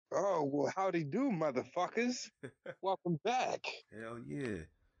Oh, well, howdy do, motherfuckers. Welcome back. Hell yeah.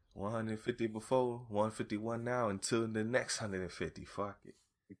 150 before, 151 now, until the next 150. Fuck it.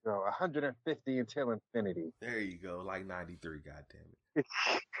 You go 150 until infinity. There you go, like 93, goddamn it.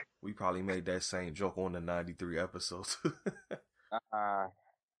 We probably made that same joke on the 93 episodes. I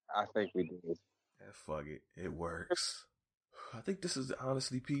think we did. Yeah, fuck it. It works. I think this is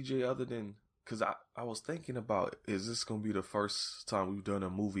honestly, PJ, other than... Because I was thinking about, is this going to be the first time we've done a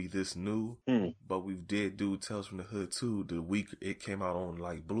movie this new? But we did do Tales from the Hood 2 the week it came out on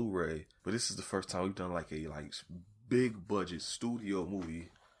like Blu-ray. But this is the first time we've done like a big budget studio movie.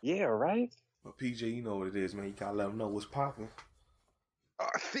 Yeah, right? But PJ, you know what it is, man. You gotta let them know what's popping.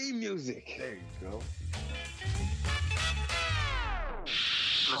 Theme music. There you go.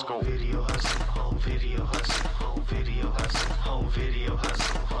 Let's go. Video hustle, home video hustle, home video hustle, home video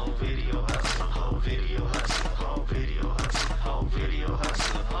hustle, home video hustle, home video hustle, home video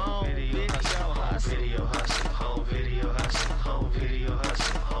hustle, home video hustle, home video hustle, home video hustle, home video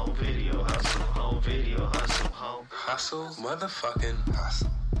hustle, home video hustle, home video hustle, home hustle, motherfucking hustle,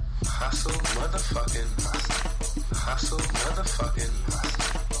 hustle, motherfucking hustle, hustle, motherfucking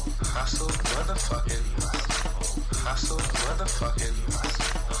hustle, motherfucking hustle, motherfucking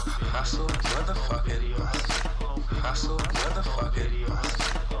hustle, motherfucking hustle, motherfucking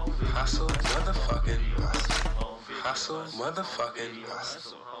hustle, motherfucking hustle, motherfucking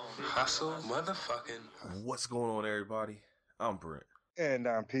hustle, motherfucking. What's going on, everybody? I'm Brent. And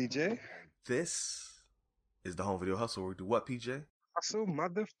I'm PJ. This is the Home Video Hustle, where we do what, PJ? Hustle,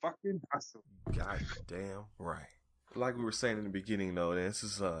 motherfucking hustle. Goddamn right. Like we were saying in the beginning, though,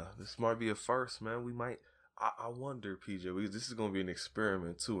 this might be a first, man. We might... I wonder, PJ, this is going to be an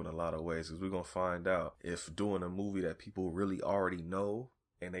experiment, too, in a lot of ways, because we're going to find out if doing a movie that people really already know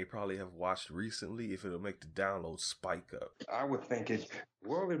and they probably have watched recently, if it'll make the download spike up. I would think it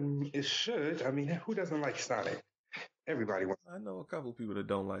should. I mean, who doesn't like Sonic? Everybody wants. I know a couple people that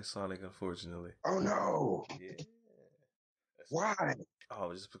don't like Sonic, unfortunately. Oh, no. Yeah. Why?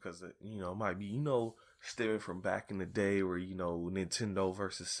 Oh, just because, it might be, stemming from back in the day where, Nintendo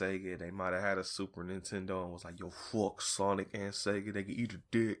versus Sega, they might have had a Super Nintendo and was like, yo, fuck Sonic and Sega, they can eat a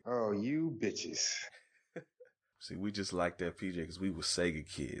dick. Oh, you bitches. See, we just like that, PJ, because we were Sega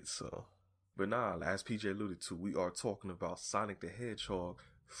kids, so. But nah, as PJ alluded to, we are talking about Sonic the Hedgehog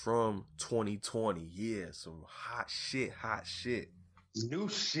from 2020. Yeah, some hot shit. New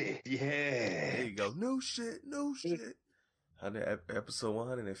shit, yeah. There you go, new shit. Episode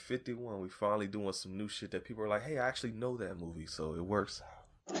 151, we finally doing some new shit that people are like, hey, I actually know that movie, so it works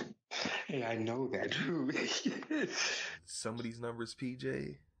out. Hey, I know that too. Some of these numbers,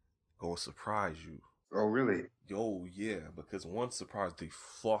 PJ, gonna surprise you. Oh, really? Yo, yeah, because one surprised the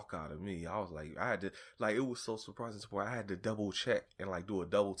fuck out of me. I was like, it was so surprising to where I had to double check and do a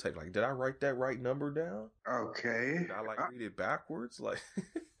double take. Like, did I write that right number down? Okay. Did I read it backwards?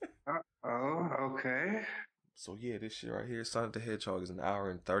 Okay. So yeah, this shit right here, Sonic the Hedgehog, is 1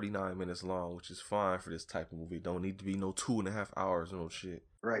 hour and 39 minutes long, which is fine for this type of movie. Don't need to be no 2.5 hours or no shit.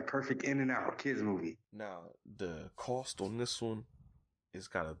 Right, perfect in and out kids movie. Now, the cost on this one is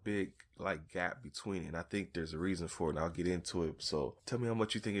got a big gap between it, and I think there's a reason for it, and I'll get into it. So tell me how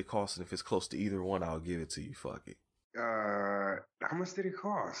much you think it costs, and if it's close to either one, I'll give it to you. Fuck it. How much did it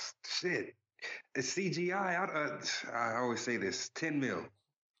cost? Shit. It's CGI. I always say this, 10 mil.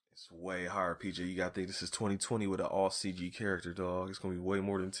 It's way higher, PJ. You gotta think this is 2020 with an all CG character, dog. It's gonna be way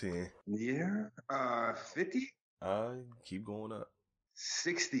more than 10. Yeah. 50? Keep going up.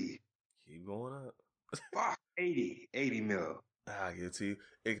 60. Keep going up. Fuck. 80 mil. I get it to you.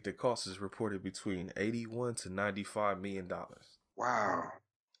 The cost is reported between $81 to $95 million. Wow.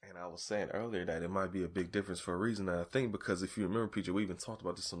 And I was saying earlier that it might be a big difference for a reason. And I think because if you remember, PJ, we even talked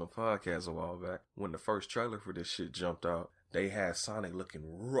about this on the podcast a while back. When the first trailer for this shit jumped out, they had Sonic looking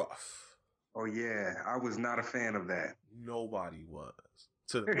rough. Oh, yeah. I was not a fan of that. Nobody was.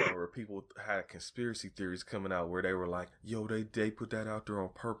 To the point where people had conspiracy theories coming out where they were like, yo, they put that out there on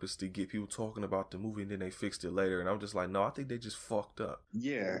purpose to get people talking about the movie and then they fixed it later. And I'm just like, no, I think they just fucked up.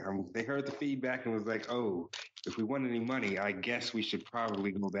 Yeah. They heard the feedback and was like, oh, if we want any money, I guess we should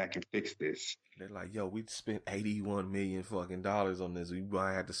probably go back and fix this. They're like, yo, we spent $81 million fucking dollars on this. We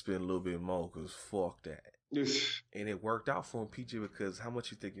might have to spend a little bit more because fuck that. And it worked out for him, PJ, because how much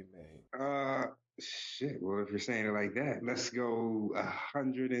you think it made? Shit. Well, if you're saying it like that, let's go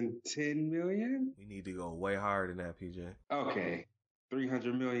 110 million. We need to go way higher than that, PJ. Okay,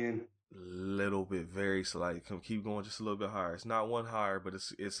 300 million. Little bit, very slight. Keep going just a little bit higher. It's not one higher, but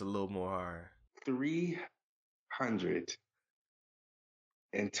it's a little more higher.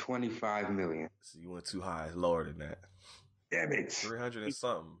 325 million. So you went too high. It's lower than that. Damn it. 300 and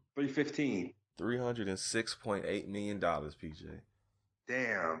something. 315. $306.8 million, PJ.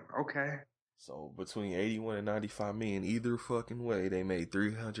 Damn. Okay. So between 81 and 95 million, either fucking way, they made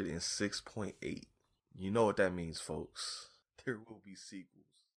 306.8. You know what that means, folks. There will be sequels.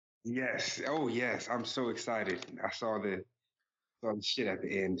 Yes. Oh, yes. I'm so excited. I saw the shit at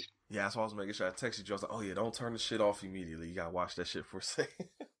the end. Yeah, that's why I was making sure I texted you. I was like, oh yeah, don't turn the shit off immediately. You gotta watch that shit for a second.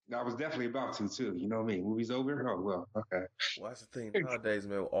 I was definitely about to, too. You know what I mean? Movie's over? Oh, well, okay. Well, that's the thing nowadays,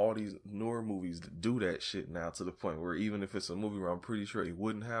 man. All these newer movies do that shit now to the point where even if it's a movie where I'm pretty sure he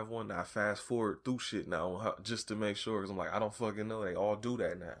wouldn't have one, I fast forward through shit now just to make sure. Because I'm like, I don't fucking know. They all do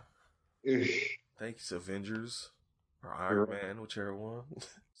that now. Thanks, Avengers or Iron Man, whichever one.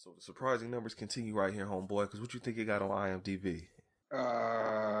 So the surprising numbers continue right here, homeboy. Because what you think it got on IMDb?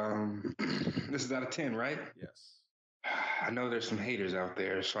 This is out of 10, right? Yes. I know there's some haters out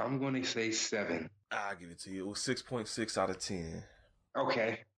there, so I'm going to say 7. I'll give it to you. It was 6.6 out of 10.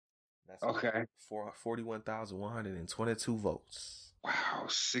 Okay. That's okay. 41,122 votes. Wow,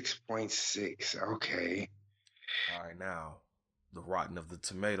 6.6. Okay. All right, now, the Rotten of the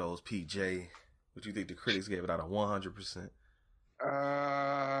Tomatoes, PJ. What do you think the critics gave it out of 100%?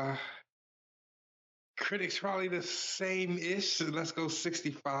 Critics probably the same-ish. So let's go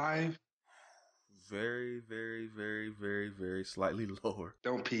 65. Very, very, very, very, very slightly lower.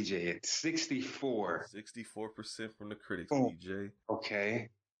 Don't PJ it. 64. 64% from the critics, PJ. Okay.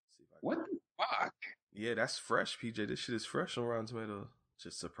 What the fuck? Yeah, that's fresh, PJ. This shit is fresh on Rotten Tomatoes.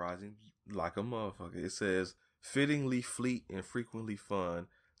 Just surprising like a motherfucker. It says, fittingly fleet and frequently fun,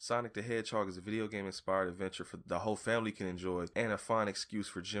 Sonic the Hedgehog is a video game inspired adventure for the whole family can enjoy and a fine excuse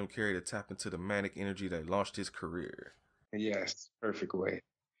for Jim Carrey to tap into the manic energy that launched his career. Yes, perfect way.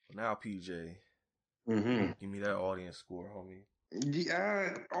 Now, PJ. Mm-hmm. Give me that audience score, homie.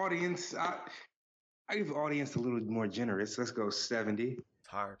 Yeah, audience. I give the audience a little more generous. Let's go 70.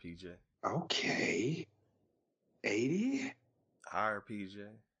 Higher, PJ. Okay. 80? Higher, PJ.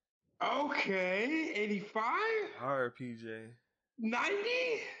 Okay. 85? Higher, PJ. 90?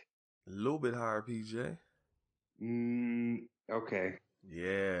 A little bit higher, PJ. Okay.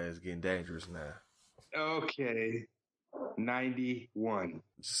 Yeah, it's getting dangerous now. Okay. 91.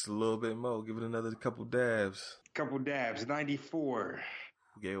 Just a little bit more. Give it another couple dabs. 94.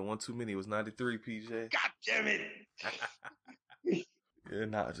 We gave it one too many. It was 93, PJ. God damn it. Yeah,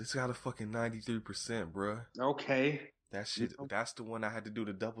 nah, it's got a fucking 93%, bruh. Okay. That shit, that's the one I had to do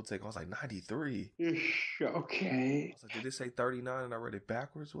the double take. I was like, 93. Okay. I was like, did it say 39 and I read it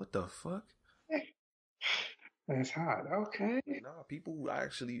backwards? What the fuck? That's hot. Okay. Nah, people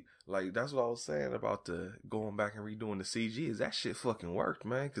actually, like, that's what I was saying about the going back and redoing the CG is that shit fucking worked,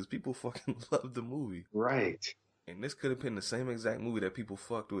 man, because people fucking loved the movie. Right. And this could have been the same exact movie that people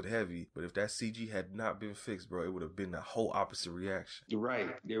fucked with heavy, but if that CG had not been fixed, bro, it would have been the whole opposite reaction. Right.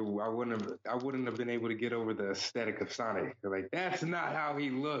 I wouldn't have been able to get over the aesthetic of Sonic. Like, that's not how he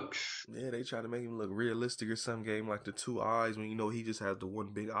looks. Yeah, they try to make him look realistic or some game, like the two eyes when you know he just has the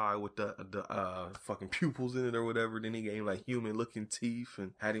one big eye with the fucking pupils in it or whatever. Then he gave him like human looking teeth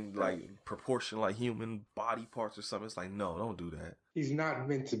and had him like proportion like human body parts or something. It's like, no, don't do that. He's not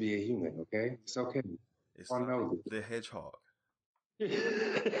meant to be a human, okay? It's okay. It's like the Hedgehog.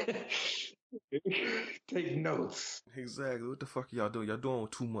 Take notes. Exactly. What the fuck are y'all doing? Y'all doing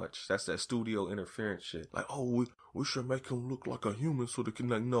too much. That's that studio interference shit. Like, oh, we should make him look like a human so they can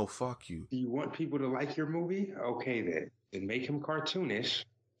like, no, fuck you. Do you want people to like your movie? Okay, then make him cartoonish,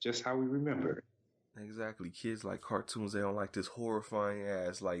 just how we remember. Exactly. Kids like cartoons. They don't like this horrifying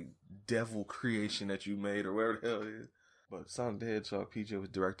ass like devil creation that you made or whatever the hell it is. But Sonic the Hedgehog, PJ, was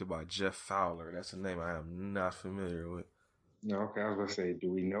directed by Jeff Fowler. That's a name I am not familiar with. No, okay, I was going to say,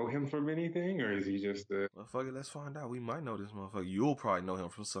 do we know him from anything, or is he just Well, fuck it, let's find out. We might know this motherfucker. You'll probably know him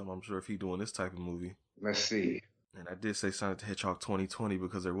from something, I'm sure, if he doing this type of movie. Let's see. And I did say Sonic the Hedgehog 2020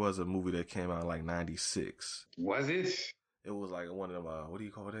 because there was a movie that came out in like 96. Was it? It was like one of them, what do you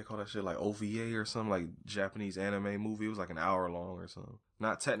call it? They call that shit like OVA or something, like Japanese anime movie. It was like an hour long or something.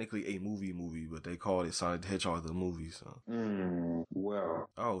 Not technically a movie, but they called it Sonic the Hedgehog the movie, so. Well.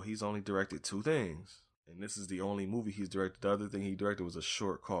 Oh, he's only directed 2 things. And this is the only movie he's directed. The other thing he directed was a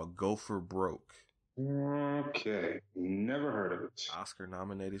short called Go for Broke. Okay. Never heard of it. Oscar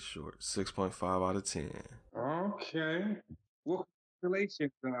nominated short. 6.5 out of 10. Okay. Well,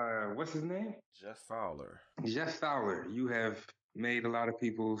 congratulations. What's his name? Jeff Fowler. Jeff Fowler. You have made a lot of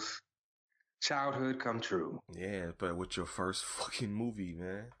people's childhood come true. Yeah, but with your first fucking movie,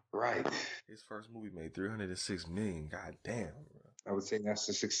 man. Right. His first movie made $306 million. God damn, bro. I would say that's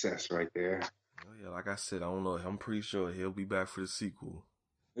a success right there. Oh yeah, like I said, I don't know. I'm pretty sure he'll be back for the sequel.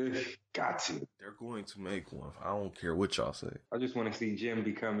 Got to. They're going to make one. I don't care what y'all say. I just want to see Jim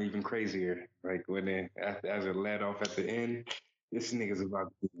become even crazier. Like when as it led off at the end, this nigga's about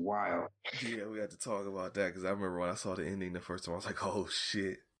to be wild. Yeah, we had to talk about that because I remember when I saw the ending the first time, I was like, oh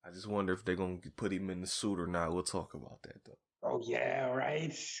shit. I just wonder if they're going to put him in the suit or not. We'll talk about that though. Oh yeah,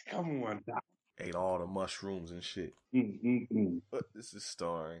 right. Come on, Doc. Ate all the mushrooms and shit. But this is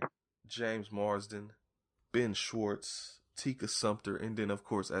starring James Marsden, Ben Schwartz, Tika Sumpter, and then of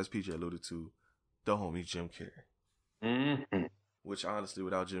course, as PJ alluded to, the homie Jim Carrey. Which honestly,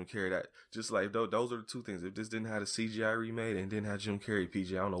 without Jim Carrey, that just like those are the two things. If this didn't have a CGI remade and didn't have Jim Carrey,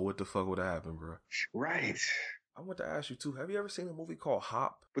 PJ, I don't know what the fuck would have happened, bro. Right. I want to ask you too. Have you ever seen a movie called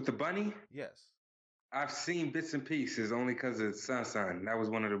Hop? With the bunny? Yes. I've seen bits and pieces only because of Sun. That was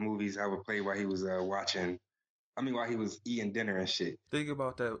one of the movies I would play while he was while he was eating dinner and shit. Think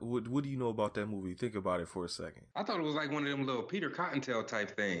about that. What do you know about that movie? Think about it for a second. I thought it was like one of them little Peter Cottontail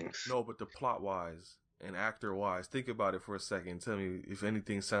type things. No, but the plot wise and actor wise, think about it for a second. Tell me if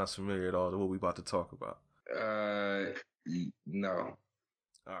anything sounds familiar at all to what we about to talk about. No.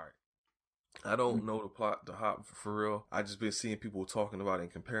 All right. I don't know the plot, the Hop for real. I just been seeing people talking about it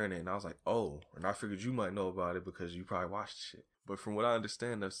and comparing it, and I was like, oh. And I figured you might know about it because you probably watched shit. But from what I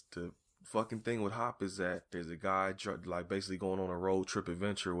understand, that's the fucking thing with Hop is that there's a guy like basically going on a road trip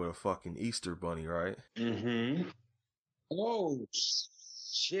adventure with a fucking Easter bunny, right? Mm-hmm. Oh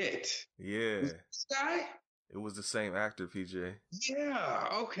shit. Yeah. Was this guy? It was the same actor, PJ. Yeah.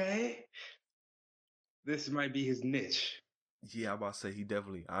 Okay. This might be his niche. Yeah, I'm about to say he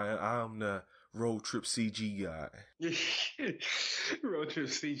definitely. I'm the road trip CG guy. Road trip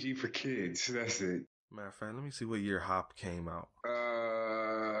CG for kids. That's it. Matter of fact, let me see what year Hop came out.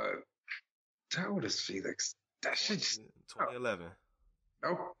 How old is Felix? That shit. 2011.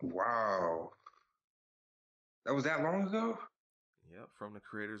 Oh wow. That was that long ago? Yep, from the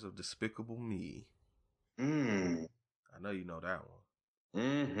creators of Despicable Me. I know you know that one.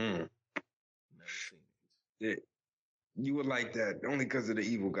 Never seen it. Yeah. You would like that only because of the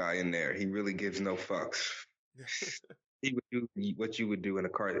evil guy in there. He really gives no fucks. He would do what you would do in a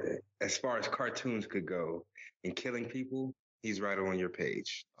car. As far as cartoons could go, in killing people, he's right on your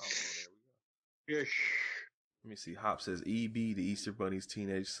page. Oh, well, there we go. Let me see. Hop says E.B., the Easter Bunny's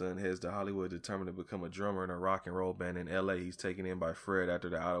teenage son, heads to Hollywood determined to become a drummer in a rock and roll band in L.A. He's taken in by Fred after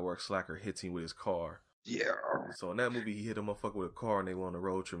the out-of-work slacker hits him with his car. Yeah. So in that movie, he hit a motherfucker with a car and they went on a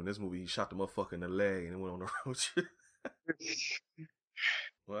road trip. In this movie, he shot the motherfucker in the leg and they went on a road trip.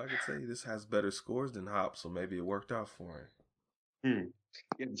 Well, I can tell you this has better scores than Hop, so maybe it worked out for him.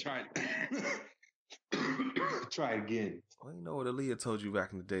 Yeah, try it. Try it again. Well, you know what Aaliyah told you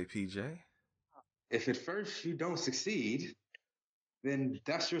back in the day, PJ? If at first you don't succeed, then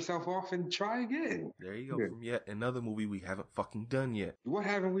dust yourself off and try again. There you go. Good. From yet another movie we haven't fucking done yet. What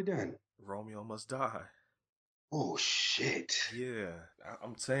haven't we done? Romeo Must Die. Oh, shit. Yeah.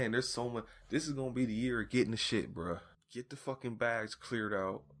 I'm saying there's so much. This is going to be the year of getting the shit, bruh. Get the fucking bags cleared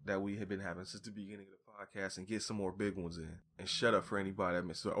out that we have been having since the beginning of the podcast and get some more big ones in. And shut up for anybody that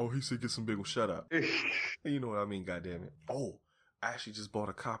missed it. Oh, he said get some big ones. Shut up. You know what I mean, goddammit. Oh, I actually just bought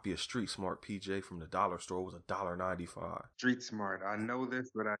a copy of Street Smart, PJ, from the dollar store. It was $1.95. Street Smart. I know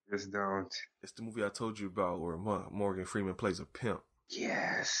this, but I just don't. It's the movie I told you about where Morgan Freeman plays a pimp.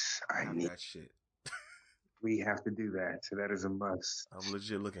 Yes, I need that shit. We have to do that, so that is a must. I'm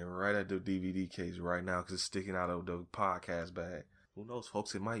legit looking right at the DVD case right now because it's sticking out of the podcast bag. Who knows,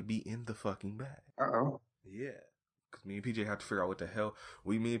 folks? It might be in the fucking bag. Uh-oh. Yeah. Because me and PJ have to figure out what the hell.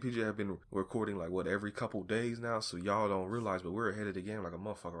 Me and PJ have been recording like, every couple days now, so y'all don't realize, but we're ahead of the game like a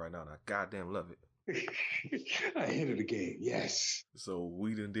motherfucker right now, and I goddamn love it. Ahead of the game, yes. So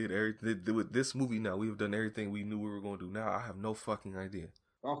we done did everything. With this movie now, we've done everything we knew we were going to do. Now I have no fucking idea.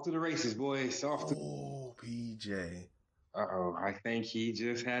 Off to the races, boys. Oh, PJ. Uh-oh. I think he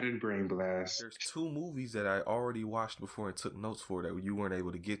just had a brain blast. There's two movies that I already watched before and took notes for that you weren't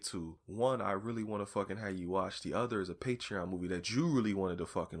able to get to. One, I really want to fucking have you watch. The other is a Patreon movie that you really wanted to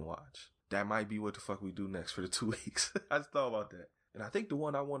fucking watch. That might be what the fuck we do next for the 2 weeks. I just thought about that. And I think the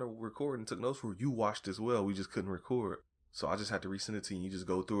one I want to record and took notes for, you watched as well. We just couldn't record. So I just had to resend it to you. You just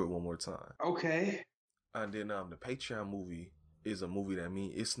go through it one more time. Okay. And then the Patreon movie is a movie that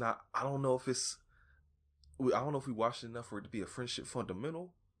it's not, I don't know if we watched it enough for it to be a friendship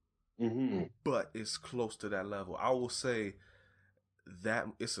fundamental, but it's close to that level. I will say that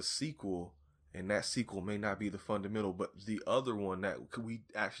it's a sequel, and that sequel may not be the fundamental, but the other one that we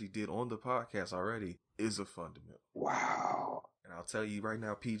actually did on the podcast already is a fundamental. Wow. And I'll tell you right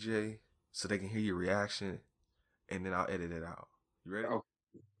now, PJ, so they can hear your reaction, and then I'll edit it out. You ready? Oh,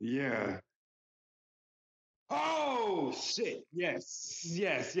 yeah. Oh shit! Yes.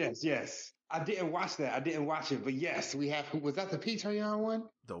 I didn't watch that. I didn't watch it, but yes, we have. Was that the Patreon one?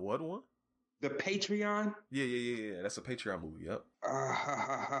 The what one? The Patreon? Yeah. That's a Patreon movie. Yep.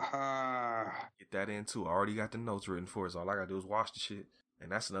 Ha. Get that in too. I already got the notes written for it, so all I gotta do is watch the shit.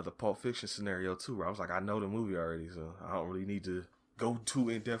 And that's another Pulp Fiction scenario too, where I was like, I know the movie already, so I don't really need to go too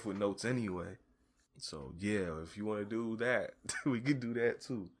in depth with notes anyway. So yeah, if you want to do that, we can do that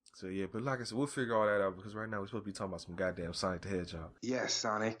too. So yeah, but like I said, we'll figure all that out because right now we're supposed to be talking about some goddamn Sonic the Hedgehog. Yes,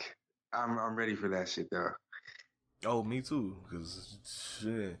 Sonic. I'm ready for that shit though. Oh, me too. Because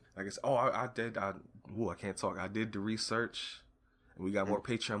shit, I guess. Oh, I can't talk. I did the research, and we got more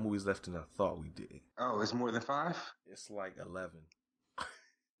Patreon movies left than I thought we did. Oh, it's more than 5? It's like 11.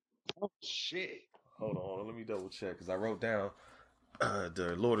 Oh shit! Hold on, let me double check because I wrote down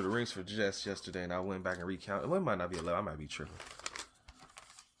the Lord of the Rings for Jess yesterday, and I went back and recounted. Well, it might not be 11. I might be tripping.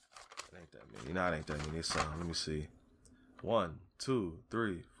 It ain't that many. No, it ain't that many. It's let me see. 1, 2,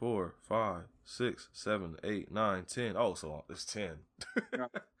 3, 4, 5, 6, 7, 8, 9, 10. Oh, so it's 10.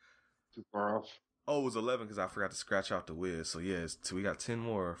 Too far off. Oh, it was 11 because I forgot to scratch out the Wiz. So yeah, we got 10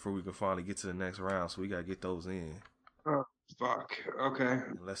 more before we can finally get to the next round. So we gotta get those in. Oh fuck. Okay.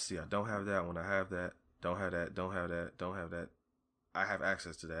 And let's see. I don't have that one. I have that. Don't have that. Don't have that. Don't have that. I have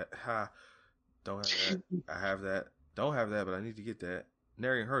access to that. Ha. Don't have that. I have that. Don't have that, but I need to get that.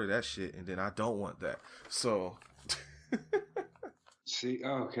 Never even heard of that shit, and then I don't want that. So. See,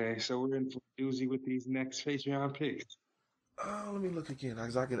 okay, so we're in for a doozy with these next Patreon picks. Let me look again,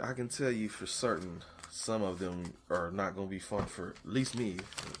 because I can tell you for certain some of them are not going to be fun for at least me.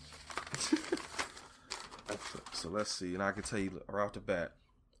 So let's see, and I can tell you right off the bat,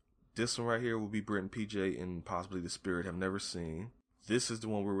 this one right here will be Brit and PJ and possibly The Spirit have never seen. This is the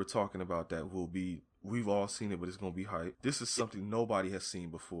one we were talking about that will be, we've all seen it, but it's going to be hype. This is something nobody has seen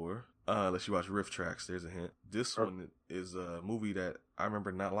before. Unless you watch Riff Tracks, there's a hint. This one is a movie that I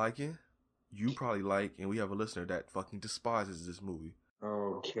remember not liking. You probably like, and we have a listener that fucking despises this movie.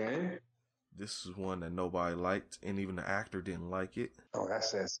 Okay. This is one that nobody liked, and even the actor didn't like it. Oh, that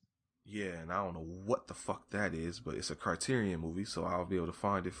says. Yeah, and I don't know what the fuck that is, but it's a Criterion movie, so I'll be able to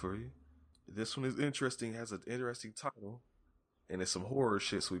find it for you. This one is interesting, has an interesting title, and it's some horror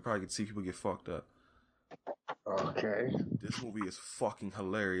shit, so we probably can see people get fucked up. Okay. This movie is fucking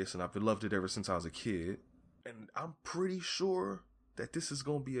hilarious, and I've loved it ever since I was a kid. And I'm pretty sure that this is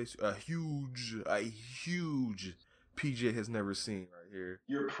gonna be a huge PJ has never seen right here.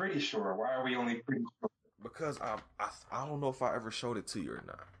 You're pretty sure. Why are we only pretty sure? Because I don't know if I ever showed it to you or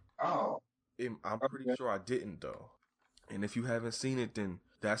not. Oh. I'm pretty sure I didn't though. And if you haven't seen it, then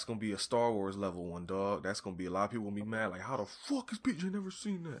that's gonna be a Star Wars level one, dog. That's gonna be a lot of people gonna be mad. Like, how the fuck has PJ never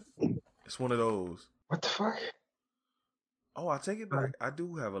seen that? It's one of those. What the fuck? Oh, I take it back. I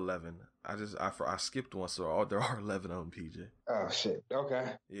do have 11. I skipped one, so there are 11 on PJ. Oh shit.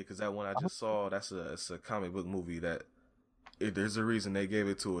 Okay. Yeah, because that one I just saw, it's a comic book movie that there's a reason they gave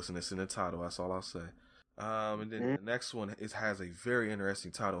it to us, and it's in the title. That's all I'll say. And then the next one has a very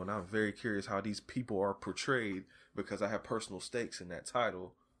interesting title, and I'm very curious how these people are portrayed because I have personal stakes in that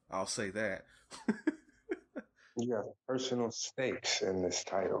title. I'll say that. You have personal stakes in this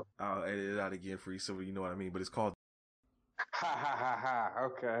title. I'll edit it out again for you so you know what I mean, but it's called Ha.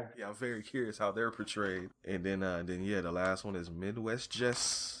 Okay. Yeah, I'm very curious how they're portrayed. And then the last one is Midwest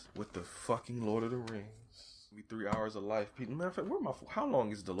Jess with the fucking Lord of the Rings. Be 3 hours of life. Matter of fact, how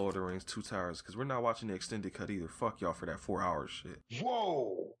long is the Lord of the Rings 2 Towers? Because we're not watching the extended cut either. Fuck y'all for that 4 hours shit.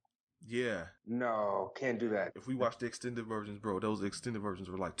 Whoa. Yeah. No, can't do that. If we watch the extended versions, bro, those extended versions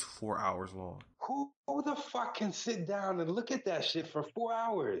were like 4 hours long. Who the fuck can sit down and look at that shit for 4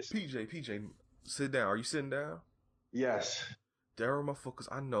 hours? PJ, sit down. Are you sitting down? Yes. There are motherfuckers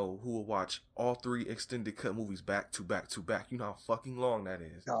I know who will watch all 3 extended cut movies back to back to back. You know how fucking long that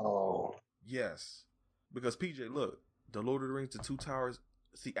is. Oh. Yes. Because PJ, look, the Lord of the Rings, the 2 Towers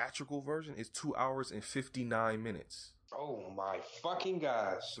theatrical version is 2 hours and 59 minutes. Oh my fucking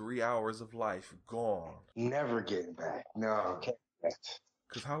gosh. 3 hours of life gone. Never getting back. No, can't do that.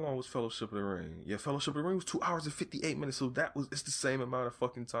 Because how long was Fellowship of the Ring? Yeah, Fellowship of the Ring was 2 hours and 58 minutes, so it's the same amount of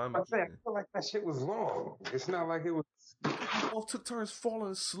fucking time. I feel like that shit was long. It's not like it was. We both took turns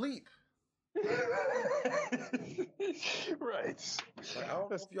falling asleep. Right. Like, I don't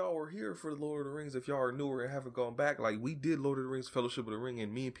know if y'all were here for the Lord of the Rings, if y'all are newer and haven't gone back. Like, we did Lord of the Rings, Fellowship of the Ring,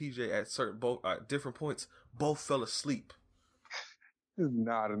 and me and PJ at different points both fell asleep. Just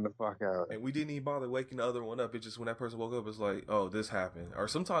nodding the fuck out. And we didn't even bother waking the other one up. It just, when that person woke up, it's like, oh, this happened. Or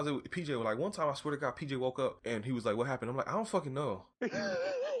sometimes PJ was like, one time I swear to God, PJ woke up and he was like, what happened? I'm like, I don't fucking know. I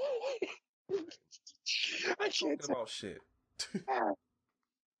can't talking about shit.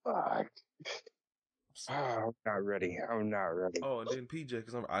 Fuck. Oh, I'm not ready. I'm not ready. Oh, and then PJ,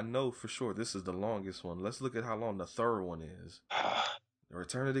 because I know for sure this is the longest one. Let's look at how long the third one is. The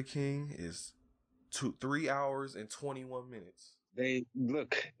Return of the King is 3 hours and 21 minutes. They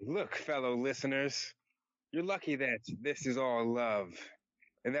look, fellow listeners. You're lucky that this is all love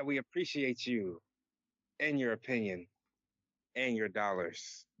and that we appreciate you and your opinion and your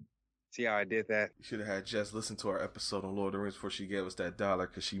dollars. See how I did that? You should have had Jess listen to our episode on Lord of the Rings before she gave us that $1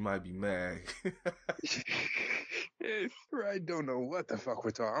 because she might be mad. I don't know what the fuck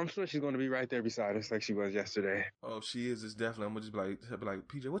we're talking. I'm sure she's going to be right there beside us like she was yesterday. Oh, if she is. It's definitely. I'm going to just be like,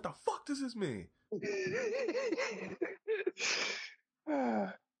 PJ, what the fuck does this mean?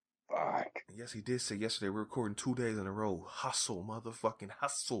 Fuck. And yes, he did say yesterday we're recording 2 days in a row. Hustle, motherfucking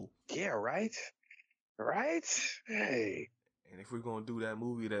hustle. Yeah, right? Right? Hey. And if we're going to do that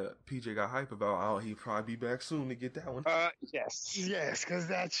movie that PJ got hype about, he'll probably be back soon to get that one. Yes, because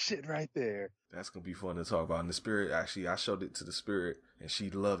that shit right there. That's going to be fun to talk about. And the Spirit, actually, I showed it to the Spirit, and she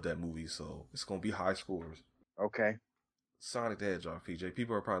loved that movie, so it's going to be high scores. Okay. Sonic the Hedgehog, PJ.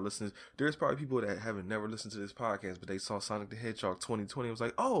 People are probably listening. There's probably people that haven't never listened to this podcast, but they saw Sonic the Hedgehog 2020 and was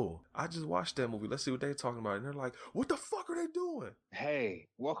like, oh, I just watched that movie. Let's see what they're talking about. And they're like, what the fuck are they doing? Hey,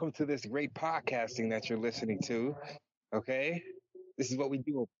 welcome to this great podcasting that you're listening to. Okay? This is what we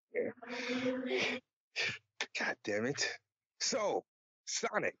do over here. God damn it. So,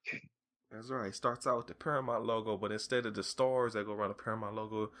 Sonic. That's right. Starts out with the Paramount logo, but instead of the stars that go around the Paramount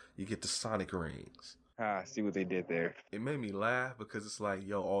logo, you get the Sonic rings. See what they did there. It made me laugh because it's like,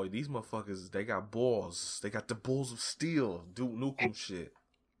 yo, all these motherfuckers, they got balls. They got the balls of steel. Duke Nukem shit.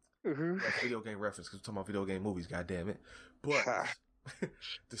 Mm-hmm. That's video game reference because we're talking about video game movies, goddammit. But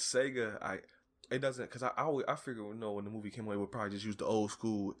the Sega, it doesn't, because I figured, when the movie came away, we'll probably just use the old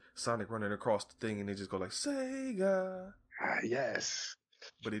school Sonic running across the thing and they just go like, Sega. Yes.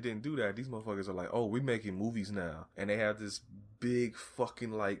 But it didn't do that. These motherfuckers are like, oh, we're making movies now. And they have this big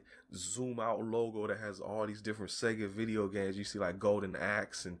fucking like zoom out logo that has all these different Sega video games. You see like Golden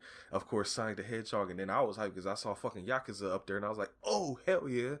Axe and of course Sonic the Hedgehog. And then I was hyped because I saw fucking Yakuza up there and I was like, oh, hell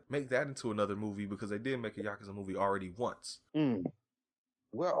yeah. Make that into another movie because they did make a Yakuza movie already once.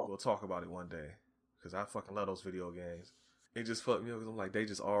 Well, we'll talk about it one day because I fucking love those video games. It just fucked me up because I'm like, they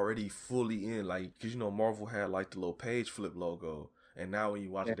just already fully in, like, because Marvel had like the little page flip logo. And now when you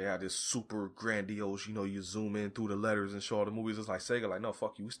watch it, they have this super grandiose, you zoom in through the letters and show all the movies. It's like Sega, like, no,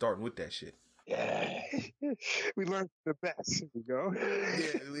 fuck you. We starting with that shit. Yeah. We learned the best. Here we go.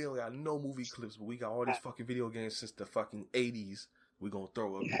 Yeah, we don't got no movie clips, but we got all these fucking video games since the fucking 80s. We gonna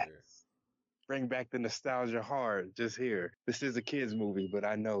throw up there. Bring back the nostalgia hard just here. This is a kid's movie, but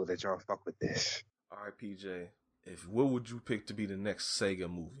I know that y'all fuck with this. All right, PJ. What would you pick to be the next Sega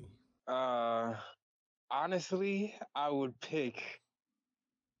movie? Honestly, I would pick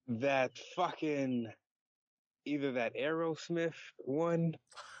that fucking either that Aerosmith one.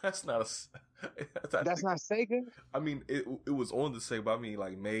 That's not That's not Sega? I mean, it was on the Sega, but I mean,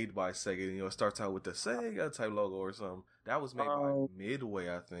 like, made by Sega. It starts out with the Sega type logo or something. That was made by Midway,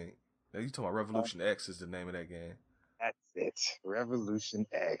 I think. Now, you talking about Revolution X is the name of that game. That's it. Revolution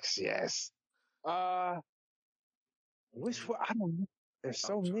X, yes. Which one? I don't know. There's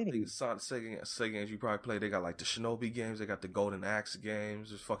so many. Sega games you probably play. They got like the Shinobi games. They got the Golden Axe games.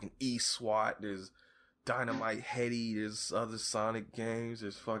 There's fucking E-SWAT. There's Dynamite Heady. There's other Sonic games.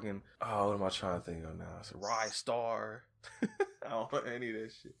 There's fucking, what am I trying to think of now? It's Rise Star. I don't know any of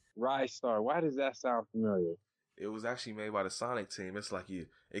that shit. Rise Star. Why does that sound familiar? It was actually made by the Sonic team. It's like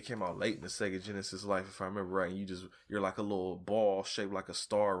it came out late in the Sega Genesis life, if I remember right. And you're like a little ball shaped like a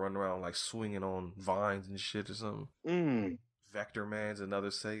star running around like swinging on vines and shit or something. Vector Man's another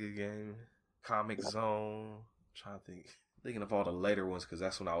Sega game. Comic Zone. I'm trying to thinking of all the later ones because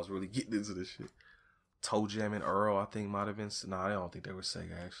that's when I was really getting into this shit. Toe Jam and Earl, I think might have been. Nah, I don't think they were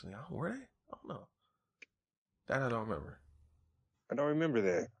Sega actually. Were they? I don't know. That I don't remember. I don't remember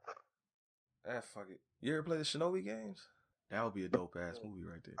that. Fuck it. You ever play the Shinobi games? That would be a dope ass movie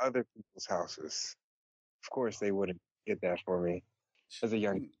right there. Other people's houses. Of course they wouldn't get that for me as a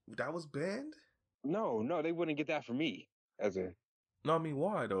young. That was banned? No, they wouldn't get that for me as a. No, I mean,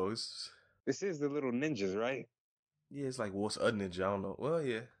 why though? This is the little ninjas, right? Yeah, it's like, what's a ninja? I don't know. Well,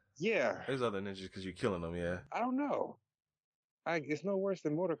 yeah. Yeah. There's other ninjas because you're killing them, yeah. I don't know. It's no worse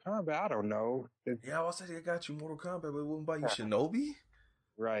than Mortal Kombat. I don't know. Yeah, I was saying I got you Mortal Kombat, but it wouldn't buy you Shinobi?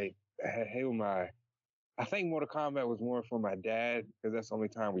 Right. Hell my. I think Mortal Kombat was more for my dad because that's the only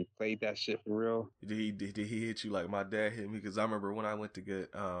time we played that shit for real. Did he hit you like my dad hit me? Because I remember when I went to get,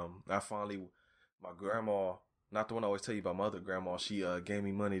 my grandma, not the one I always tell you about, my other grandma, she gave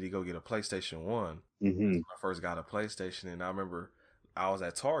me money to go get a PlayStation 1. Mm-hmm. I first got a PlayStation, and I remember I was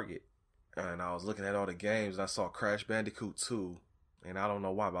at Target, And I was looking at all the games, and I saw Crash Bandicoot 2, and I don't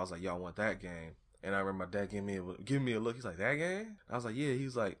know why, but I was like, yo, I want that game. And I remember my dad giving me a look. He's like, that game? I was like, yeah.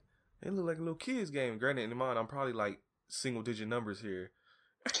 He's like, it looked like a little kid's game. Granted, in mind, I'm probably like single digit numbers here.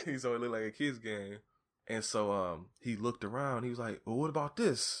 So it looked like a kid's game. And so he looked around. He was like, well, what about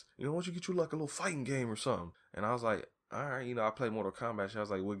this? Why don't you get you like a little fighting game or something? And I was like, all right, I play Mortal Kombat. So I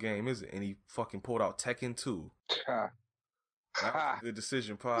was like, what game is it? And he fucking pulled out Tekken 2. That was a good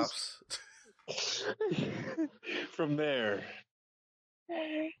decision, Pops. From there,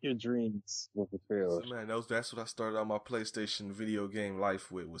 your dreams were fulfilled. So, man, that's what I started on my PlayStation video game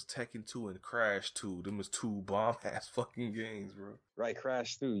life with, was Tekken 2 and Crash 2. Them was two bomb-ass fucking games, bro. Right,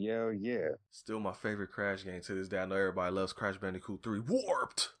 Crash 2, yeah. Still my favorite Crash game to this day. I know everybody loves Crash Bandicoot 3.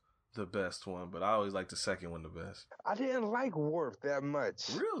 Warped! The best one, but I always like the second one the best. I didn't like Warp that much.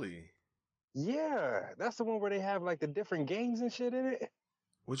 Really? Yeah, that's the one where they have like the different games and shit in it.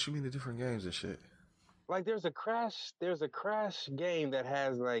 What you mean the different games and shit? Like there's a Crash game that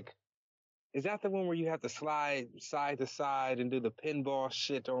has like, is that the one where you have to slide side to side and do the pinball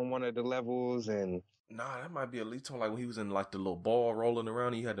shit on one of the levels? And nah, that might be a lead on like when he was in like the little ball rolling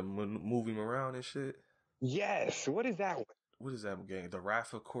around and you had to move him around and shit. Yes, what is that one? What is that game? The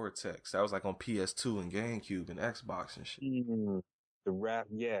Wrath of Cortex. That was like on PS2 and GameCube and Xbox and shit.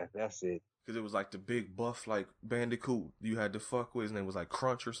 Yeah, that's it. Because it was like the big buff like Bandicoot you had to fuck with. His name was like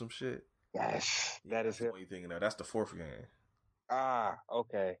Crunch or some shit. Yes, yeah, that is it. What you thinking of? That's the fourth game. Ah,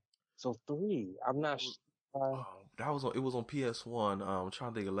 okay. So 3. I'm not sure. It was on PS1. I'm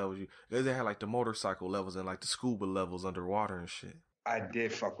trying to think of levels. They had like the motorcycle levels and like the scuba levels underwater and shit. I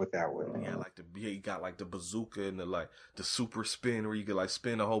did fuck with that one. Yeah, like you got like the bazooka and the super spin where you could like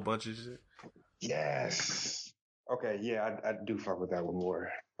spin a whole bunch of shit. Yes. Okay, yeah, I do fuck with that one more.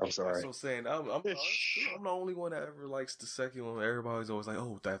 I'm sorry. That's what I'm saying. I'm the only one that ever likes the second one. Everybody's always like,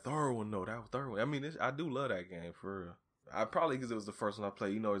 oh, that third one, no, that third one. I mean, I do love that game for real. I probably because it was the first one I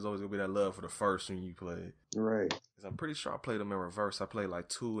played. There's always gonna be that love for the first one you played. Right. Because I'm pretty sure I played them in reverse. I played like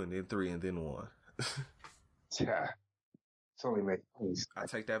 2 and then 3 and then 1. Yeah. It's only make sense. I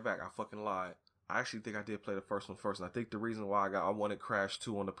take that back. I fucking lied. I actually think I did play the first one first, and I think the reason why I wanted Crash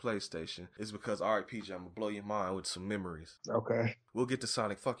 2 on the PlayStation is because, all right, PJ, I'm gonna blow your mind with some memories. Okay. We'll get to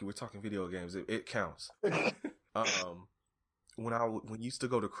Sonic. Fuck you, we're talking video games. It counts. When you used to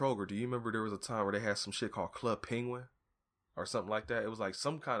go to Kroger, do you remember there was a time where they had some shit called Club Penguin or something like that? It was like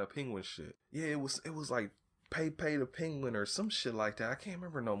some kind of penguin shit. Yeah, it was like Pay the Penguin or some shit like that. I can't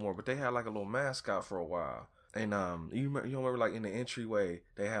remember no more, but they had like a little mascot for a while. And you remember like in the entryway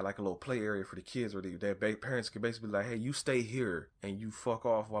they had like a little play area for the kids where their parents could basically be like, hey, you stay here and you fuck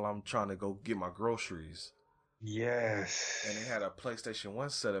off while I'm trying to go get my groceries. Yes. And they had a PlayStation 1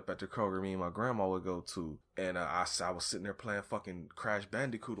 set up at the Kroger me and my grandma would go to. And I was sitting there playing fucking Crash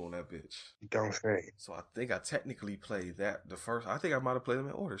Bandicoot on that bitch. Don't say. So I think I technically played that the first. I think I might have played them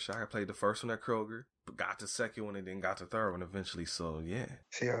in order. I played the first one at Kroger, but got the second one and then got the third one eventually. So yeah.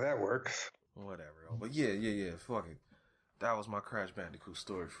 See how that works. Whatever. But yeah. Fuck it. That was my Crash Bandicoot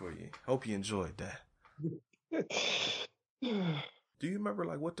story for you. Hope you enjoyed that. Do you remember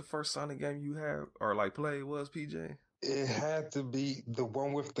like what the first Sonic game you had or like played was, PJ? It had to be the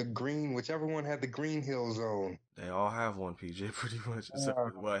one with the green, whichever one had the green hill zone. They all have one, PJ, pretty much.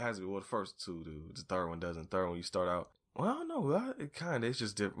 Well, it has to be. Well, the first two do. The third one doesn't. Third one you start out. Well, I don't know. It kind of. It's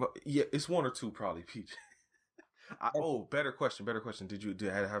just different. Yeah, it's one or two probably, PJ. Better question. Did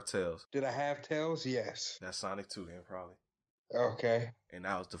I have Tails? Did I have Tails? Yes. That's Sonic 2 then, probably. Okay. And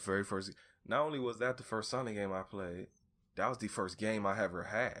that was the very first. Not only was that the first Sonic game I played, that was the first game I ever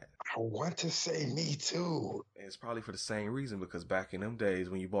had. I want to say me too. And it's probably for the same reason because back in them days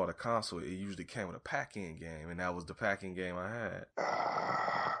when you bought a console, it usually came with a pack-in game, and that was the pack-in game I had.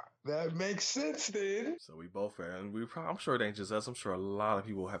 That makes sense then. So we both had, and I'm sure it ain't just us. I'm sure a lot of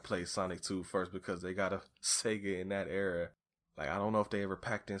people have played Sonic 2 first because they got a Sega in that era. Like, I don't know if they ever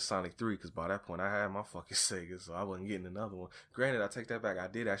packed in Sonic 3 because by that point I had my fucking Sega, so I wasn't getting another one. Granted, I take that back. I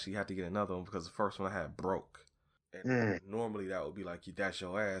did actually have to get another one because the first one I had broke. And normally that would be like, that's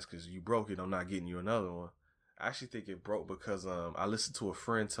your ass because you broke it. I'm not getting you another one. I actually think it broke because I listened to a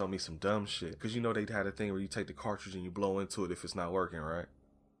friend tell me some dumb shit. Because they had a thing where you take the cartridge and you blow into it if it's not working, right?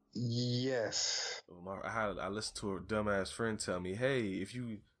 Yes. I listened to a dumbass friend tell me, hey, if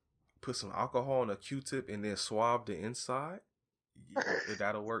you put some alcohol in a Q-tip and then swab the inside,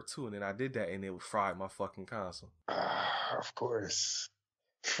 that'll work too. And then I did that and it fried my fucking console. Of course.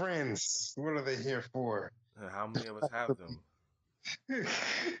 Friends, what are they here for? How many of us have them?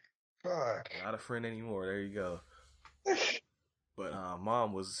 Fuck. Not a friend anymore. There you go. But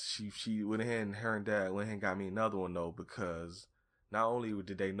mom was she went ahead and her and dad went ahead and got me another one though because not only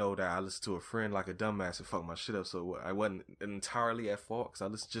did they know that I listened to a friend like a dumbass and fucked my shit up, so I wasn't entirely at fault because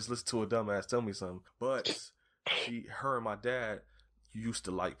I just listened to a dumbass tell me something. But her and my dad used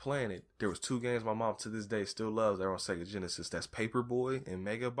to like playing it. There was 2 games my mom to this day still loves. They're on Sega Genesis. That's Paperboy and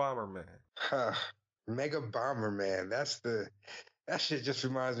Mega Bomberman. Huh. Mega Bomberman. That shit just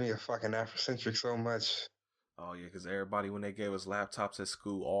reminds me of fucking Afrocentric so much. Oh yeah, because everybody, when they gave us laptops at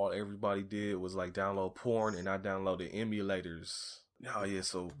school, all everybody did was like download porn, and I downloaded emulators. Oh yeah,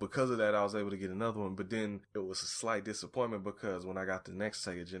 so because of that, I was able to get another one, but then it was a slight disappointment because when I got the next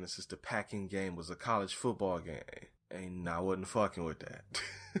Sega Genesis, the packing game was a college football game, and I wasn't fucking with that.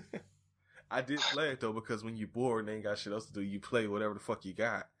 I did play it though, because when you're bored and ain't got shit else to do, you play whatever the fuck you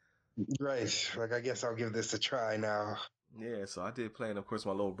got. Right, like I guess I'll give this a try now. Yeah, so I did play, and of course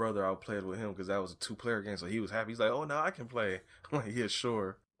my little brother, I played with him because that was a 2-player game, so he was happy. He's like, oh, now I can play. I'm like, yeah,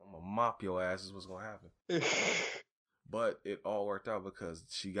 sure. I'm gonna mop your ass is what's gonna happen. But it all worked out because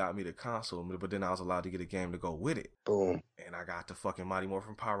she got me the console, but then I was allowed to get a game to go with it. Boom. And I got the fucking Mighty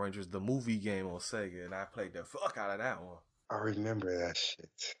Morphin Power Rangers, the movie game on Sega, and I played the fuck out of that one. I remember that shit.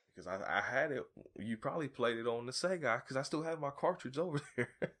 Because I had it. You probably played it on the Sega because I still have my cartridge over there.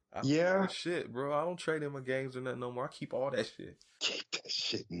 Yeah. Shit, bro. I don't trade in my games or nothing no more. I keep all that shit. Keep that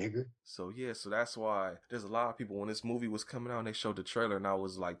shit, nigga. So yeah, so that's why there's a lot of people when this movie was coming out and they showed the trailer and I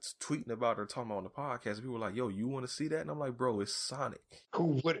was like tweeting about it or talking about it on the podcast. People were like, yo, you want to see that? And I'm like, bro, it's Sonic.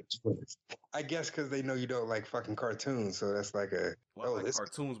 Who wouldn't? I guess because they know you don't like fucking cartoons. So that's like a... Well, I like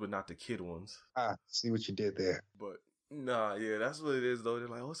cartoons, but not the kid ones. See what you did there. But... nah, yeah, that's what it is, though. They're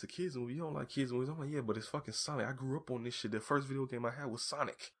like, oh, it's a kids movie. You don't like kids movies. I'm like, yeah, but it's fucking Sonic. I grew up on this shit. The first video game I had was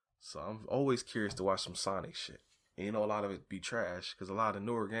Sonic. So I'm always curious to watch some Sonic shit. And you know, a lot of it be trash, because a lot of the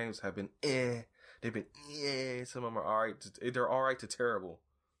newer games have been They've been Some of them are alright. They're alright to terrible.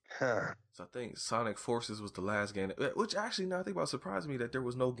 Huh. So I think Sonic Forces was the last game, which actually, now I think about, surprised me that there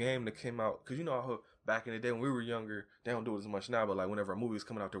was no game that came out. Because you know how back in the day when we were younger, they don't do it as much now, but like whenever a movie was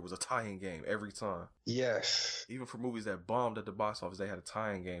coming out, there was a tie-in game every time. Yes. Even for movies that bombed at the box office, they had a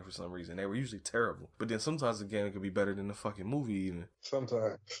tie-in game for some reason. They were usually terrible. But then sometimes the game could be better than the fucking movie even.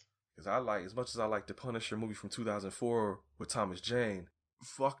 Sometimes. Because as much as I like the Punisher movie from 2004 with Thomas Jane,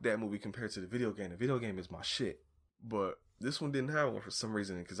 fuck that movie compared to the video game. The video game is my shit. But this one didn't have one for some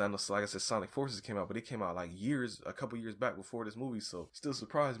reason, because I know, like I said, Sonic Forces came out, but it came out like a couple years back before this movie, so it still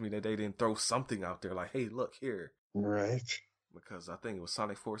surprised me that they didn't throw something out there like, hey, look here. Right. Because I think it was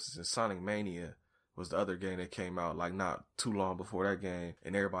Sonic Forces and Sonic Mania was the other game that came out like not too long before that game,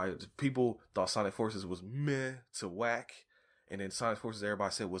 and people thought Sonic Forces was meh to whack, and then Sonic Forces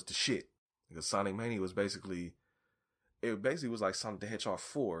everybody said was the shit, because Sonic Mania was basically was like Sonic the Hedgehog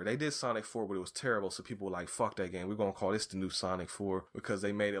 4. They did Sonic 4, but it was terrible, so people were like, fuck that game. We're going to call this the new Sonic 4, because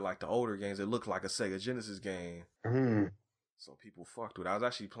they made it like the older games. It looked like a Sega Genesis game. Mm. So people fucked with it. I was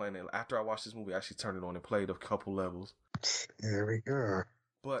actually playing it. After I watched this movie, I actually turned it on and played a couple levels. There we go.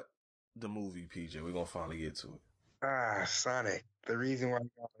 But the movie, PJ, we're going to finally get to it. Sonic. The reason why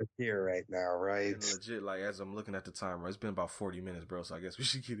y'all are here right now, right? And legit, like, as I'm looking at the timer, it's been about 40 minutes, bro, so I guess we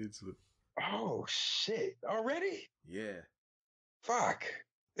should get into it. Oh, shit. Already? Yeah. Fuck.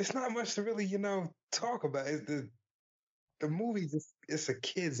 It's not much to really, talk about. It's the movie, it's a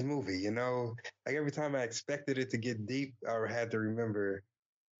kid's movie, Like every time I expected it to get deep, I had to remember,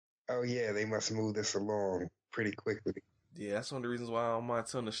 oh yeah, they must move this along pretty quickly. Yeah, that's one of the reasons why I don't mind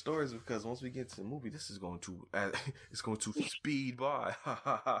telling the stories, because once we get to the movie, this is going to, it's going to speed by. Ha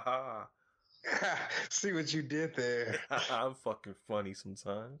ha ha ha. See what you did there. I'm fucking funny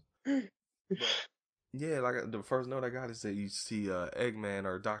sometimes. But, yeah, like the first note I got is that you see Eggman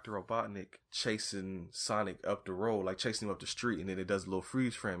or Dr. Robotnik chasing Sonic up the road, like chasing him up the street, and then it does a little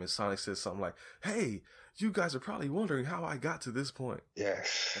freeze frame, and Sonic says something like, hey, you guys are probably wondering how I got to this point.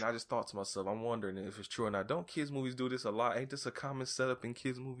 Yes. And I just thought to myself, I'm wondering if it's true or not. Don't kids' movies do this a lot? Ain't this a common setup in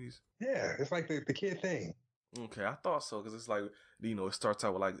kids' movies? Yeah, it's like the kid thing. Okay, I thought so, because it's like, it starts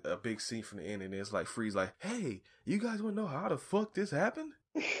out with like a big scene from the end, and it's like Freeze like, hey, you guys want to know how the fuck this happened?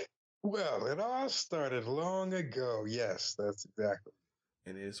 Well, it all started long ago. Yes, that's exactly.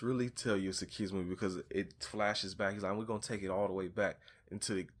 And it's really tell you it's a kid's movie, because it flashes back. He's like, we're going to take it all the way back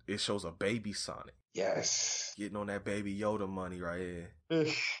until it shows a baby Sonic. Yes. Getting on that baby Yoda money right here. But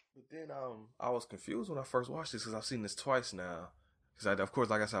then I was confused when I first watched this, because I've seen this twice now. Because of course,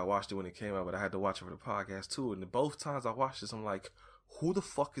 like I said, I watched it when it came out, but I had to watch it for the podcast too. And both times I watched this, I'm like, who the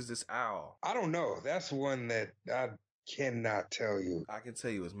fuck is this owl? I don't know. That's one that I cannot tell you. I can tell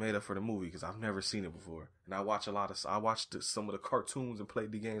you it's made up for the movie, because I've never seen it before. And I watched some of the cartoons and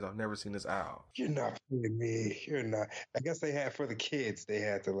played the games. I've never seen this owl. You're not kidding me. You're not. I guess they had, for the kids, they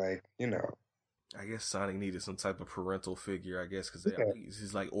had to I guess Sonic needed some type of parental figure, I guess, because I Yeah. think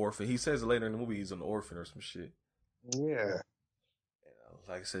he's like orphan. He says later in the movie he's an orphan or some shit. Yeah.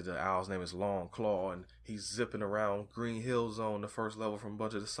 Like I said, the owl's name is Long Claw, and he's zipping around Green Hill Zone, the first level from a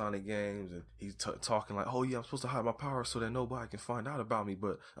bunch of the Sonic games, and he's talking like, oh yeah, I'm supposed to hide my power so that nobody can find out about me,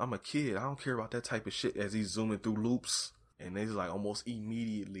 but I'm a kid. I don't care about that type of shit, as he's zooming through loops. And they like almost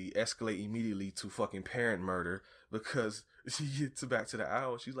escalate immediately to fucking parent murder because she gets back to the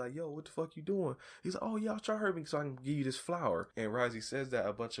owl. She's like, yo, what the fuck you doing? He's like, oh yeah, I'll try to hurt me so I can give you this flower. And Risey says that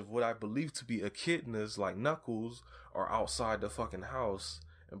a bunch of what I believe to be echidnas like Knuckles are outside the fucking house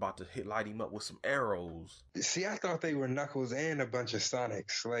and about to light him up with some arrows. See, I thought they were Knuckles and a bunch of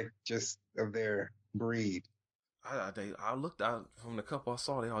Sonics, like just of their breed. I looked out from the couple I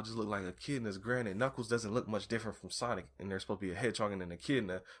saw, they all just look like echidnas. Granted, Knuckles doesn't look much different from Sonic, and they're supposed to be a hedgehog and an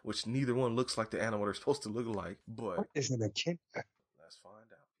echidna, which neither one looks like the animal they're supposed to look like. But What is an echidna? Let's find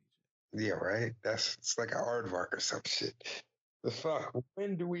out, PJ. Yeah, right. It's like an aardvark or some shit. The fuck?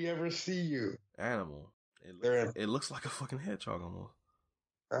 When do we ever see you? Animal. It looks like a fucking hedgehog almost.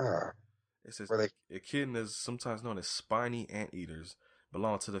 Ah. It says echidnas, sometimes known as spiny anteaters,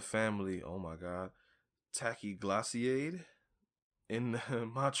 belong to the family. Oh my god. Tachyglacidae in the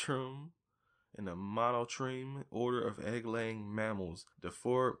monotreme order of egg-laying mammals. The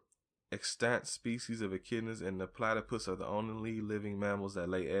four extant species of echidnas and the platypus are the only living mammals that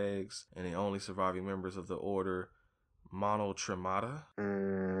lay eggs, and the only surviving members of the order Monotremata.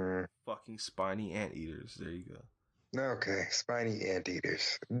 Fucking spiny anteaters. There you go. Okay, spiny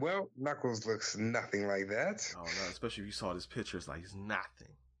anteaters. Well, Knuckles looks nothing like that. Oh no, especially if you saw this picture, it's like he's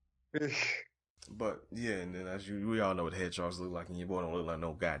nothing. But yeah, and then we all know what hedgehogs look like, and your boy don't look like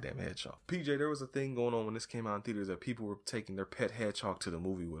no goddamn hedgehog. PJ, there was a thing going on when this came out in theaters that people were taking their pet hedgehog to the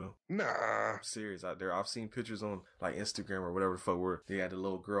movie with them. Nah. I'm serious out there. I've seen pictures on like Instagram or whatever the fuck where they had the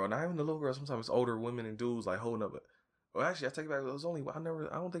little girl, not even the little girl, sometimes it's older women and dudes like holding up. Well, actually, I take it back. It was only, I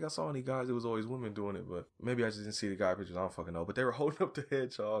don't think I saw any guys. It was always women doing it, but maybe I just didn't see the guy pictures. I don't fucking know. But they were holding up the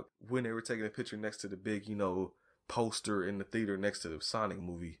hedgehog when they were taking a picture next to the big, poster in the theater next to the Sonic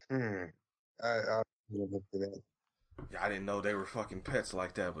movie. I'll look for that. Yeah, I didn't know they were fucking pets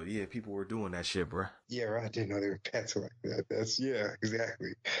like that, but yeah, people were doing that shit, bruh. Yeah, I didn't know they were pets like that. Yeah,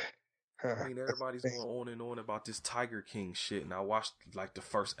 exactly. I mean, everybody's going on and on about this Tiger King shit, and I watched like the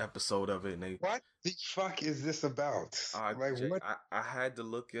first episode of it, and what the fuck is this about? What? I had to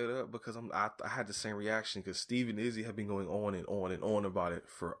look it up because I had the same reaction because Steve and Izzy have been going on and on and on about it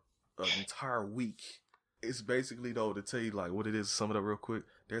for an entire week. It's basically, though, to tell you like what it is, sum it up real quick.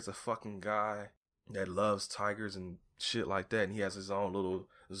 There's a fucking guy that loves tigers and shit like that, and he has his own little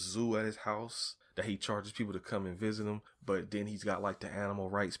zoo at his house that he charges people to come and visit him. But then he's got like the animal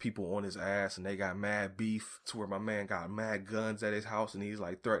rights people on his ass, and they got mad beef to where my man got mad guns at his house, and he's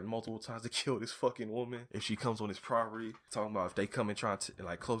like threatened multiple times to kill this fucking woman if she comes on his property. Talking about if they come and try to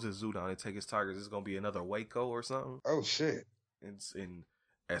like close his zoo down and take his tigers, it's gonna be another Waco or something. Oh shit! And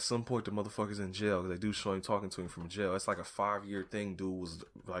at some point the motherfucker's in jail because they do show him talking to him from jail. It's like a 5-year thing. Dude was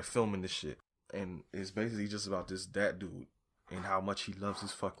like filming this shit, and it's basically just about that dude and how much he loves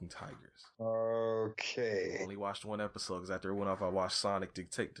his fucking tigers. Okay. I only watched one episode because after it went off, I watched Sonic to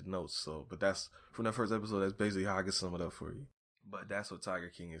take the notes. So, but that's from that first episode. That's basically how I can sum it up for you. But that's what Tiger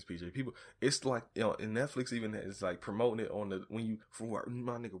King is, PJ. People, it's like, in Netflix even is like promoting it on the,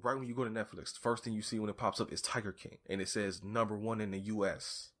 right when you go to Netflix, the first thing you see when it pops up is Tiger King. And it says #1 in the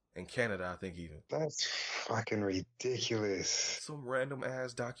US and Canada, I think even. That's fucking ridiculous. Some random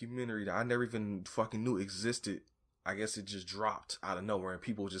ass documentary that I never even fucking knew existed. I guess it just dropped out of nowhere and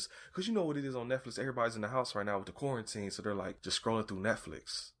people just, cause you know what it is on Netflix, everybody's in the house right now with the quarantine, so they're like just scrolling through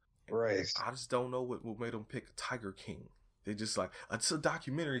Netflix. Right. I just don't know what made them pick Tiger King. They just like, it's a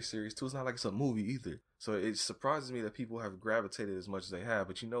documentary series too, it's not like it's a movie either. So it surprises me that people have gravitated as much as they have,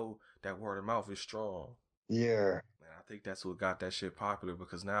 but that word of mouth is strong. Yeah. And I think that's what got that shit popular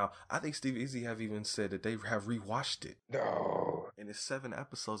because now I think Steve Izzy have even said that they have rewatched it. No. And it's 7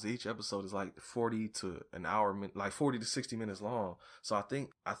 episodes. Each episode is like 40 to an hour, like 40 to 60 minutes long. So I think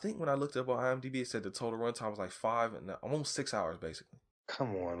when I looked up on IMDb, it said the total runtime was like 5 and almost 6 hours basically.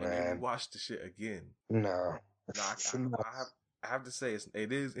 Come on, and man. then we watched the shit again. No. I have to say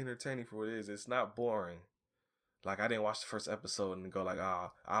it is entertaining for what it is. It's not boring. Like I didn't watch the first episode and go like,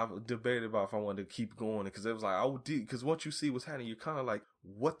 I've debated about if I wanted to keep going because it was like, because once you see what's happening, you're kind of like,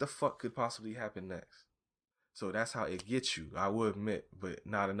 what the fuck could possibly happen next? So that's how it gets you, I will admit, but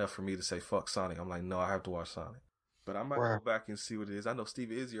not enough for me to say fuck Sonic. I'm like, no, I have to watch Sonic. But I might go back and see what it is. I know Steve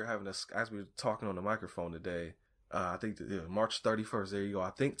Izzy are having us, as we were talking on the microphone today, I think March 31st, there you go. I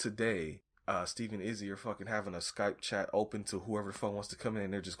think today Steve and Izzy are fucking having a Skype chat open to whoever the fuck wants to come in,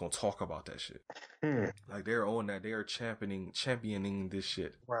 and they're just gonna talk about that shit. Like they're on that, they are championing this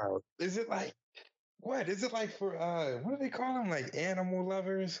shit. Wow. Is it like what? Is it like for what do they call them? Like animal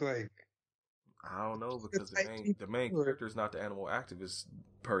lovers? Like I don't know, because the main character is not the animal activist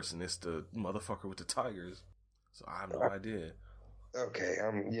person, it's the motherfucker with the tigers. So I have no idea. Okay,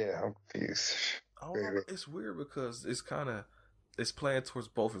 I'm confused. I don't know, it's weird because it's playing towards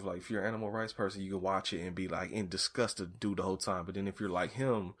both of, like, if you're an animal rights person, you can watch it and be like in disgust to do the whole time. But then if you're like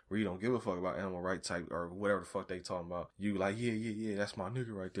him, where you don't give a fuck about animal rights type or whatever the fuck they talking about, you like, yeah, that's my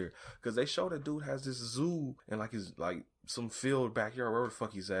nigga right there. Because they show that dude has this zoo and like his like some field backyard, wherever the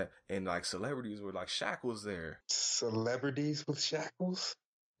fuck he's at, and like celebrities were like Shaq was there. Celebrities with shackles?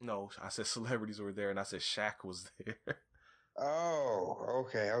 No, I said celebrities were there, and I said Shaq was there. Oh,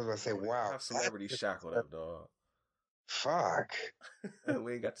 okay. I was gonna say, wow. Have celebrities shackled up, dog. Fuck.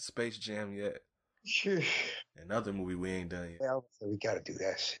 We ain't got the Space Jam yet. Another movie we ain't done yet. Yeah, we gotta do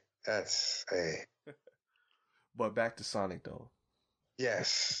that shit. That's But back to Sonic though.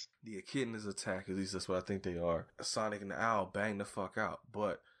 Yes. The echidnas attack, at least that's what I think they are. Sonic and the owl bang the fuck out.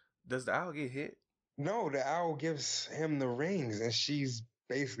 But does the owl get hit? No, the owl gives him the rings, and she's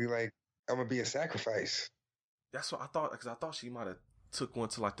basically like, "I'm gonna be a sacrifice." That's what I thought, because I thought she might have took one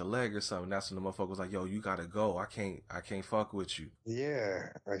to like the leg or something. That's when the motherfucker was like, "Yo, you gotta go. I can't fuck with you." Yeah,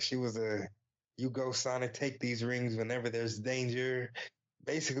 like she was you go, Sonic, take these rings whenever there's danger.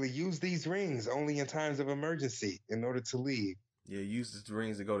 Basically, use these rings only in times of emergency in order to leave. Yeah, use the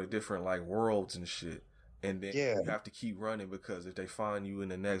rings to go to different like worlds and shit. And then you have to keep running, because if they find you in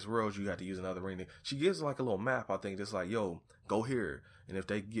the next world, you have to use another ring. She gives like a little map, I think, just like, yo, go here. And if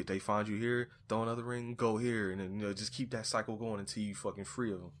they find you here, throw another ring, go here. And then, just keep that cycle going until you fucking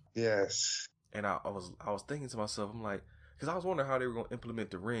free of them. Yes. And I was thinking to myself, I'm like, because I was wondering how they were going to implement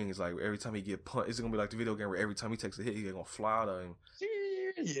the rings. Like, every time he get punched, is it going to be like the video game where every time he takes a hit, he's going to fly out of him?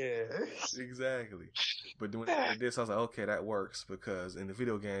 Yeah. Exactly. But when they did this, I was like, okay, that works, because in the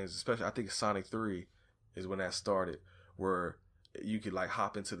video games, especially, I think Sonic 3 is when that started, where you could like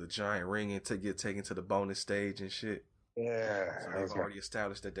hop into the giant ring and get taken to the bonus stage and shit. Yeah. So they've already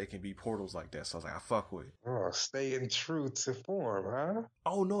established that they can be portals like that. So I was like, I fuck with it. Oh, staying true to form, huh?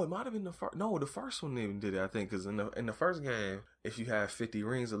 Oh no, it might have been the first. No, the first one even did it, I think, because in the first game, if you have 50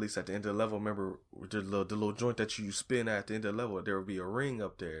 rings, at least at the end of the level, remember the little joint that you spin at the end of the level, there would be a ring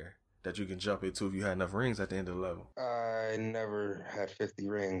up there that you can jump into if you had enough rings at the end of the level. I never had 50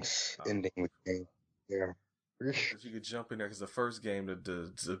 rings ending the game. Yeah. Because you could jump in there, because the first game,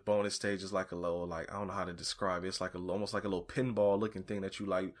 the bonus stage is like a little, like, I don't know how to describe it. It's like almost like a little pinball looking thing that you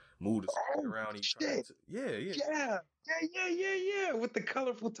like move the screen around. And Yeah. With the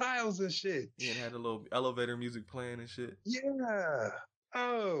colorful tiles and shit. Yeah, and had a little elevator music playing and shit. Yeah.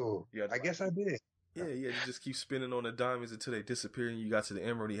 Oh, yeah. I guess I did. Yeah. You just keep spinning on the diamonds until they disappear, and you got to the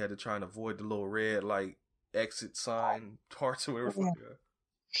emerald. You had to try and avoid the little red like exit sign parts or whatever.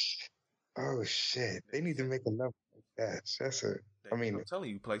 Oh shit! They need to make a level like that. That's I'm telling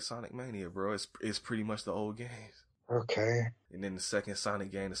you, play Sonic Mania, bro. It's pretty much the old games. Okay. And then the second Sonic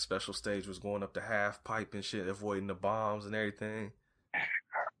game, the special stage was going up the half pipe and shit, avoiding the bombs and everything.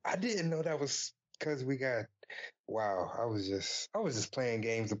 I didn't know that was because we got. Wow, I was just playing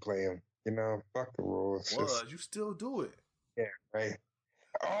games to play them. You know, fuck the rules. You still do it. Yeah, right.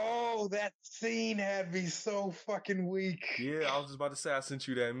 Oh, that scene had me so fucking weak. Yeah, I was just about to say, I sent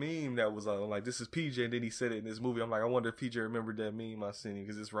you that meme that was like, this is PJ, and then he said it in this movie. I'm like, I wonder if PJ remembered that meme I sent him,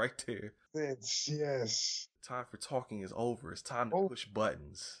 because it's right there. Yes. Time for talking is over. It's time to push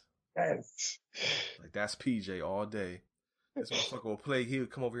buttons. Yes. Like, that's PJ all day. This motherfucker he'll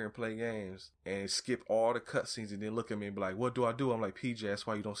come over here and play games and skip all the cutscenes and then look at me and be like, what do I do? I'm like, PJ, that's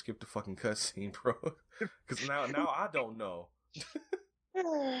why you don't skip the fucking cutscene, bro. Because now I don't know.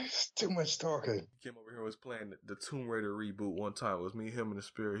 It's too much talking. He came over here and was playing the Tomb Raider reboot one time. It was me, him, and the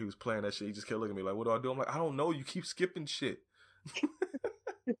Spirit. He was playing that shit. He just kept looking at me like, what do I do? I'm like, I don't know. You keep skipping shit.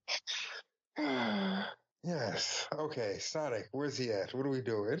 Yes. Okay, Sonic, where's he at? What are we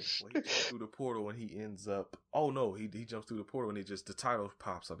doing? Well, he jumps through the portal and he ends up... Oh, no. He jumps through the portal and the title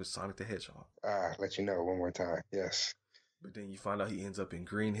pops up. It's Sonic the Hedgehog. Let you know one more time. Yes. But then you find out he ends up in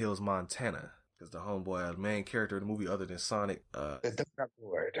Green Hills, Montana. Because the homeboy, the main character of the movie, other than Sonic, the Donut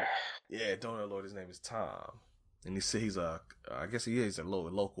Lord. Yeah, Donut Lord. His name is Tom, and he's I guess he is a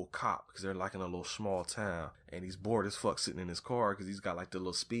local cop, because they're like in a little small town, and he's bored as fuck sitting in his car because he's got like the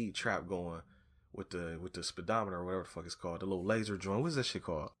little speed trap going with the speedometer or whatever the fuck it's called, the little laser joint. What's that shit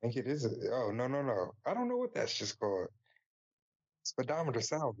called? I think it is. Oh no! I don't know what that's just called. Speedometer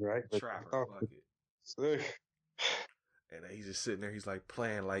sounds right. Trapper, fuck it. And he's just sitting there, he's like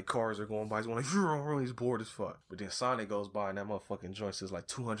playing, like cars are going by, he's going like, he's bored as fuck. But then Sonic goes by and that motherfucking joint says like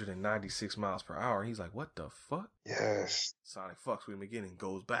 296 miles per hour. And he's like, what the fuck? Yes. Sonic fucks with him again and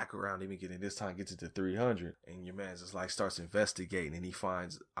goes back around him again, and this time gets it to 300. And your man just like starts investigating, and he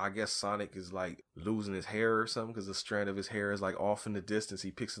finds, I guess Sonic is like losing his hair or something, because the strand of his hair is like off in the distance.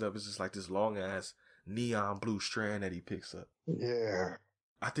 He picks it up, it's just like this long ass neon blue strand that he picks up. Yeah.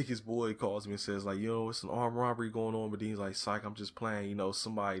 I think his boy calls him and says like, yo, it's an armed robbery going on, but then he's like, psych, I'm just playing, you know,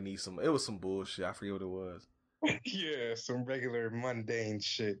 somebody needs some, it was some bullshit, I forget what it was. Yeah, some regular mundane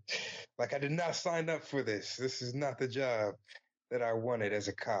shit. Like, I did not sign up for this. This is not the job that I wanted as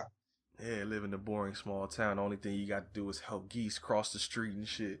a cop. Yeah, live in a boring small town, the only thing you got to do is help geese cross the street and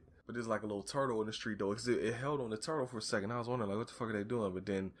shit. But there's like a little turtle in the street though, because it held on the turtle for a second. I was wondering like, what the fuck are they doing? But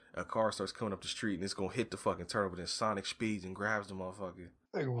then a car starts coming up the street and it's gonna hit the fucking turtle, but then Sonic speeds and grabs the motherfucker.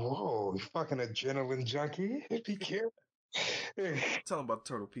 Like, whoa, you fucking adrenaline junkie. Be careful. Tell him about the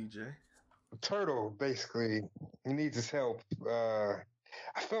turtle, PJ. Turtle, basically, he needs his help.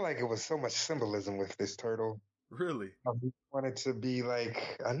 I feel like it was so much symbolism with this turtle. Really? He wanted to be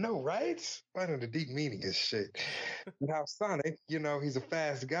like, I know, right? Finding the deep meaning is shit. And how Sonic, you know, he's a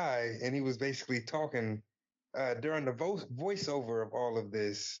fast guy, and he was basically talking during the voiceover of all of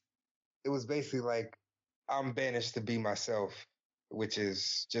this. It was basically like, I'm banished to be myself, which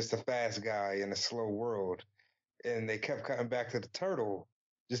is just a fast guy in a slow world. And they kept cutting back to the turtle,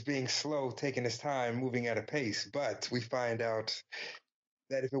 just being slow, taking his time, moving at a pace. But we find out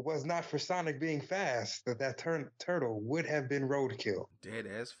that if it was not for Sonic being fast, that turtle would have been roadkill. Dead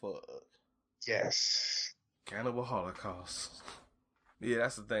as fuck. Yes. Cannibal Holocaust. Yeah,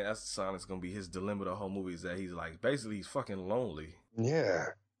 that's the thing. That's Sonic's gonna be his dilemma the whole movie, is that he's like, basically he's fucking lonely. Yeah.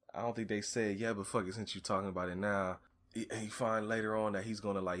 I don't think they said, yeah, but fuck it, since you're talking about it now, he find later on that he's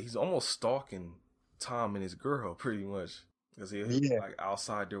gonna like, he's almost stalking Tom and his girl pretty much. Because he's like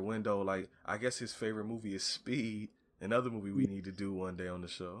outside their window. Like, I guess his favorite movie is Speed. Another movie we need to do one day on the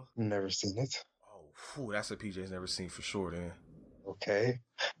show. Never seen it. Oh, phew, that's a PJ's never seen for sure then. Okay.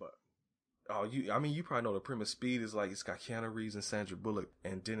 But, you probably know the premise. Speed is like, it's got Keanu Reeves and Sandra Bullock,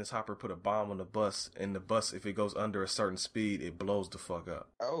 and Dennis Hopper put a bomb on the bus, and the bus, if it goes under a certain speed, it blows the fuck up.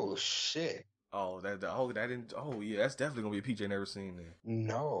 Oh, shit. Oh, that's definitely gonna be a PJ never seen then.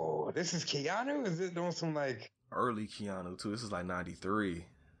 No, this is Keanu? Is it doing some like... Early Keanu too, this is like 93.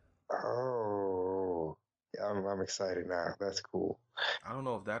 Oh, yeah, I'm excited now. That's cool. I don't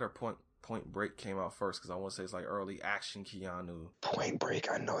know if that or Point Break came out first, because I want to say it's like early action Keanu. Point Break,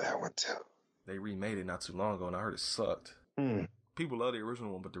 I know that one too. They remade it not too long ago, and I heard it sucked. People love the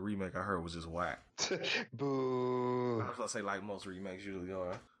original one, but the remake I heard was just whack. Boo. I was gonna say like most remakes usually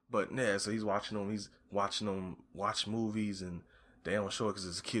are. But yeah, so he's watching them watch movies, and they don't show it because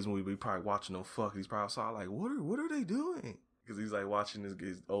it's a kid's movie, but he's probably watching them fuck. He's probably outside like, what are they doing? Because he's like watching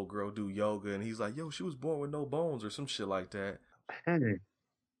his old girl do yoga, and he's like, yo, she was born with no bones or some shit like that. You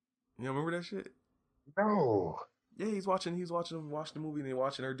remember that shit? No. Yeah, he's watching them watch the movie, and then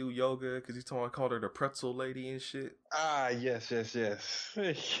watching her do yoga because he's called her the pretzel lady and shit. Ah, yes.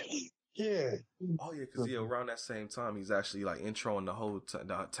 Yeah. Oh yeah, because around that same time he's actually like introing the whole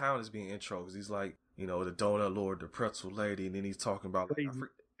the town is being intro, because he's like, you know, the donut lord, the pretzel lady, and then he's talking about like,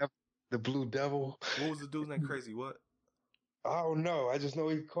 the Blue Devil. What was the dude's name? Crazy what? I don't know. I just know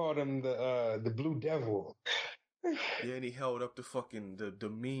he called him the Blue Devil. Yeah, and he held up the fucking the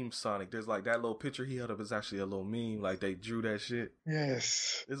meme Sonic. There's like that little picture he held up is actually a little meme. Like they drew that shit.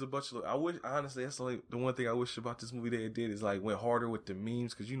 Yes. There's a bunch of. I wish, honestly, that's the one thing I wish about this movie they did is like went harder with the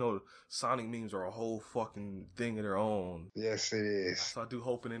memes, because you know Sonic memes are a whole fucking thing of their own. Yes, it is. So I do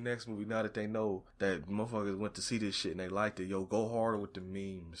hope in the next movie, now that they know that motherfuckers went to see this shit and they liked it, yo, go harder with the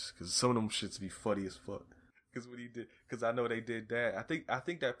memes, because some of them shits be funny as fuck. Because what he did, because I know they did that. I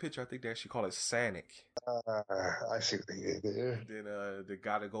think that picture, I think they actually call it Sanic. I see what they did there. And then the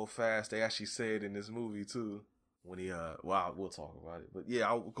Gotta Go Fast, they actually said in this movie too. When he well, we'll talk about it. But yeah,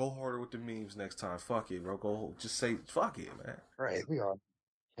 I'll go harder with the memes next time. Fuck it, bro. Go just say fuck it, man. Right, we all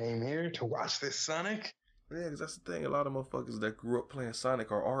came here to watch this Sonic. Yeah, because that's the thing. A lot of motherfuckers that grew up playing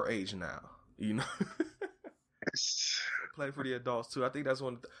Sonic are our age now. You know. Play for the adults too. I think that's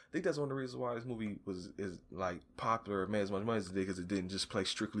one of the reasons why this movie is like popular, made as much money as it did, because it didn't just play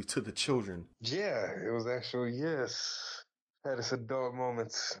strictly to the children. Yeah, it was actually, yes, had its adult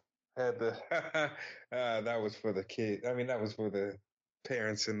moments. Had the that was for the kid. I mean, that was for the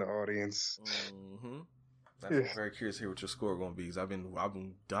parents in the audience. I'm very curious to hear what your score gonna be, because I've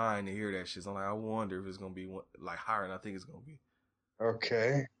been dying to hear that shit. So I'm like, I wonder if it's gonna be like higher than I think it's gonna be.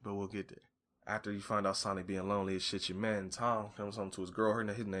 Okay, but we'll get there. After you find out Sonic being lonely as shit, your man Tom comes home to his girl. Her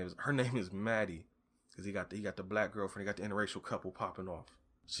name is Maddie. Because he got the black girlfriend, he got the interracial couple popping off.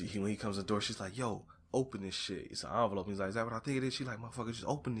 When he comes to the door, she's like, yo, open this shit. It's an envelope. He's like, is that what I think it is? She's like, motherfucker, just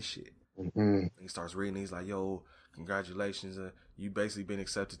open this shit. And he starts reading. He's like, yo, congratulations. You basically been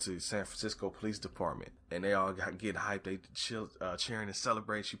accepted to San Francisco Police Department. And they all getting hyped. They cheering and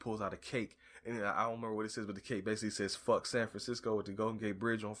celebrating. She pulls out a cake. And I don't remember what it says, but the cake basically says, fuck San Francisco with the Golden Gate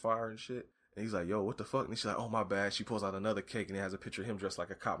Bridge on fire and shit. And he's like, yo, what the fuck? And she's like, oh, my bad. She pulls out another cake and it has a picture of him dressed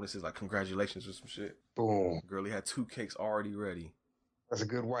like a cop. And it says, like, congratulations or some shit. Boom. Girl, he had 2 cakes already ready. That's a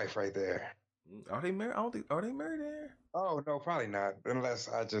good wife right there. Are they married? Are they married there? Oh, no, probably not. Unless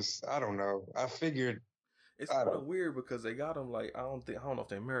I don't know. I figured. It's kind of weird because they got them like, I don't know if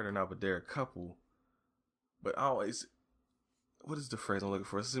they're married or not, but they're a couple. But what is the phrase I'm looking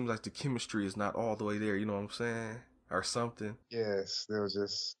for? It seems like the chemistry is not all the way there, you know what I'm saying? Or something. Yes, they was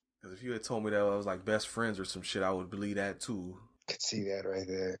just. Because if you had told me that I was like best friends or some shit, I would believe that too. Could see that right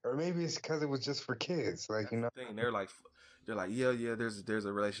there. Or maybe it's because it was just for kids. Like, that's, you know. The thing. They're like, yeah, there's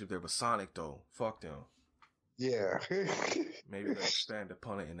a relationship there, but Sonic though, fuck them. Yeah. Maybe they'll expand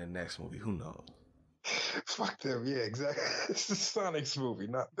upon it in the next movie. Who knows? Fuck them. Yeah, exactly. It's the Sonic's movie,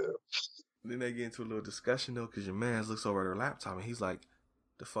 not them. Then they get into a little discussion though, because your man looks over at her laptop and he's like,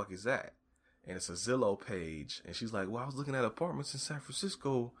 the fuck is that? And it's a Zillow page. And she's like, well, I was looking at apartments in San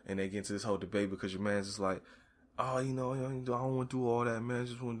Francisco. And they get into this whole debate because your man's just like, oh, I don't want to do all that, man. I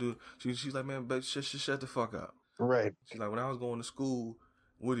just want to do. She's like, man, but shut the fuck up. Right. She's like, when I was going to school,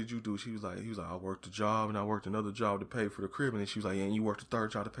 what did you do? He was like, I worked a job and I worked another job to pay for the crib. And then she was like, yeah, and you worked a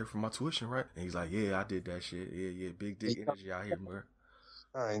third job to pay for my tuition, right? And he's like, yeah, I did that shit. Yeah, big dick energy out here, man.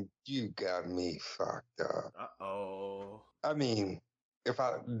 You got me fucked up. Uh-oh. I mean,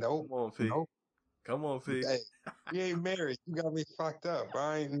 nope. Come on, P. Nope. Come on, P. Hey, you ain't married. You got me fucked up.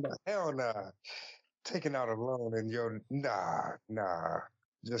 Hell nah. Taking out a loan and nah.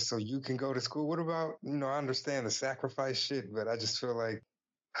 Just so you can go to school. What about, I understand the sacrifice shit, but I just feel like,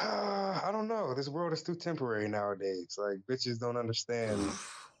 I don't know. This world is too temporary nowadays. Like, bitches don't understand,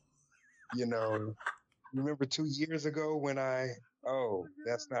 remember 2 years ago when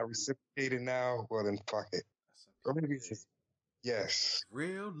that's not reciprocated now? Well, then fuck it. Or maybe it's just, yes.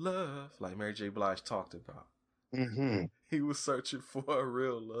 Real love, like Mary J. Blige talked about. Mm-hmm. He was searching for a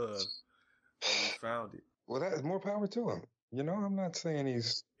real love. And he found it. Well, that's more power to him. I'm not saying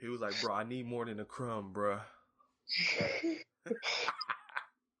he's... He was like, bro, I need more than a crumb, bro.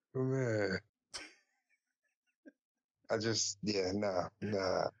 Man. I just, nah.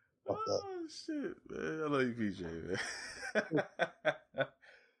 Oh, shit, man. I love you, PJ, man.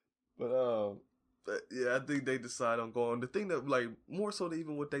 But yeah, I think they decide on going. The thing that, like, more so than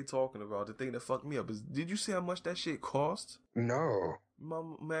even what they talking about, the thing that fucked me up is, did you see how much that shit cost? No.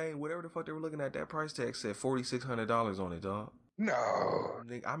 Man, whatever the fuck they were looking at, that price tag said $4,600 on it, dog. No.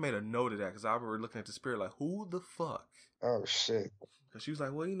 I made a note of that because I remember looking at the spirit like, who the fuck? Oh, shit. Because she was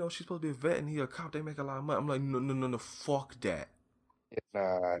like, well, she's supposed to be a vet and he a cop. They make a lot of money. I'm like, no, fuck that.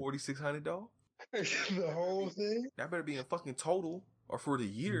 Nah. $4,600, dog? The whole thing? That better be in fucking total or for the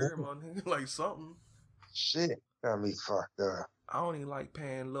year, man. Like something. Shit. Got me fucked up. I only like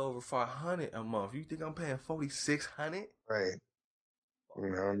paying a little over $500 a month. You think I'm paying $4,600? Right.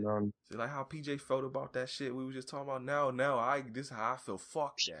 No. See, like how PJ felt about that shit we were just talking about. Now, this is how I feel.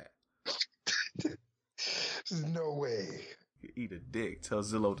 Fuck that. There's no way. You eat a dick. Tell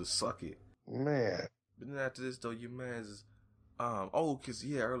Zillow to suck it. Man. But then after this, though, your man's because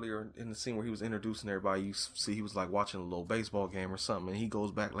earlier in the scene where he was introducing everybody, you see he was like watching a little baseball game or something, and he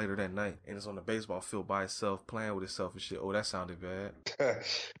goes back later that night and is on the baseball field by himself, playing with himself and shit. Oh, that sounded bad.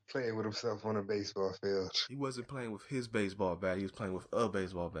 Playing with himself on a baseball field. He wasn't playing with his baseball bat. He was playing with a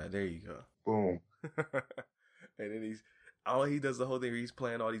baseball bat. There you go. Boom. And then he does the whole thing where he's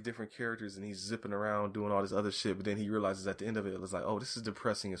playing all these different characters and he's zipping around doing all this other shit, but then he realizes at the end of it, it's like, oh, this is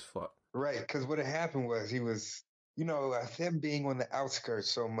depressing as fuck. Right, because what had happened was he was... him being on the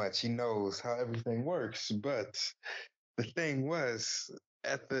outskirts so much, he knows how everything works. But the thing was,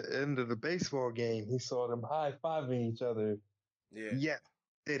 at the end of the baseball game, he saw them high-fiving each other. Yeah,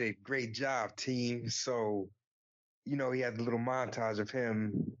 did a great job, team. So, he had a little montage of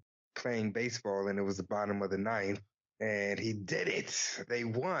him playing baseball, and it was the bottom of the ninth. And he did it. They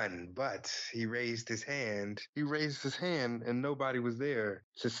won, but he raised his hand. And nobody was there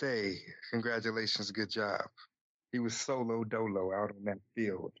to say, congratulations, good job. He was solo dolo out on that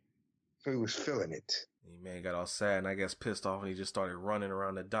field. So he was feeling it. He man got all sad and I guess pissed off and he just started running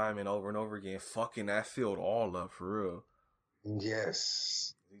around the diamond over and over again, fucking that field all up for real.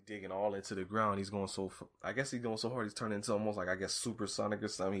 Yes. He's digging all into the ground. He's going I guess he's going so hard he's turning into almost like, I guess, supersonic or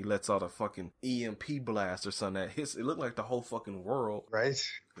something. He lets out a fucking EMP blast or something that hits. It looked like the whole fucking world. Right.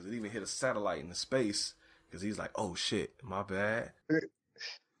 Because it even hit a satellite in the space. Because he's like, oh shit, my bad.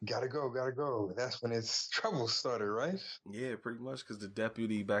 Gotta go. That's when it's trouble started, right? Yeah, pretty much. Because the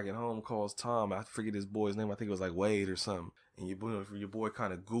deputy back at home calls Tom. I forget his boy's name. I think it was like Wade or something. And your boy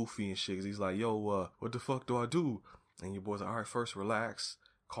kind of goofy and shit. Cause he's like, yo, what the fuck do I do? And your boy's like, all right, first relax.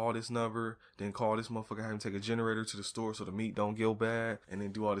 Call this number, then call this motherfucker, have him take a generator to the store so the meat don't go bad, and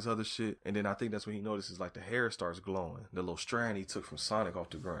then do all this other shit. And then I think that's when he notices like the hair starts glowing. The little strand he took from Sonic off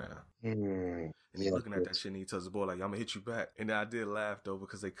the ground. And he's looking at that shit and he tells the boy like, I'm gonna hit you back. And then I did laugh though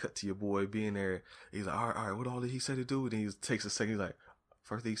because they cut to your boy being there. He's like, all right, what all did he say to do? And then he takes a second, he's like,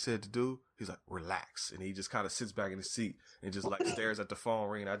 first thing he said to do, he's like, relax. And he just kind of sits back in his seat and just like stares at the phone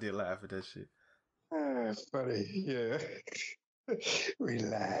ring. I did laugh at that shit. Funny, yeah.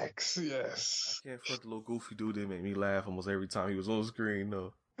 Relax, yes. I can't front the little goofy dude that made me laugh almost every time he was on screen,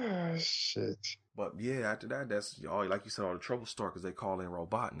 though. Shit. But yeah, after that, that's all, like you said, all the trouble start because they call in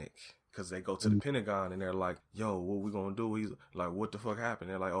Robotnik. Because they go to the Pentagon and they're like, yo, what we gonna do? He's like, what the fuck happened?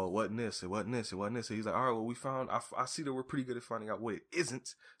 They're like, oh, it wasn't this. He's like, all right, well, we found, I see that we're pretty good at finding out what it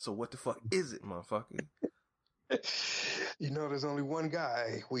isn't. So what the fuck is it, motherfucker? You know, there's only one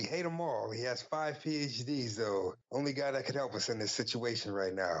guy. We hate him all. He has 5 PhDs, though. Only guy that could help us in this situation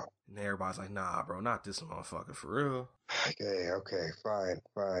right now. And everybody's like, nah, bro, not this motherfucker, for real. Okay,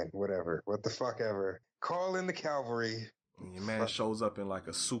 fine, whatever. What the fuck ever. Call in the cavalry. And your man shows up in like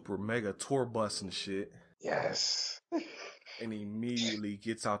a super mega tour bus and shit. Yes. And he immediately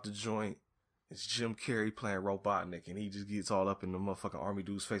gets out the joint. It's Jim Carrey playing Robotnik, and he just gets all up in the motherfucking army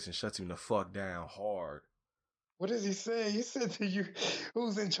dude's face and shuts him the fuck down hard. What does he say? He said to you,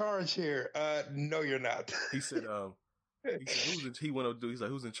 who's in charge here? No, you're not. He said, he went up to do, he's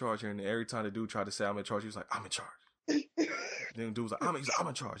like, who's in charge here? And every time the dude tried to say, I'm in charge, he was like, I'm in charge. Then the dude was like, I'm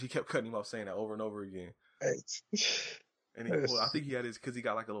in charge. He kept cutting him off saying that over and over again. And he I think he had his, because he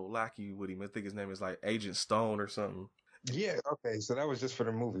got like a little lackey with him. I think his name is like Agent Stone or something. Yeah, okay, so that was just for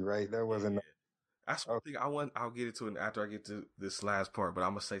the movie, right? That wasn't... Yeah. That's one thing I'll get into it after I get to this last part, but I'm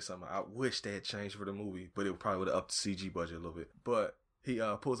gonna say something. I wish they had changed for the movie, but it probably would have upped the CG budget a little bit. But he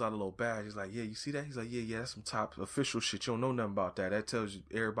pulls out a little badge. He's like, yeah, you see that? He's like, yeah, that's some top official shit. You don't know nothing about that. That tells you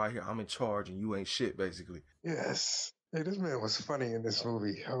everybody here I'm in charge and you ain't shit, basically. Yes. Hey, this man was funny in this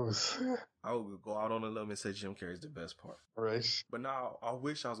movie. I would go out on a limb and say Jim Carrey's the best part. Right. But now I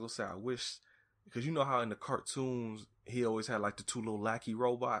wish, because you know how in the cartoons he always had like the 2 little lackey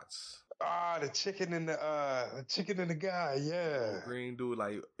robots. The chicken and the guy, yeah. Green dude,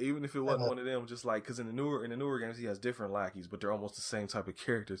 like, even if it wasn't one of them, just like, because in the newer games he has different lackeys, but they're almost the same type of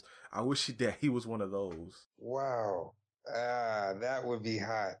characters. I wish that he was one of those. Wow. That would be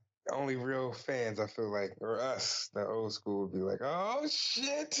hot. Only real fans, I feel like, or us, the old school, would be like, oh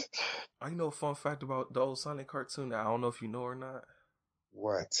shit. I know a fun fact about the old Sonic cartoon that I don't know if you know or not.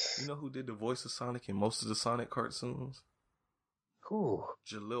 What? You know who did the voice of Sonic in most of the Sonic cartoons? Who?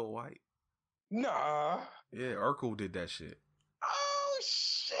 Jalil White. Nah. Yeah, Urkel did that shit. Oh,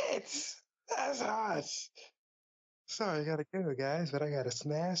 shit. That's hot. Sorry, I gotta go, guys, but I gotta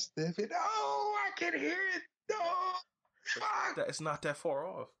smash this. Oh, I can hear it. No. Fuck. It's not that far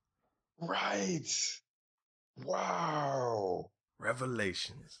off. Right. Wow.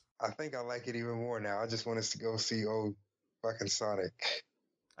 Revelations. I think I like it even more now. I just want us to go see old fucking Sonic.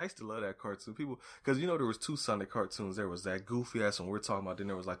 I used to love that cartoon. People, because you know there was 2 Sonic cartoons. There was that goofy ass one we're talking about. Then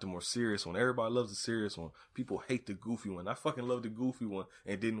there was like the more serious one. Everybody loves the serious one. People hate the goofy one. I fucking love the goofy one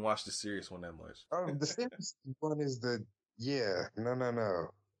and didn't watch the serious one that much. The serious one is no.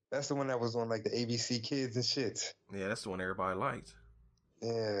 That's the one that was on like the ABC Kids and shit. Yeah, that's the one everybody liked.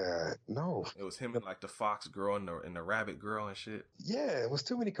 Yeah, no. It was him and like the fox girl and the rabbit girl and shit. Yeah, it was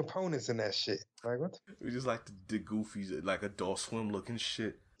too many components in that shit. Like what? It was just like the goofy, like Adult Swim looking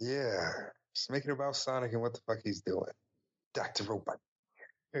shit. Yeah, just make it about Sonic and what the fuck he's doing. Dr. Robot.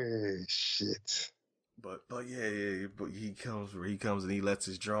 Hey, shit. But yeah, but he comes and he lets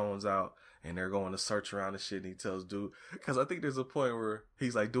his drones out and they're going to search around and shit and he tells dude, because I think there's a point where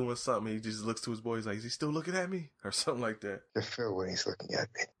he's like doing something, he just looks to his boy, he's like, is he still looking at me? Or something like that. I feel when he's looking at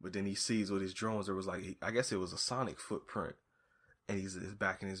me. But then he sees with his drones, there was like, I guess it was a Sonic footprint. And he's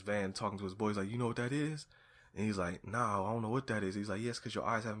back in his van talking to his boy, he's like, you know what that is? And he's like, nah, I don't know what that is. He's like, yes, because your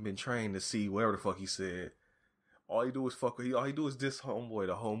eyes haven't been trained to see whatever the fuck he said. All he do is diss homeboy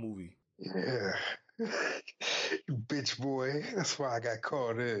the whole movie. Yeah. You bitch boy. That's why I got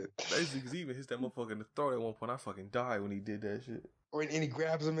caught in. Basically, because he even hits that motherfucker in the throat at one point. I fucking died when he did that shit. Or and he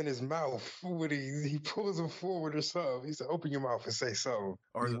grabs him in his mouth when he pulls him forward or something. He said, "Open your mouth and say something."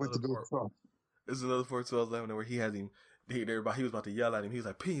 Or He went to go talk. There's another part too I was laughing at where he had him. Everybody, he was about to yell at him. He was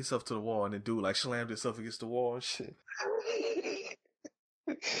like, "Pin yourself to the wall," and the dude like slammed himself against the wall and shit.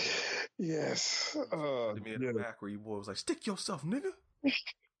 Yes. The man in the back where you boy was like, "Stick yourself, nigga.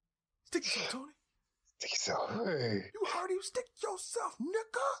 Stick yourself, Tony. Stick yourself. Hey. You heard him. Stick yourself,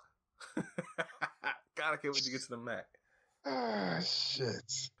 nigga." God, I can't wait to get to the Mac. Ah,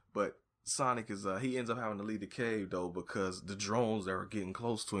 shit. But Sonic is he ends up having to leave the cave though because the drones that are getting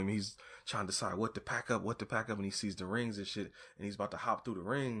close to him. He's trying to decide what to pack up, and he sees the rings and shit, and he's about to hop through the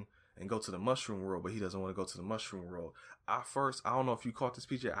ring and go to the mushroom world, but he doesn't want to go to the mushroom world. I don't know if you caught this,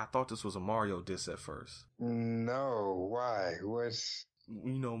 PJ. I thought this was a Mario diss at first. No, why? What's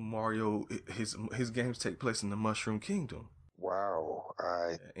Mario? His games take place in the Mushroom Kingdom. Wow,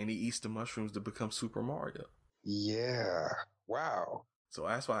 and he eats the mushrooms to become Super Mario. Yeah, wow. So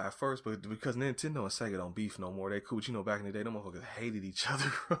that's why at first, but because Nintendo and Sega don't beef no more, they cool. But back in the day, them motherfuckers hated each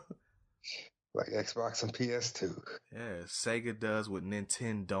other. Like Xbox and PS2. Yeah, Sega does what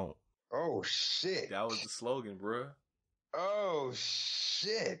Nintendo don't. Oh, shit. That was the slogan, bruh. Oh,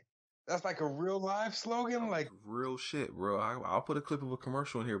 shit. That's like a real live slogan? Like real shit, bro. I'll put a clip of a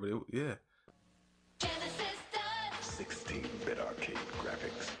commercial in here, but yeah. Genesis does 16-bit arcade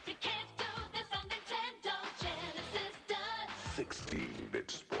graphics. You can't do this on Nintendo. Genesis does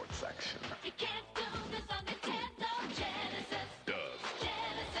 16-bit sports action. You can't do this on Nintendo. Genesis Does.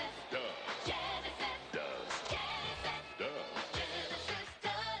 Genesis Does. Genesis Does. Genesis Does. Genesis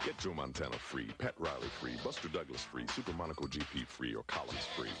does. Get Joe Montana free, Pat Riley free, Buster Douglas free, Super Monaco GP free, or Collins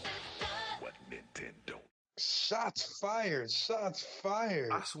free. What Nintendo? shots fired. Shots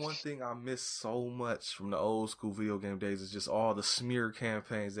fired. That's one thing I miss so much from the old school video game days is just all the smear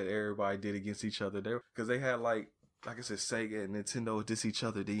campaigns that everybody did against each other there. Because they had like I said, Sega and Nintendo diss each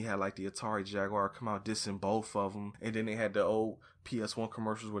other. Then you had like the Atari Jaguar come out dissing both of them. And then they had the old PS1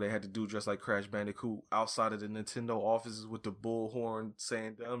 commercials where they had to do just like Crash Bandicoot outside of the Nintendo offices with the bullhorn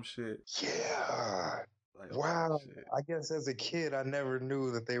saying dumb shit. Yeah. Like, wow. I guess as a kid, I never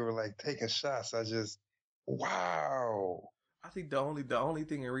knew that they were like taking shots. Wow. I think the only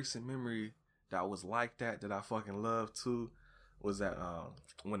thing in recent memory that was like that I fucking loved too was that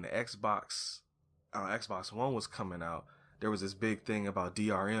when the Xbox One was coming out, there was this big thing about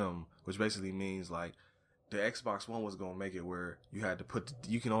DRM, which basically means like the Xbox One was gonna make it where you had to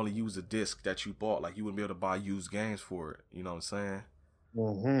you can only use the disc that you bought. Like you wouldn't be able to buy used games for it. You know what I'm saying?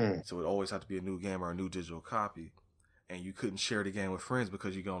 Mm-hmm. So it always had to be a new game or a new digital copy. And you couldn't share the game with friends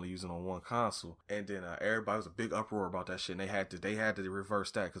because you could only use it on one console. And then everybody was a big uproar about that shit. And they had to reverse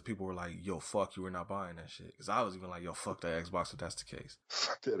that because people were like, "Yo, fuck you, we're not buying that shit." Because I was even like, "Yo, fuck that Xbox if that's the case."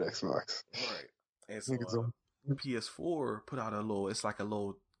 Fuck that Xbox. Right. And so PS4 put out it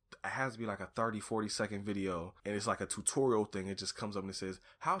has to be like a 30-40 second video. And it's like a tutorial thing. It just comes up and it says,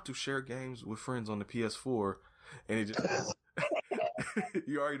 how to share games with friends on the PS4. And it just,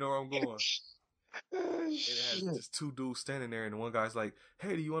 you already know where I'm going. And it has just two dudes standing there, and one guy's like,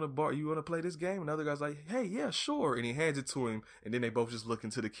 "Hey, do you want to play this game?" And the other guy's like, "Hey, yeah, sure." And he hands it to him, and then they both just look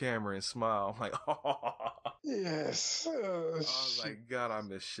into the camera and smile. I'm like, "Oh, yes." I was like, God, I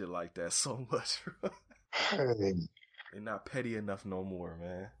miss shit like that so much. Hey. They're not petty enough no more,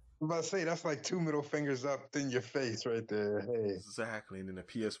 man. I'm about to say that's like two middle fingers up in your face right there. Hey. Exactly. And then the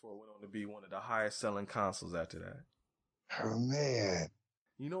PS4 went on to be one of the highest selling consoles after that. Oh man.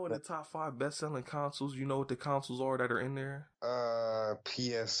 You know what the top 5 best selling consoles? You know what the consoles are that are in there?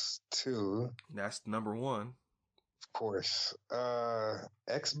 PS2. That's number 1. Of course.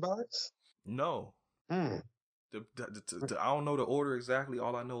 Xbox? No. I don't know the order exactly.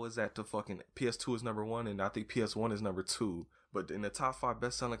 All I know is that the fucking PS2 is number 1, and I think PS1 is number 2. But in the top 5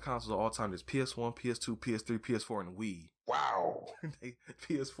 best-selling consoles of all time, there's PS1, PS2, PS3, PS4, and Wii. Wow.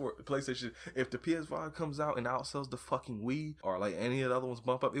 PS4, PlayStation. If the PS5 comes out and outsells the fucking Wii, or like any of the other ones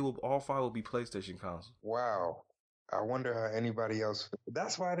bump up, all 5 will be PlayStation consoles. Wow. I wonder how anybody else.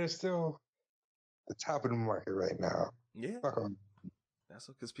 That's why they're still the top of the market right now. Yeah. Fuck 'em. That's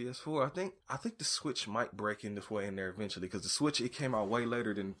because PS4. I think the Switch might break in this way in there eventually, because the Switch, it came out way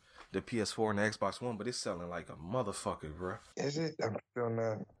later than the PS4 and the Xbox One, but it's selling like a motherfucker, bro. Is it? I'm still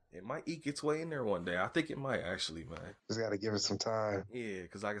not. It might eke its way in there one day. I think it might actually, man. Just got to give it some time. Yeah,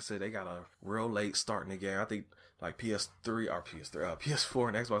 because like I said, they got a real late start in the game. I think like PS4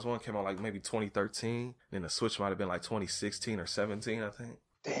 and Xbox One came out like maybe 2013. Then the Switch might have been like 2016 or 17, I think.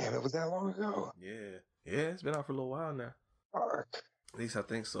 Damn, it was that long ago? Yeah, it's been out for a little while now. Fuck. At least I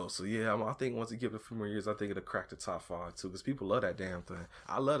think so. So yeah, I think once it gives it a few more years, I think it'll crack the top 5 too, because people love that damn thing.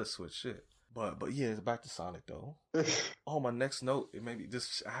 I love the Switch shit. But yeah, back to Sonic though. Oh, my next note, it made me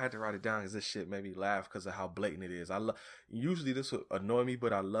this. I had to write it down because this shit made me laugh because of how blatant it is. Usually this would annoy me,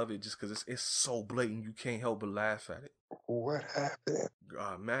 but I love it just because it's so blatant you can't help but laugh at it. What happened?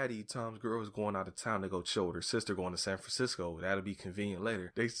 Maddie, Tom's girl, is going out of town to go chill with her sister, going to San Francisco. That'll be convenient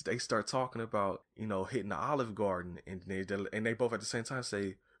later. They start talking about hitting the Olive Garden, and they both at the same time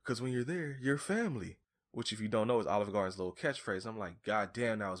say, "Because when you're there, you're family." Which, if you don't know, is Olive Garden's little catchphrase. I'm like, God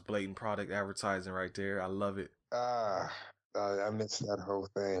damn, that was blatant product advertising right there. I love it. I missed that whole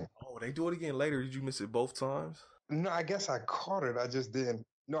thing. Oh, they do it again later. Did you miss it both times? No, I guess I caught it. I just didn't.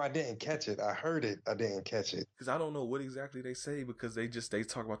 No, I didn't catch it. I heard it. I didn't catch it. Because I don't know what exactly they say, because they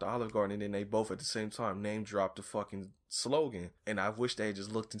talk about the Olive Garden and then they both at the same time name drop the fucking slogan. And I wish they had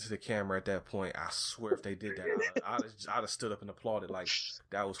just looked into the camera at that point. I swear if they did that, I'd have stood up and applauded like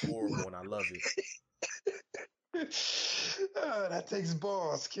that was horrible and I love it. That takes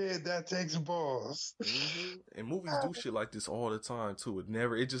balls, kid. That takes balls. Mm-hmm. And movies do shit like this all the time too.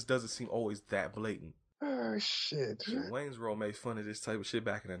 It just doesn't seem always that blatant. Oh shit. Wayne's World made fun of this type of shit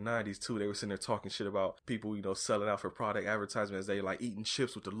back in the 90s too. They were sitting there talking shit about people, selling out for product advertisements. They like eating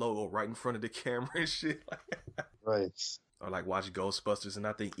chips with the logo right in front of the camera and shit. Right. Or like watch Ghostbusters, and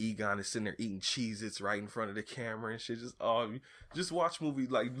I think Egon is sitting there eating Cheez-Its right in front of the camera and shit. Just watch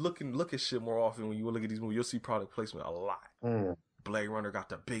movies, like look at shit more often. When you look at these movies, you'll see product placement a lot. Blade Runner got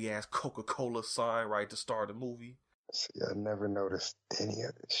the big ass Coca-Cola sign right at the start of the movie. See, I never noticed any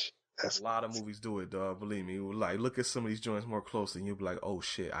of this shit. A lot of movies do it, dog. Believe me. Like, look at some of these joints more closely, and you'll be like, "Oh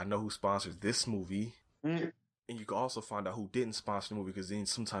shit, I know who sponsors this movie." And you can also find out who didn't sponsor the movie, because then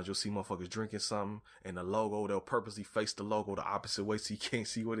sometimes you'll see motherfuckers drinking something, and the logo, they'll purposely face the logo the opposite way so you can't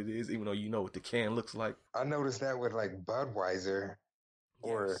see what it is, even though you know what the can looks like. I noticed that with like Budweiser.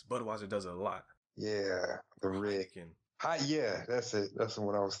 Yes, Budweiser does it a lot. Yeah, the red. Yeah, that's it. That's the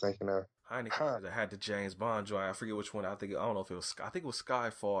one I was thinking of. Heineken had the James Bond joint. I forget which one. I think it was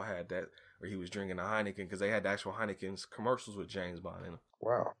Skyfall had that, where he was drinking a Heineken, because they had the actual Heineken's commercials with James Bond in them.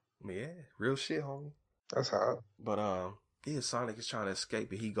 Wow. Yeah, real shit, homie. That's hot. But Sonic is trying to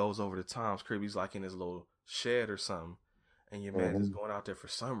escape, and he goes over to Tom's crib. He's like in his little shed or something, and your man is going out there for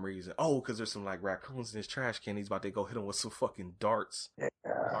some reason. Oh, because there's some like raccoons in his trash can. He's about to go hit him with some fucking darts. Yeah.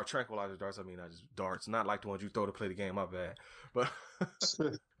 Or tranquilizer darts. I mean, not just darts. Not like the ones you throw to play the game. My bad. But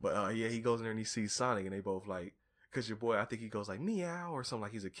yeah, he goes in there and he sees Sonic, and they both like, because your boy, I think he goes like meow or something,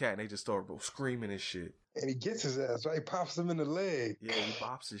 like he's a cat, and they just start screaming and shit. And he gets his ass, right? He pops him in the leg. Yeah, he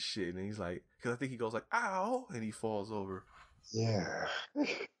bops his shit, and he's like, because I think he goes like, ow, and he falls over. Yeah.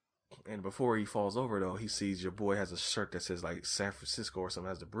 And before he falls over, though, he sees your boy has a shirt that says like San Francisco or something,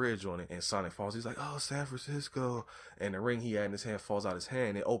 has the bridge on it, and Sonic falls. He's like, oh, San Francisco. And the ring he had in his hand falls out his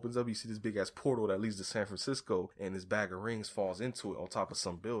hand. It opens up. You see this big ass portal that leads to San Francisco, and his bag of rings falls into it on top of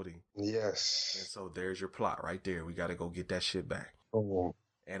some building. Yes. And so there's your plot right there. We got to go get that shit back. Oh.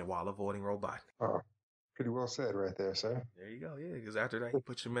 And while avoiding Robotnik. Oh. Pretty well said right there, sir. There you go. Yeah, because after that, you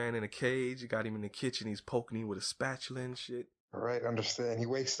put your man in a cage. You got him in the kitchen. He's poking him with a spatula and shit. All right, understand. He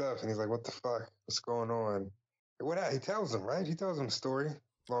wakes up and he's like, what the fuck? What's going on? He tells him, right? He tells him a story.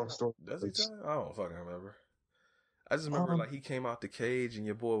 Long story. Does he tell him? I don't fucking remember. I just remember like he came out the cage and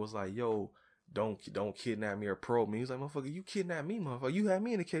your boy was like, yo, don't kidnap me or probe me. He's like, motherfucker, you kidnapped me, motherfucker. You had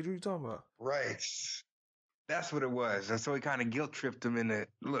me in the cage. What are you talking about? Right. That's what it was. And so he kind of guilt tripped him into,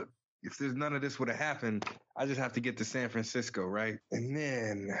 look, if there's none of this would have happened, I just have to get to San Francisco, right? And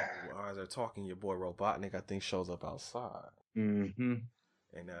then... As they're talking, your boy Robotnik, I think, shows up outside. Mm-hmm.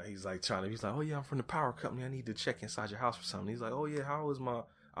 And he's like, oh yeah, I'm from the power company. I need to check inside your house for something. He's like, oh yeah, how is my...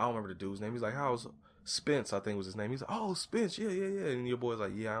 I don't remember the dude's name. He's like, how's Spence, I think was his name. He's like, oh, Spence, yeah. And your boy's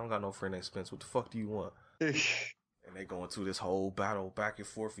like, yeah, I don't got no friend named Spence. What the fuck do you want? And they go into this whole battle back and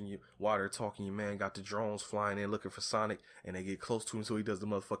forth, and while they're talking, your man got the drones flying in looking for Sonic, and they get close to him, so he does the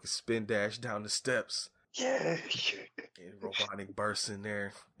motherfucking spin dash down the steps. Yeah. And Robotnik bursts in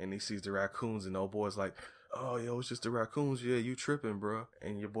there, and he sees the raccoons, and old boy's like, oh, yo, it's just the raccoons. Yeah, you tripping, bro.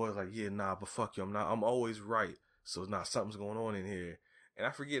 And your boy's like, yeah, nah, but fuck you, I'm always right. So nah, something's going on in here. And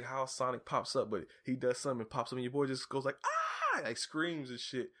I forget how Sonic pops up, but he does something and pops up, and your boy just goes like, ah, like screams and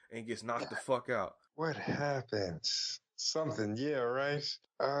shit, and gets knocked the fuck out. What happens? Something, yeah, right?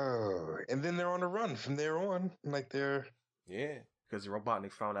 Oh, and then they're on the run from there on. Like they're... Yeah, because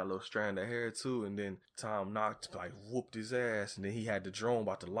Robotnik found that little strand of hair too, and then Tom whooped his ass, and then he had the drone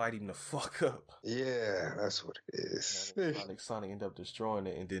about to light him the fuck up. Yeah, that's what it is. Sonic ended up destroying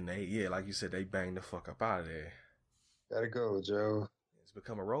it, and then like you said, they banged the fuck up out of there. Gotta go, Joe. It's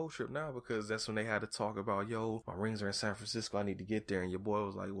become a road trip now because that's when they had to talk about, yo, my rings are in San Francisco. I need to get there. And your boy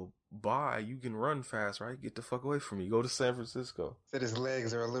was like, well, bye. You can run fast, right? Get the fuck away from me. Go to San Francisco. Said his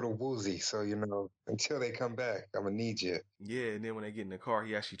legs are a little woozy, so until they come back, I'm gonna need you. Yeah, and then when they get in the car,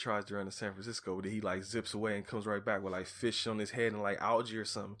 he actually tries to run to San Francisco, but then he like zips away and comes right back with like fish on his head and like algae or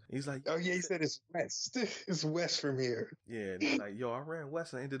something. He's like, oh yeah, he said it's west. It's west from here. Yeah, and he's like, yo, I ran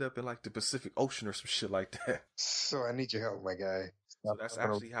west and I ended up in like the Pacific Ocean or some shit like that. So I need your help, my guy. So that's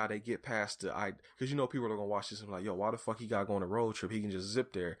actually how they get past because people are gonna watch this and be like, yo, why the fuck he got going on a road trip? He can just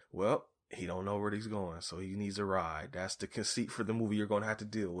zip there. Well, he don't know where he's going, so he needs a ride. That's the conceit for the movie you're gonna have to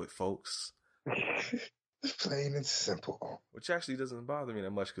deal with, folks. Plain and simple. Which actually doesn't bother me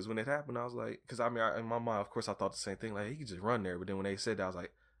that much, because when it happened, I was like, because I mean, in my mind, of course, I thought the same thing. Like, he could just run there. But then when they said that, I was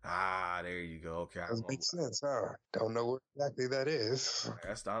like, there you go. Okay. Doesn't make sense, huh? Don't know what exactly that is.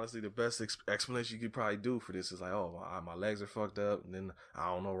 That's honestly the best explanation you could probably do for this. Is like, oh, my legs are fucked up, and then I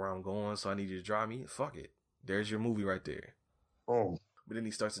don't know where I'm going, so I need you to drive me. Fuck it. There's your movie right there. Oh. But then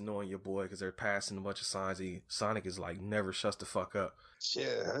he starts annoying your boy because they're passing a bunch of signs. Sonic is like, never shuts the fuck up.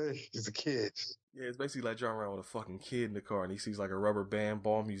 Yeah, he's a kid. Yeah, it's basically like driving around with a fucking kid in the car, and he sees like a rubber band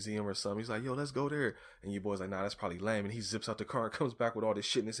ball museum or something. He's like, yo, let's go there. And your boy's like, nah, that's probably lame. And he zips out the car and comes back with all this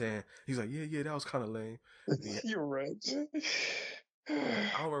shit in his hand. He's like, yeah, that was kind of lame. You're right.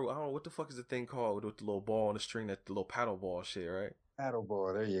 I don't know what the fuck is the thing called with the little ball on the string, that the little paddle ball shit, right? Paddle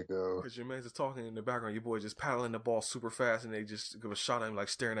ball, there you go. Because your man's just talking in the background, your boy just paddling the ball super fast, and they just give a shot at him, like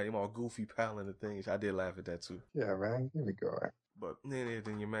staring at him all goofy, paddling the things. I did laugh at that too. Yeah, man, here we go. But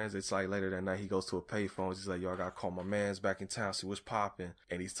then your man's, it's like later that night, he goes to a payphone. He's like, yo, I gotta call my man's back in town, see what's popping.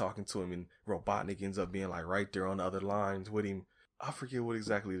 And he's talking to him, and Robotnik ends up being like right there on the other lines with him. I forget what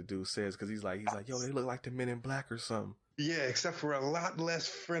exactly the dude says, because he's like, yo, they look like the Men in Black or something. Yeah, except for a lot less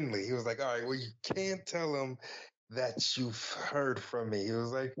friendly. He was like, all right, well, you can't tell him that you've heard from me. He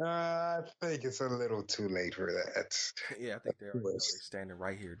was like, I think it's a little too late for that. Yeah, I think they're standing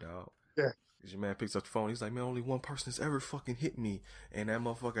right here, dog. Yeah. Because your man picks up the phone. He's like, man, only one person has ever fucking hit me. And that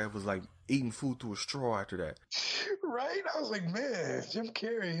motherfucker was like eating food through a straw after that. Right? I was like, man, Jim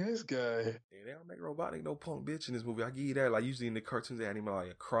Carrey, this guy. Yeah, they don't make Robotnik no punk bitch in this movie. I give you that. Like, usually in the cartoons, they had him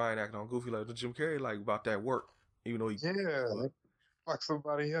like crying, acting all goofy. Like, Jim Carrey, like, about that work. Even though he... Yeah, like, fuck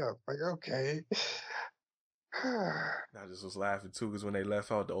somebody up. Like, okay. I just was laughing too, because when they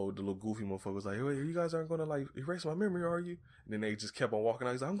left out, the little goofy motherfucker was like, hey, you guys aren't going to like erase my memory, are you? And then they just kept on walking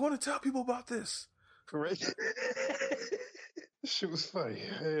out. He's like, I'm going to tell people about this. Right? Shit was funny.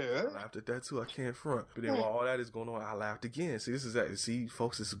 Yeah. I laughed at that too. I can't front. But then while all that is going on, I laughed again. See,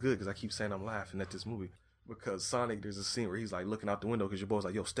 folks, this is good, because I keep saying I'm laughing at this movie. Because Sonic, there's a scene where he's like looking out the window because your boy's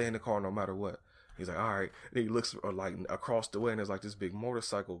like, yo, stay in the car no matter what. He's like, all right. And he looks like across the way, and there's like this big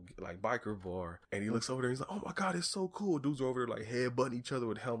motorcycle, like biker bar. And he looks over there, and he's like, oh my God, it's so cool. Dudes are over there like headbutting each other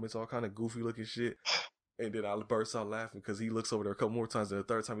with helmets, all kind of goofy looking shit. And then I burst out laughing because he looks over there a couple more times. And the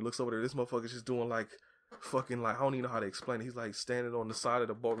third time he looks over there, this motherfucker's just doing like fucking, like, I don't even know how to explain it. He's like standing on the side of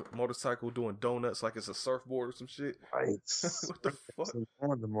the motorcycle doing donuts like it's a surfboard or some shit. Right. What the fuck?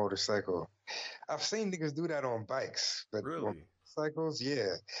 On the motorcycle. I've seen niggas do that on bikes. But really? Motorcycles,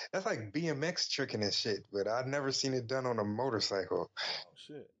 yeah. That's like BMX tricking and shit, but I've never seen it done on a motorcycle. Oh,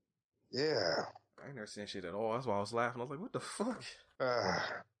 shit. Yeah. I ain't never seen shit at all. That's why I was laughing. I was like, what the fuck?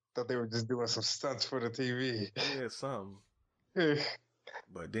 Thought they were just doing some stunts for the TV. Yeah, something.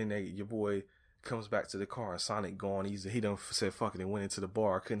 But then your boy comes back to the car, and Sonic gone. He done said fuck it and went into the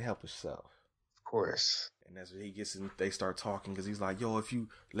bar. Couldn't help himself. Of course. And that's when he gets in, they start talking, because he's like, yo, if you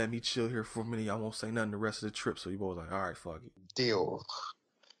let me chill here for a minute, I won't say nothing the rest of the trip. So your boy's like, all right, fuck it. Deal.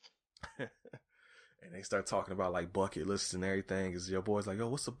 And they start talking about like bucket lists and everything. Cause your boy's like, yo,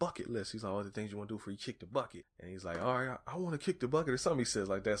 what's a bucket list? He's like, all the things you want to do before you kick the bucket. And he's like, all right, I want to kick the bucket or something. He says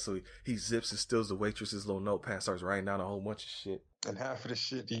like that. So he zips and steals the waitress's little notepad and starts writing down a whole bunch of shit. And half of the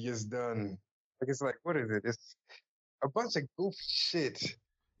shit he gets done. Like, it's like, what is it? It's a bunch of goofy shit.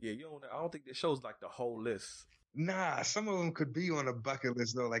 Yeah, I don't think it shows like the whole list. Nah, some of them could be on a bucket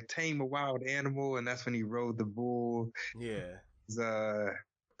list though, like tame a wild animal, and that's when he rode the bull. Yeah.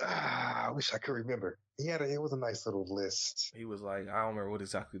 I wish I could remember. It was a nice little list. He was like, I don't remember what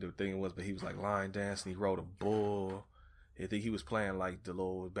exactly the thing was, but he was like line dancing. He rode a bull. I think he was playing like the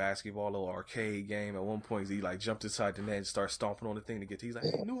little basketball, little arcade game. At one point, he like jumped inside the net and started stomping on the thing to get to. He's like,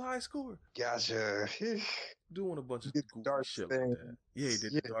 hey, new high score. Gotcha. Doing a bunch of goofy shit like that. Yeah, he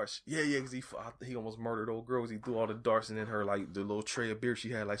did the darts. Yeah, because he almost murdered old girl. He threw all the darts, and then her, like, the little tray of beer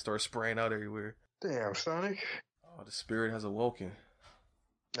she had, like, started spraying out everywhere. Damn, Sonic. Oh, the spirit has awoken.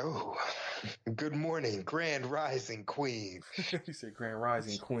 Oh, good morning, Grand Rising Queen. He said Grand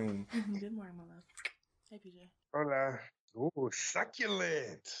Rising Queen. Good morning, my love. Hey, PJ. Hola. Ooh,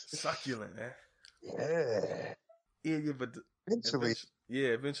 succulent. Succulent, man. Yeah. Yeah, but Eventually.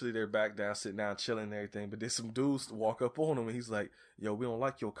 eventually they're back down, sitting down, chilling and everything. But then some dudes walk up on him, and he's like, "Yo, we don't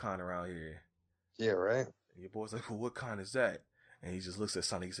like your kind around here." Yeah, right? And your boy's like, "Well, what kind is that?" And he just looks at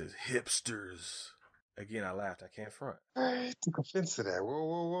Sonic. He says, "Hipsters." Again, I laughed. I can't front. I took offense to that.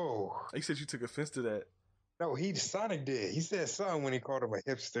 Whoa. He said you took offense to that. No, Sonic did. He said something when he called him a I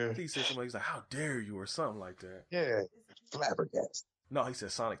hipster. think he said something. He's like, "How dare you?" or something like that. Yeah, flabbergasted. No, he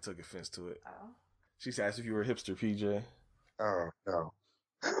said Sonic took offense to it. Oh. She asked if you were a hipster, PJ. Oh, no.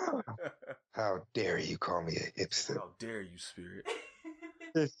 How dare you call me a hipster? How dare you, Spirit?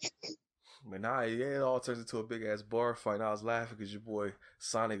 But nah, yeah, it all turns into a big ass bar fight. And I was laughing because your boy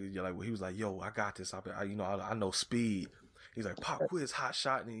Sonic, you're like, well, he was like, "Yo, I got this. I know speed." He's like, "Pop quiz, hot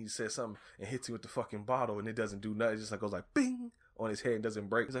shot," and he says something and hits him with the fucking bottle, and it doesn't do nothing. It just like goes like bing on his head and doesn't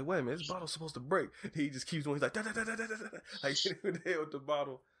break. He's like, "Wait a minute, this bottle's supposed to break." He just keeps going. He's like, da da da da da da, like hit him in the head with the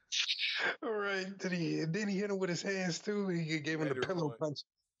bottle. All right. Then he hit him with his hands too. He gave him the Later pillow on. punch.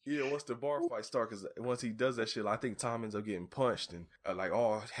 Yeah, once the bar fight starts, because once he does that shit, I think Tom ends up getting punched and like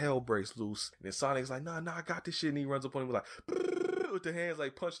all hell breaks loose. And then Sonic's like, nah, I got this shit. And he runs up on him like, with the hands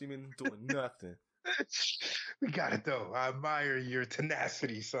like punching him and doing nothing. We got it though. I admire your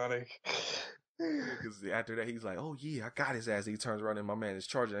tenacity, Sonic. Because after that, he's like, "Oh yeah, I got his ass." He turns around and my man is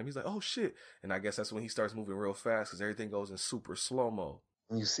charging him. He's like, "Oh shit!" And I guess that's when he starts moving real fast because everything goes in super slow mo.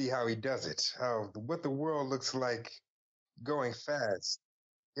 And you see how he does it. What the world looks like going fast.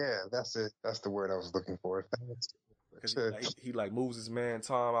 Yeah, that's it. That's the word I was looking for. Because he like moves his man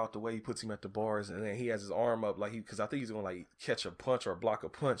Tom out the way. He puts him at the bars, and then he has his arm up like because I think he's gonna like catch a punch or block a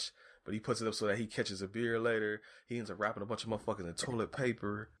punch. But he puts it up so that he catches a beer later. He ends up wrapping a bunch of motherfuckers in toilet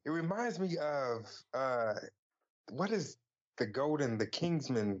paper. It reminds me of what is the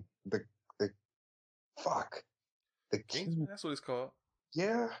Kingsman, the Kingsman, that's what it's called.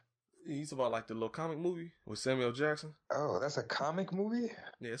 Yeah. He's about like the little comic movie with Samuel Jackson. Oh, that's a comic movie?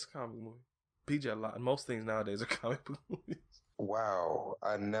 Yeah, it's a comic movie. PJ, most things nowadays are comic book movies. Wow,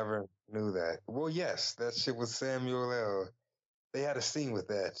 I never knew that. Well, yes, that shit was Samuel L. They had a scene with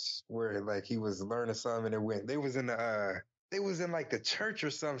that where like he was learning something and they was in like the church or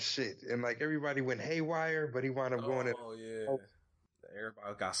some shit and like everybody went haywire, but he wound up going Oh yeah.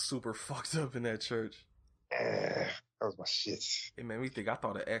 Everybody got super fucked up in that church. Yeah, that was my shit. It made me think. I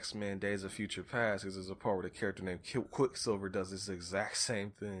thought of X-Men Days of Future Past because there's a part where the character named Quicksilver does this exact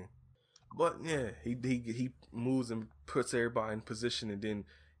same thing. But yeah, he moves and puts everybody in position, and then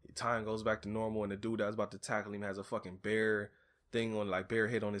time goes back to normal, and the dude that was about to tackle him has a fucking bear thing on, like bear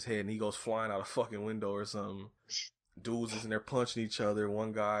head on his head, and he goes flying out a fucking window or something. Dudes is in there punching each other.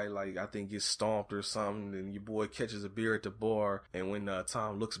 One guy, like, I think gets stomped or something, and your boy catches a beer at the bar, and when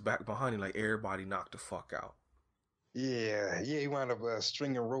Tom looks back behind him, like, everybody knocked the fuck out. Yeah, he wound up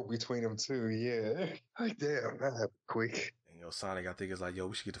stringing rope between them too, yeah. Like, damn, that happened quick. And Sonic, I think, is like, "Yo,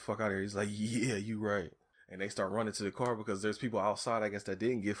 we should get the fuck out of here." He's like, "Yeah, you right." And they start running to the car because there's people outside, I guess, that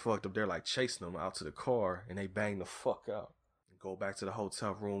didn't get fucked up. They're, like, chasing them out to the car, and they bang the fuck out. Go back to the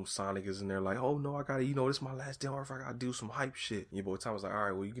hotel room. Sonic is in there like, "Oh no, I gotta, this is my last day off. I gotta do some hype shit." And your boy Tom was like, "All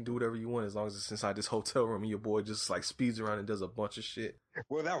right, well, you can do whatever you want as long as it's inside this hotel room." And your boy just like speeds around and does a bunch of shit.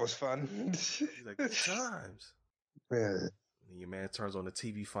 Well, that was fun. He's like, "Good times." Yeah. And your man turns on the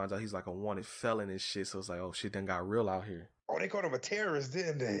TV, finds out he's like a wanted felon and shit. So it's like, oh shit, done got real out here. Oh, they called him a terrorist,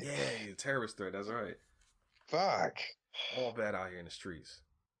 didn't they? Yeah, terrorist threat. That's right. Fuck. All bad out here in the streets.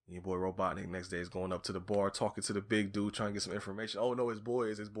 Your boy Robotnik next day is going up to the bar, talking to the big dude, trying to get some information. Oh no, his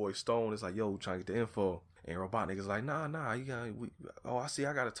boy Stone. It's like, yo, trying to get the info. And Robotnik is like, nah, you gotta, I see,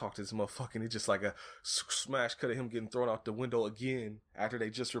 I gotta talk to this motherfucker. And it's just like a smash cut of him getting thrown out the window again after they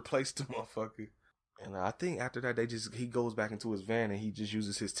just replaced the motherfucker. And I think after that, he goes back into his van and he just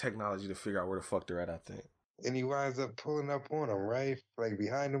uses his technology to figure out where the fuck they're at, I think. And he winds up pulling up on him, right? Like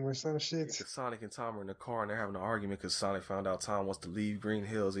behind him or some shit. Sonic and Tom are in the car and they're having an argument because Sonic found out Tom wants to leave Green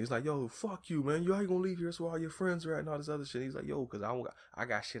Hills. And he's like, "Yo, fuck you, man. You ain't gonna leave here. That's where all your friends are at and all this other shit." He's like, "Yo, because I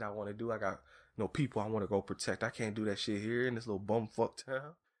got shit I want to do. I got people I want to go protect. I can't do that shit here in this little bumfuck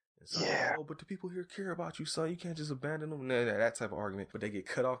town." And so, yeah. "Oh, but the people here care about you, son. You can't just abandon them." That type of argument. But they get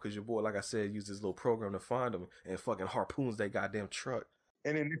cut off because your boy, like I said, used this little program to find them and fucking harpoons they goddamn truck.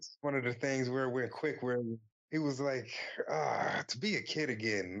 And then it's one of the things where it went quick, where he was like, to be a kid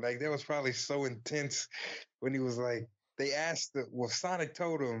again. Like, that was probably so intense when he was like, Sonic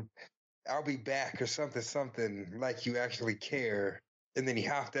told him, "I'll be back," or something, like you actually care. And then he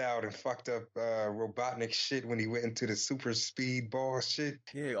hopped out and fucked up Robotnik shit when he went into the super speed ball shit.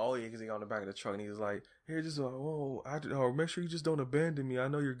 Yeah, because he got on the back of the truck and he was like, Here, just or make sure you just don't abandon me. I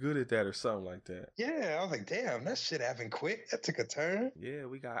know you're good at that, or something like that. Yeah, I was like, damn, that shit happened quick. That took a turn. Yeah,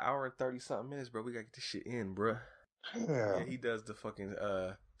 we got an hour and 30-something minutes, bro. We gotta get this shit in, bro. Yeah. He does the fucking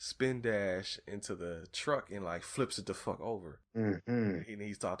spin dash into the truck and like flips it the fuck over. Mm-hmm.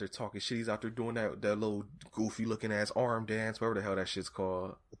 He's out there talking shit. He's out there doing that little goofy looking ass arm dance, whatever the hell that shit's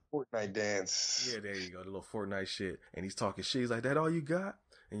called. Fortnite dance. Yeah, there you go, the little Fortnite shit. And he's talking shit. He's like, "That all you got?"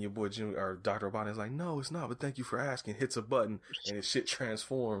 And your boy Jim or Dr. Obama is like, "No, it's not. But thank you for asking." Hits a button and his shit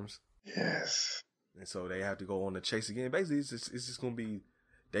transforms. Yes. And so they have to go on the chase again. Basically, it's just gonna be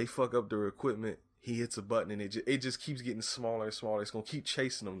they fuck up their equipment. He hits a button and it just keeps getting smaller and smaller. It's gonna keep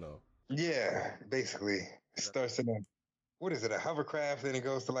chasing them though. Yeah, basically. It starts in a hovercraft, then it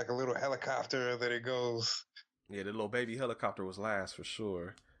goes to like a little helicopter, then it goes. Yeah, the little baby helicopter was last for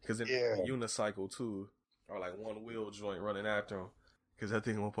sure. Because then a unicycle too, or like one wheel joint running after him. Because I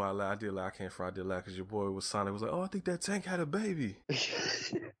think at one point I did laugh because your boy was Sonic was like, "Oh, I think that tank had a baby."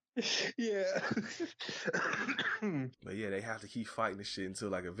 Yeah. But yeah, they have to keep fighting this shit until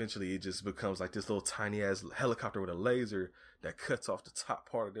like eventually it just becomes like this little tiny ass helicopter with a laser that cuts off the top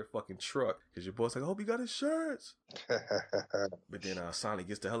part of their fucking truck. Because your boy's like, "I hope he got insurance." But then Sonic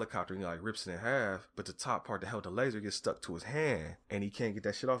gets the helicopter and he like rips it in half. But the top part that held the laser gets stuck to his hand and he can't get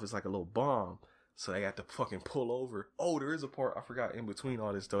that shit off. It's like a little bomb. So they have to fucking pull over. Oh, there is a part I forgot in between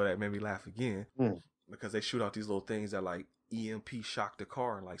all this though that made me laugh again. Because they shoot out these little things that like EMP shock the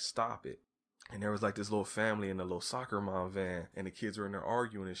car and like stop it. And there was like this little family in a little soccer mom van and the kids were in there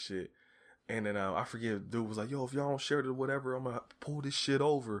arguing and shit. And then I forget, dude was like, "Yo, if y'all don't share it or whatever, I'm gonna pull this shit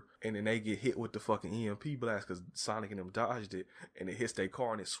over." And then they get hit with the fucking EMP blast because Sonic and them dodged it. And it hits their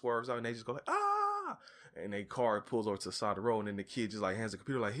car and it swerves out and they just go like, "Ah!" And their car pulls over to the side of the road and then the kid just like hands the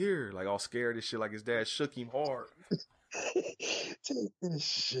computer like, "Here," like all scared and shit, like his dad shook him hard. Take this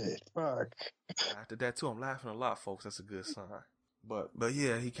shit. Fuck. After that too, I'm laughing a lot, folks. That's a good sign. But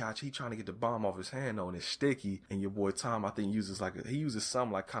yeah, he trying to get the bomb off his hand though, and it's sticky. And your boy Tom, I think uses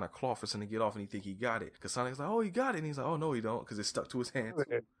some like kind of cloth or something to get off, and he think he got it. Cause Sonic's like, "Oh, he got it," and he's like, "Oh no, he don't," cause it's stuck to his hand.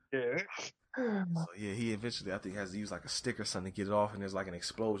 Yeah. So yeah, he eventually I think has to use like a stick or something to get it off, and there's like an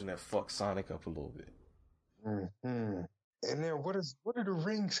explosion that fucks Sonic up a little bit. Mm-hmm. And then where do the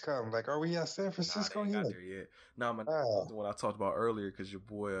rings come? Like, are we at San Francisco yet? Not there yet. Nah, the one I talked about earlier, because your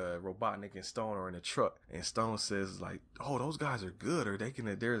boy Robotnik and Stone are in the truck, and Stone says like, "Oh, those guys are good, or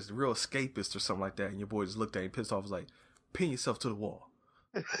there's real escapists or something like that." And your boy just looked at him, pissed off, was like, "Pin yourself to the wall."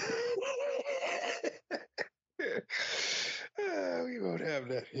 We won't have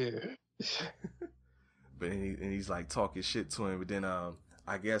that here. But he's like talking shit to him, but then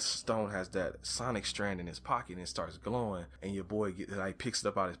I guess Stone has that Sonic strand in his pocket and it starts glowing, and your boy picks it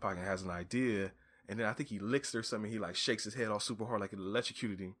up out of his pocket and has an idea, and then I think he licks it or something. He like shakes his head all super hard like it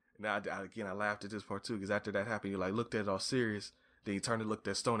electrocuted him. And I laughed at this part too, because after that happened, he like looked at it all serious. Then he turned and looked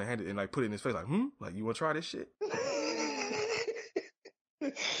at Stone and handed it and like put it in his face like, like, "You want to try this shit?"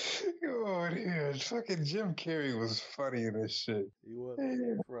 Oh, here, fucking Jim Carrey was funny in this shit. He was.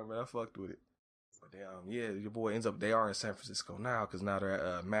 Man, I fucked with it. Yeah, your boy ends up, they are in San Francisco now, because now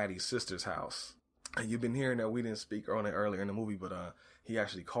they're at Maddie's sister's house. And you've been hearing that we didn't speak on it earlier in the movie, but he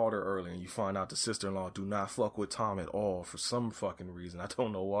actually called her earlier, and you find out the sister-in-law do not fuck with Tom at all for some fucking reason. I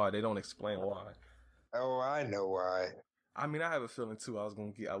don't know why. They don't explain why. Oh, I know why. I mean, I have a feeling too. I was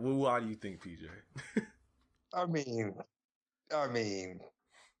gonna get. Well, why do you think, PJ? I mean,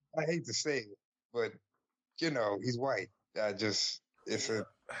 I hate to say it, but he's white.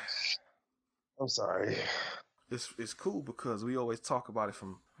 I'm sorry. It's cool because we always talk about it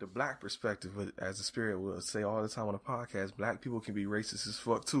from the black perspective, but as the spirit will say all the time on the podcast, black people can be racist as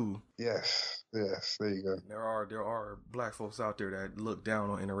fuck too. Yes, there you go. There are black folks out there that look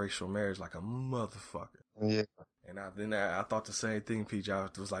down on interracial marriage like a motherfucker. Yeah. And I thought the same thing, PJ. I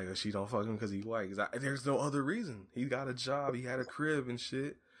was like, she don't fuck him because he's white. There's no other reason. He got a job. He had a crib and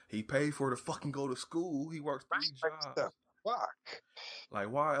shit. He paid for her to fucking go to school. He worked 3 jobs. Fuck. Like,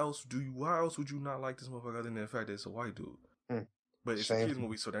 why else would you not like this motherfucker other than the fact that it's a white dude? But it's a kids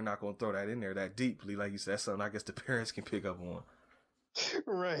movie, so they're not going to throw that in there that deeply. Like you said, that's something I guess the parents can pick up on.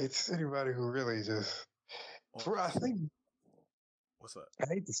 Right. Anybody who really just... I think... What's up? I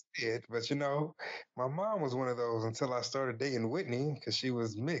hate to say it, but my mom was one of those until I started dating Whitney, because she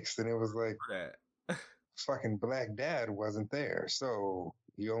was mixed, and it was like... fucking black dad wasn't there, so...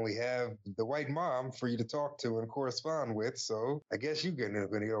 You only have the white mom for you to talk to and correspond with, so I guess you're going to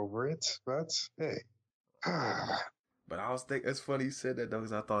get over it, but hey. But I was thinking, it's funny you said that, though,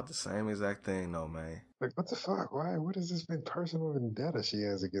 because I thought the same exact thing, though, man. Like, what the fuck? Why? What is this been personal vendetta she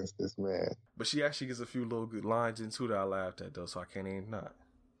has against this man? But she actually gets a few little good lines into that I laughed at, though, so I can't even not.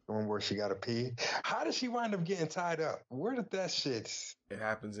 one where she got to pee. How did she wind up getting tied up? Where did that shit? It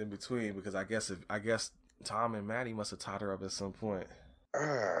happens in between because I guess Tom and Maddie must have tied her up at some point.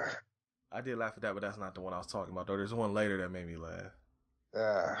 I did laugh at that, but that's not the one I was talking about. Though there's one later that made me laugh.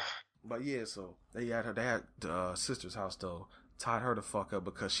 But yeah, so they had the sister's house though, tied her the fuck up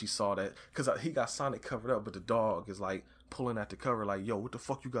because she saw that because he got Sonic covered up, but the dog is like pulling at the cover like, yo, what the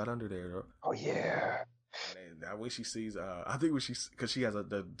fuck you got under there? Oh yeah. And when she sees, I think because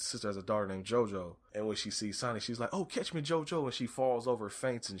the sister has a daughter named JoJo, and when she sees Sonic, she's like, "Oh, catch me, JoJo!" and she falls over,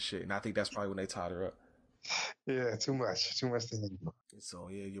 faints and shit. And I think that's probably when they tied her up. Yeah, too much to handle. So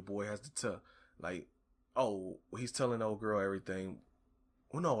yeah, your boy has to tell, like, oh, he's telling the old girl everything.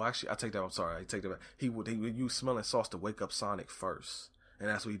 Well, no, actually, I take that. I'm sorry, I take that back. He would use smelling sauce to wake up Sonic first. And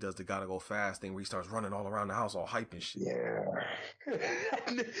that's what he does, the gotta go fast thing where he starts running all around the house all hype and shit. Yeah.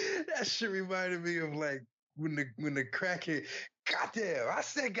 That shit reminded me of like when the crackhead, goddamn, I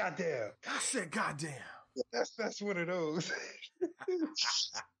said goddamn. That's one of those. I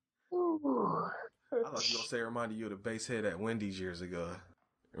thought you were gonna say it reminded you of the bass head at Wendy's years ago.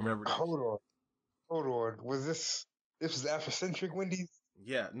 Remember that? Hold on. Was this was Afrocentric Wendy's?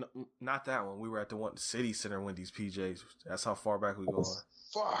 Yeah, no, not that one. We were at the one City Center Wendy's PJs. That's how far back we go.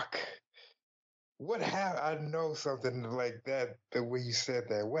 Fuck. What happened? I know something like that. The way you said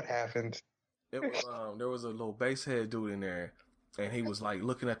that. What happened? It was there was a little bass head dude in there, and he was like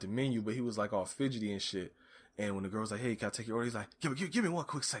looking at the menu, but he was like all fidgety and shit. And when the girl was like, "Hey, can I take your order?" He's like, "Give me one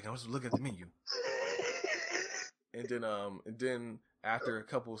quick second. I was looking at the menu." and then after a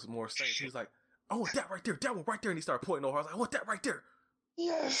couple more seconds, he was like, "I want that right there. That one right there." And he started pointing over. I was like, "I want that right there."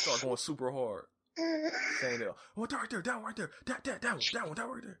 Yes. Start going super hard. Saying that, "Oh, that right there, that one right there, that one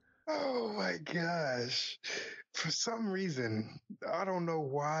right there." Oh my gosh. For some reason, I don't know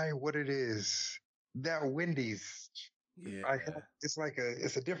what it is. That Wendy's. Yeah.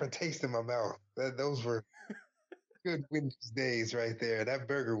 It's a different taste in my mouth. Those were good Wendy's days right there. That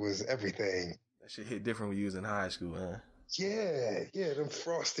burger was everything. That shit hit different when you was in high school, huh? Yeah, them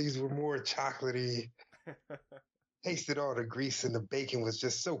Frosties were more chocolatey. Tasted all the grease and the bacon was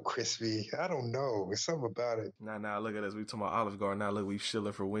just so crispy. I don't know. There's something about it. Now, look at us. We talking about Olive Garden. Now, look, we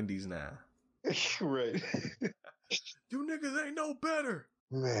shilling for Wendy's now. Right. You niggas ain't no better.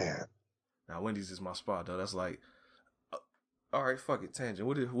 Man. Now, Wendy's is my spot, though. That's like, all right, fuck it, tangent.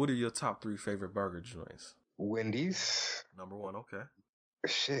 What are your top 3 favorite burger joints? Wendy's. Number 1, okay.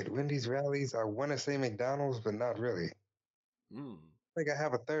 Shit, Wendy's, Rallies. I want to say McDonald's, but not really. I think I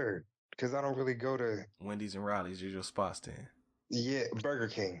have a third. Because I don't really go to Wendy's and Rallies. You're your spots then. Yeah, Burger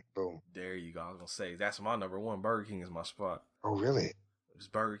King. Boom. There you go. I was gonna say that's my number 1. Burger King is my spot. Oh, really? It's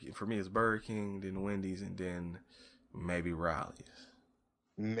Burger King for me. It's Burger King, then Wendy's, and then maybe Rallies.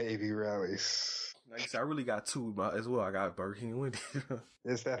 Like I said, I really got 2 as well. I got Burger King and Wendy's.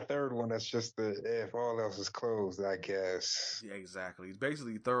 It's that third one that's just if all else is closed, I guess. Yeah, exactly.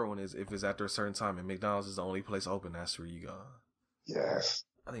 Basically, the third one is if it's after a certain time and McDonald's is the only place open. That's where you go. Yes.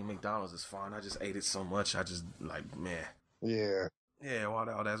 I think McDonald's is fine. I just ate it so much. I just like, man. Yeah. Yeah, while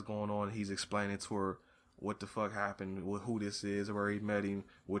all that's going on, he's explaining to her what the fuck happened, who this is, where he met him,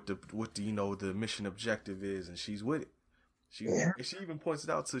 what the the mission objective is, and she's with it. And she even points it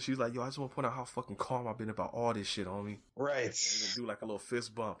out she's like, yo, I just want to point out how fucking calm I've been about all this shit on me. Right. And do like a little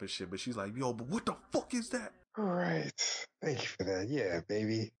fist bump and shit, but she's like, yo, but what the fuck is that? Right. Thank you for that. Yeah,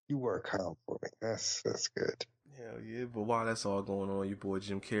 baby. You were calm for me. That's good. Hell yeah, but while that's all going on, your boy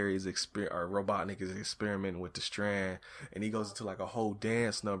Jim Carrey is Robotnik is experimenting with the strand, and he goes into like a whole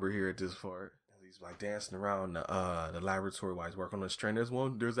dance number here at this part. He's like dancing around the laboratory while he's working on the strand.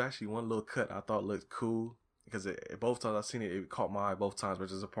 There's actually one little cut I thought looked cool because both times I've seen it caught my eye both times. But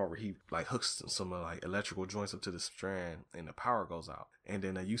there's a part where he like hooks some like electrical joints up to the strand, and the power goes out, and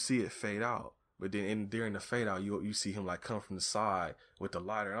then you see it fade out. But then during the fade out, you see him like come from the side with the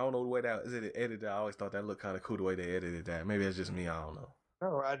lighter. I don't know the way that is edited. I always thought that looked kind of cool the way they edited that. Maybe that's just me. I don't know.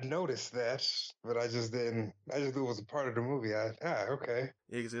 No, I'd noticed that, but I just didn't. I just knew it was a part of the movie. Okay.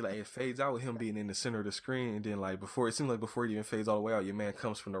 Yeah, cause it fades out with him being in the center of the screen, and then before it even fades all the way out, your man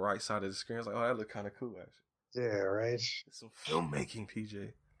comes from the right side of the screen. It's like, oh, that looked kind of cool actually. Yeah, right. It's some filmmaking,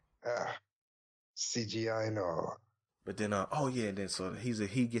 PJ. CGI and all. But then, then so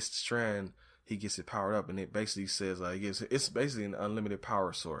he gets the strand. He gets it powered up, and it basically says it's basically an unlimited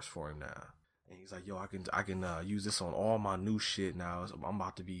power source for him now. And he's like, yo, I can use this on all my new shit now. I'm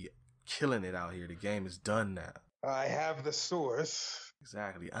about to be killing it out here. The game is done now. I have the source.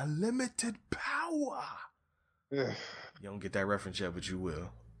 Exactly, unlimited power. You don't get that reference yet, but you will.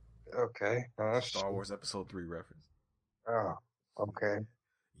 Okay. Star Wars Episode 3 reference. Oh, okay.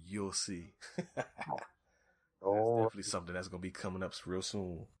 You'll see. Oh, That's definitely something that's gonna be coming up real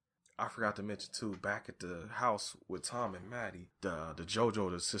soon. I forgot to mention too, back at the house with Tom and Maddie, the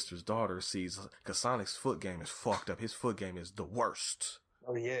JoJo, the sister's daughter, sees, because Sonic's foot game is fucked up. His foot game is the worst.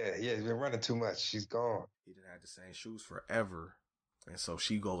 Oh, yeah. He's been running too much. She's gone. He didn't have the same shoes forever. And so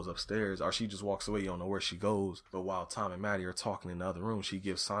she goes upstairs, or she just walks away. You don't know where she goes. But while Tom and Maddie are talking in the other room, she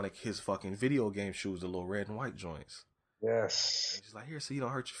gives Sonic his fucking video game shoes, the little red and white joints. Yes. And she's like, here, so you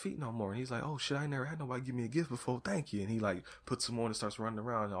don't hurt your feet no more. And he's like, oh shit, I never had nobody give me a gift before. Thank you. And he like puts them on and starts running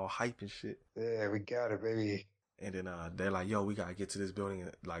around all hype and shit. Yeah, we got it, baby. And then they're like, yo, we gotta get to this building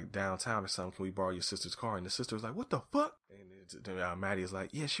like downtown or something. Can we borrow your sister's car? And the sister's like, what the fuck? And then Maddie is like,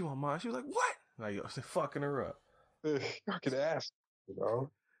 yeah, she won't mind. She was like, what? Like, fucking her up. Fucking ass, you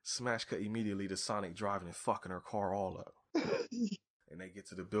know? Smash cut immediately to Sonic driving and fucking her car all up. And they get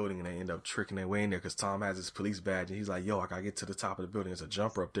to the building and they end up tricking their way in there because Tom has his police badge and he's like, yo, I gotta get to the top of the building. There's a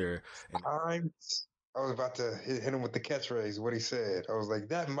jumper up there. And I was about to hit him with the catchphrase, what he said. I was like,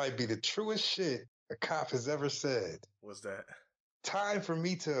 that might be the truest shit a cop has ever said. What's that? Time for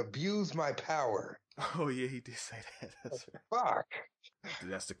me to abuse my power. Oh, yeah, he did say that. That's right. Fuck.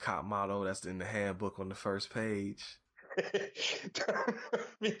 That's the cop motto. That's in the handbook on the first page. Time for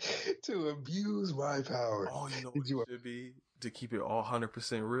me to abuse my power. Oh, you know what it should be? To keep it all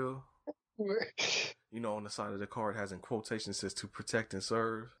 100% real? You know, on the side of the card has in quotation says to protect and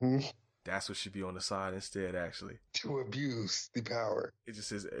serve. Hmm? That's what should be on the side instead, actually. To abuse the power. It just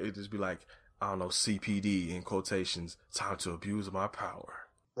says, it just be like, I don't know, CPD in quotations, time to abuse my power.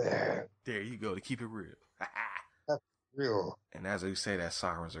 Man. There you go, to keep it real. That's real. And as you say that,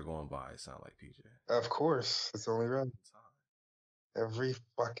 sirens are going by, it sound like PJ. Of course. It's only right. Every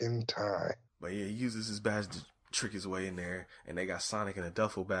fucking time. But yeah, he uses his badge to trick his way in there, and they got Sonic in a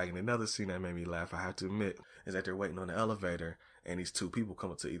duffel bag. And another scene that made me laugh, I have to admit, is that they're waiting on the elevator, and these two people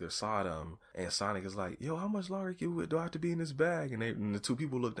come up to either side of them, and Sonic is like, yo, how much longer do I have to be in this bag? And the two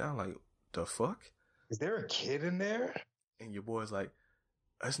people look down like, the fuck? Is there a kid in there? And your boy's like,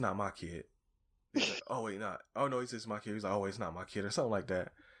 it's not my kid. He's like, oh wait, not. Oh no, he says my kid. He's like, oh, it's not my kid, or something like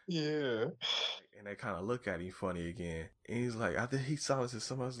that. Yeah. And they kind of look at him funny again. And he's like, I think he silences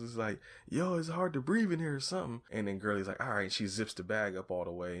someone else is like, yo, it's hard to breathe in here or something. And then Girlie's like, all right. And she zips the bag up all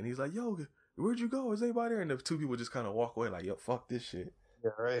the way. And he's like, yo, where'd you go? Is anybody there? And the two people just kind of walk away like, yo, fuck this shit.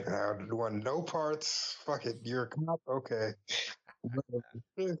 Yeah, right. I want no parts. Fuck it. You're a cop? Okay.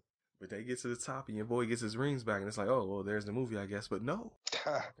 But they get to the top and your boy gets his rings back. And it's like, oh, well, there's the movie, I guess. But no.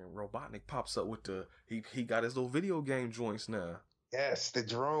 And Robotnik pops up with he got his little video game joints now. Yes, the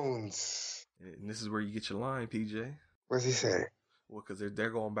drones. And this is where you get your line, PJ. What's he say? Well, because they're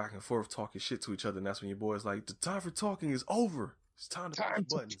going back and forth talking shit to each other. And that's when your boy's like, the time for talking is over. It's time to press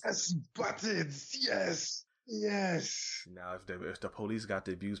buttons. Press buttons. Yes. Yes. Now, if the police got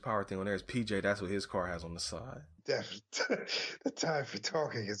the abuse power thing on there, it's PJ. That's what his car has on the side. The time for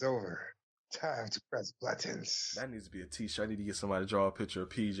talking is over. Time to press buttons. That needs to be a t-shirt. I need to get somebody to draw a picture of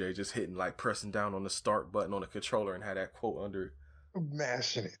PJ just hitting, like, pressing down on the start button on the controller and have that quote under it.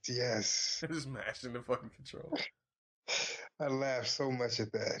 Mashing it, yes. Just mashing the fucking controller. I laugh so much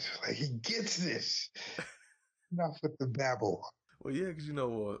at that. Like, he gets this. Enough with the babble. Well, yeah, because,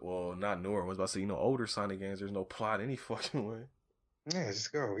 well, not newer ones, but I say, older Sonic games, there's no plot any fucking way. Yeah,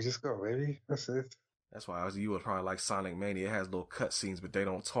 just go, baby. That's it. That's why you would probably like Sonic Mania. It has little cut scenes, but they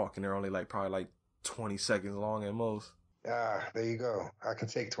don't talk, and they're only probably 20 seconds long at most. Ah, there you go. I can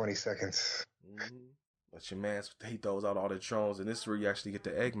take 20 seconds. Mm-hmm. But your man, he throws out all the drones, and this is where you actually get the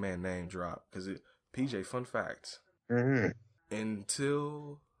Eggman name drop. Because PJ, fun fact. Mm-hmm.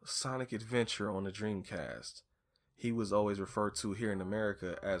 Until Sonic Adventure on the Dreamcast, he was always referred to here in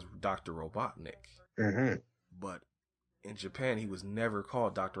America as Dr. Robotnik. Mm-hmm. But in Japan, he was never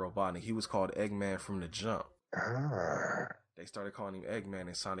called Dr. Robotnik. He was called Eggman from the jump. Ah. They started calling him Eggman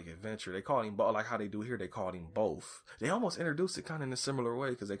in Sonic Adventure. They called him, like how they do here, they called him both. They almost introduced it kind of in a similar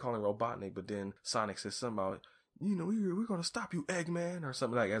way because they call him Robotnik, but then Sonic says something about, we're going to stop you, Eggman, or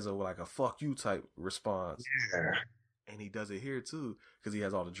something as a fuck you type response. Yeah. And he does it here too because he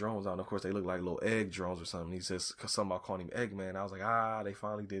has all the drones on. Of course, they look like little egg drones or something. He says something about calling him Eggman. I was like, they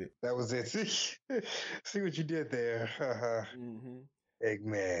finally did it. That was it. See what you did there. Mm-hmm.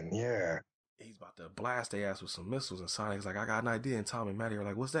 Eggman, yeah. He's about to blast their ass with some missiles, and Sonic's like, I got an idea, and Tom and Maddie are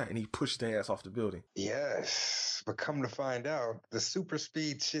like, what's that? And he pushed their ass off the building. Yes, but come to find out, the super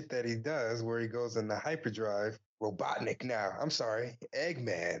speed shit that he does, where he goes in the hyperdrive, Robotnik now, I'm sorry,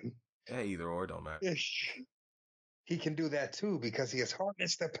 Eggman. Yeah, either or, don't matter. He can do that too, because he has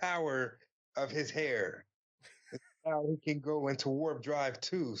harnessed the power of his hair. Now he can go into warp drive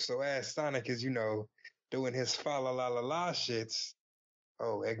too, so as Sonic is, doing his fa-la-la-la-la shits,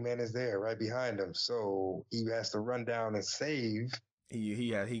 oh, Eggman is there right behind him. So he has to run down and save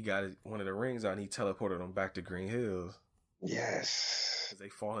he got one of the rings out and he teleported them back to Green Hills. Yes. Cause they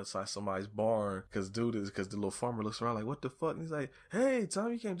fall inside somebody's barn. Cause the little farmer looks around like, what the fuck? And he's like, hey,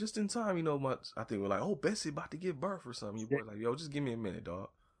 Tom, you came just in time. You know, I think we're like, oh, Bessie about to give birth or something. Your boy's like, yo, just give me a minute, dog.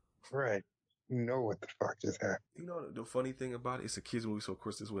 Right. You know what the fuck just happened. You know, the funny thing about it, it's a kids movie, so of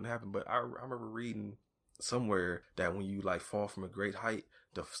course this wouldn't happen. But I remember reading somewhere that when you like fall from a great height,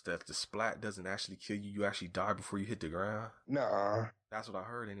 the splat doesn't actually kill you. You actually die before you hit the ground. Nuh-uh. That's what I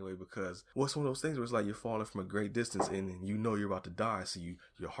heard anyway, because it's one of those things where it's like you're falling from a great distance and you know you're about to die, so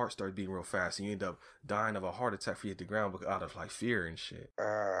your heart starts beating real fast and you end up dying of a heart attack before you hit the ground out of like fear and shit.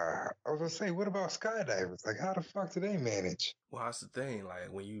 I was gonna say, what about skydivers? Like, how the fuck do they manage? Well, that's the thing. Like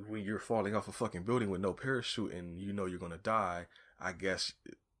when you're falling off a fucking building with no parachute and you know you're gonna die, I guess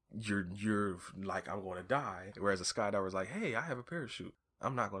you're like, I'm gonna die. Whereas a skydiver's like, hey, I have a parachute.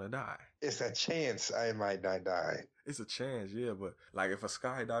 I'm not gonna die. It's a chance I might not die. It's a chance, yeah, but like if a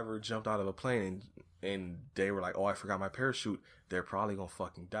skydiver jumped out of a plane and they were like, oh, I forgot my parachute, they're probably gonna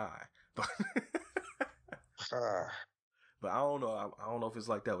fucking die. But but I don't know. I don't know if it's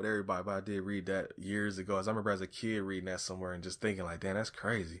like that with everybody, but I did read that years ago. As I remember as a kid reading that somewhere and just thinking like, damn, that's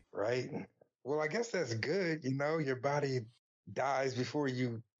crazy. Right? Well, I guess that's good. You know, your body dies before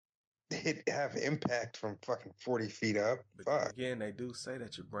you have impact from fucking 40 feet up. But then again, they do say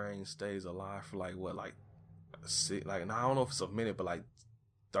that your brain stays alive for like what, like now I don't know if it's a minute, but like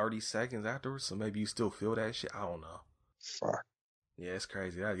 30 seconds afterwards. So maybe you still feel that shit. I don't know. Fuck. Yeah, it's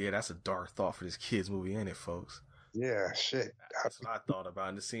crazy. That's a dark thought for this kids movie, ain't it, folks? Yeah, shit. That's what I thought about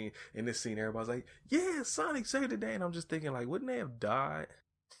in this scene. Everybody's like, yeah, Sonic saved the day. And I'm just thinking like, wouldn't they have died?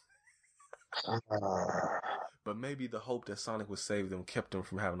 But maybe the hope that Sonic would save them kept them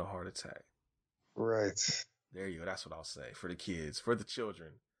from having a heart attack. Right. There you go. That's what I'll say. For the kids. For the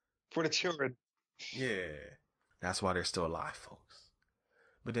children. For the children. Yeah. That's why they're still alive, folks.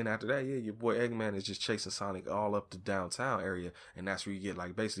 But then after that, yeah, your boy Eggman is just chasing Sonic all up the downtown area. And that's where you get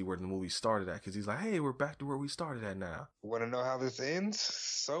like basically where the movie started at. Because he's like, hey, we're back to where we started at now. Want to know how this ends?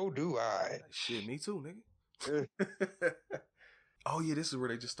 So do I. Like, shit, me too, nigga. Oh, yeah, this is where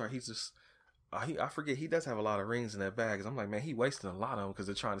they just start. He's just... I forget, he does have a lot of rings in that bag. Cause I'm like, man, he wasting a lot of them because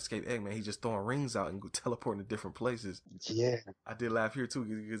they're trying to escape Eggman. He's just throwing rings out and teleporting to different places. Yeah. I did laugh here too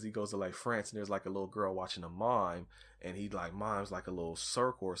because he goes to like France and there's like a little girl watching a mime and he like mimes like a little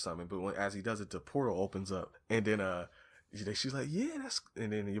circle or something. But as he does it, the portal opens up and then she's like, yeah, that's,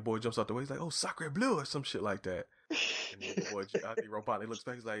 and then your boy jumps out the way. He's like, oh, Sacre Bleu or some shit like that. And then your boy, the robot, he looks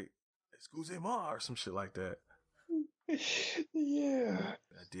back, he's like, excusez-moi or some shit like that. Yeah.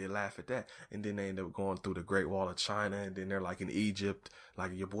 I did laugh at that. And then they end up going through the Great Wall of China and then they're like in Egypt.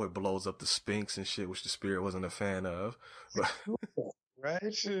 Like your boy blows up the Sphinx and shit, which the spirit wasn't a fan of. But right?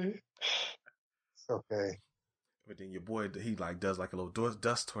 It's okay. But then your boy, he like does like a little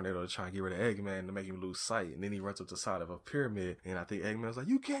dust tornado to try and get rid of Eggman to make him lose sight. And then he runs up the side of a pyramid. And I think Eggman's like,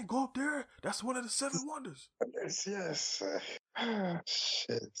 you can't go up there. That's one of the 7 wonders. Yes.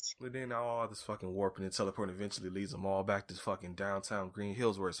 Shit. But then all this fucking warping and teleporting eventually leads them all back to fucking downtown Green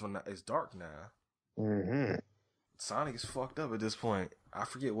Hills where it's dark now. Mm-hmm. Sonic is fucked up at this point. I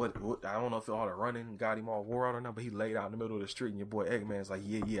forget what I don't know if all the running got him all wore out or not, but he laid out in the middle of the street and your boy Eggman's like,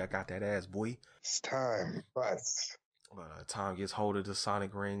 yeah, I got that ass, boy. It's time. But Tom gets hold of the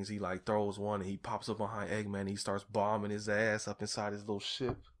Sonic rings. He like throws one and he pops up behind Eggman and he starts bombing his ass up inside his little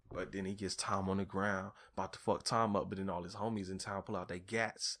ship. But then he gets Tom on the ground, about to fuck Tom up, but then all his homies in town pull out their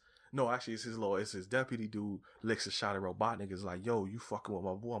gats. No, actually, it's his deputy dude licks a shot at Robotnik. Is like, yo, you fucking with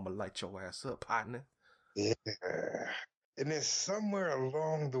my boy, I'm gonna light your ass up, partner. Yeah. And then somewhere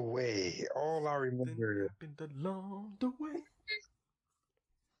along the way, all I remember happened along the way.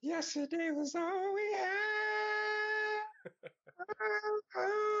 Yesterday was all we had.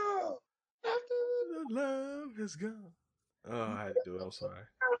 Oh, after the love is gone. Oh, I had to do it. I'm sorry.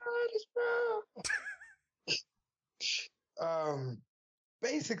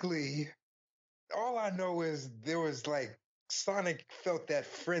 Basically, all I know is there was like Sonic felt that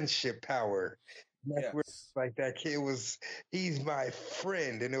friendship power. Yes. Where, like that kid he's my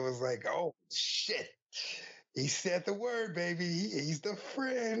friend, and it was like, oh shit. He said the word, baby. He's the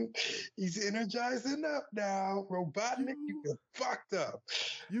friend. He's energizing up now. Robotnik, you get fucked up.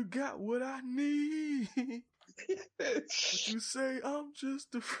 You got what I need. But you say I'm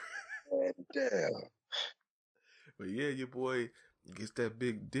just a friend. Damn. But yeah, your boy gets that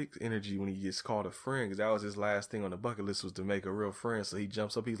big dick energy when he gets called a friend, because that was his last thing on the bucket list, was to make a real friend. So he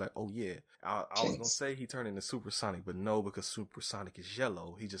jumps up, he's like, oh yeah. I was gonna say he turned into Supersonic, but no, because Supersonic is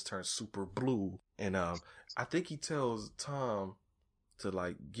yellow. He just turned super blue. And I think he tells Tom to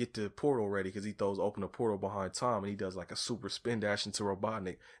like get the portal ready because he throws open a portal behind Tom and he does like a super spin dash into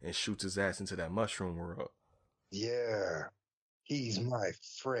Robotnik and shoots his ass into that mushroom world. Yeah, he's my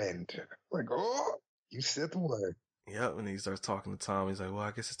friend. Like, oh, you said the word. Yep, and he starts talking to Tom. He's like, well,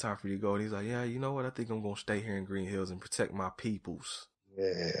 I guess it's time for you to go. And he's like, yeah, you know what? I think I'm going to stay here in Green Hills and protect my peoples.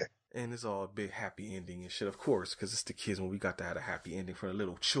 Yeah. And it's all a big happy ending and shit, of course, because it's the kids when we got to have a happy ending for the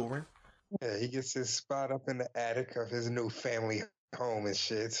little children. Yeah, he gets his spot up in the attic of his new family home and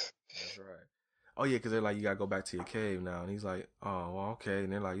shit. That's right. Oh, yeah, because they're like, you got to go back to your cave now. And he's like, oh, well, okay.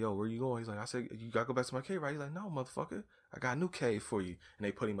 And they're like, yo, where you going? He's like, I said, you got to go back to my cave, right? He's like, no, motherfucker. I got a new cave for you. And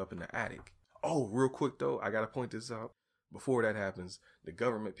they put him up in the attic. Oh, real quick, though, I got to point this out. Before that happens, the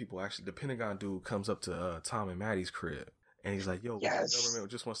government people actually, the Pentagon dude comes up to Tom and Maddie's crib. And he's like, yo, yes. The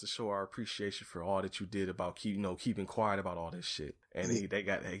government just wants to show our appreciation for all that you did about keeping quiet about all this shit. And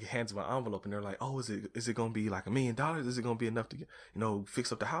they hands him an envelope and they're like, oh, is it going to be like $1 million? Is it going to be enough to get,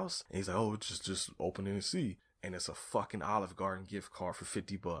 fix up the house? And he's like, oh, just open it and see. And it's a fucking Olive Garden gift card for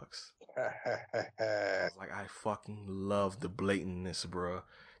 $50. I was like, I fucking love the blatantness, bro.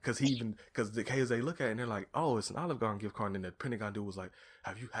 Because they look at it and they're like, oh, it's an Olive Garden gift card. And then the Pentagon dude was like,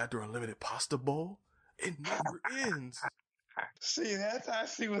 have you had their unlimited pasta bowl? It never ends. See, I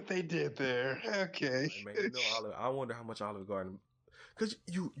see what they did there. Okay. Like, man, I wonder how much Olive Garden. Because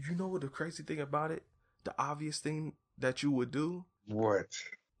you know what the crazy thing about it? The obvious thing that you would do? What?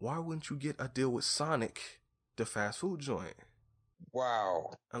 Why wouldn't you get a deal with Sonic, the fast food joint?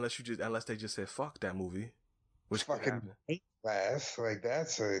 Wow. Unless they just said fuck that movie, which fucking class, like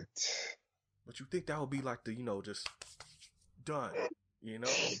that's a. But you think that would be like the just done,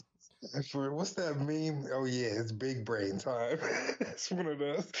 For what's that meme? Oh yeah, it's big brain time. That's one of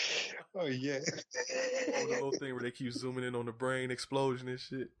those. Oh yeah. Oh, the little thing where they keep zooming in on the brain explosion and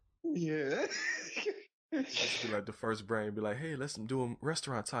shit. Yeah. Just be like the first brain be like, hey, let's do a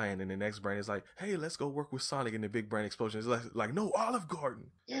restaurant tie-in, and the next brain is like, hey, let's go work with Sonic, and the big brain explosion is like no, Olive Garden.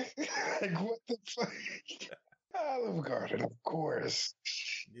 Like what the fuck? Olive Garden, of course.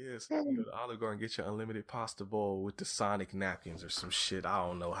 Yes, you go to Olive Garden, get your unlimited pasta bowl with the Sonic napkins or some shit. I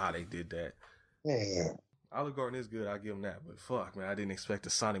don't know how they did that. Yeah. Olive Garden is good, I give them that, but fuck, man, I didn't expect the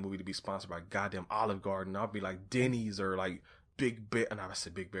Sonic movie to be sponsored by goddamn Olive Garden. I'll be like Denny's or like Big Bear. No, I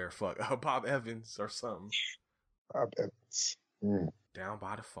said Big Bear. Fuck, Bob Evans or something. Bob Evans. Down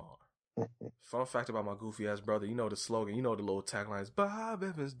by the farm. Fun fact about my goofy ass brother. You know the slogan. You know the little tagline is Bob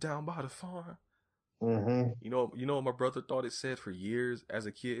Evans down by the farm. Mm-hmm. You know what my brother thought it said for years as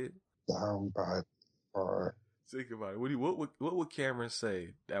a kid. Down by the farm. Think about it. What would Cameron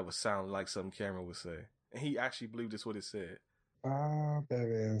say that would sound like something Cameron would say? And he actually believed this what it said. Bob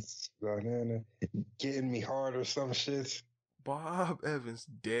Evans, getting me hard or some shit. Bob Evans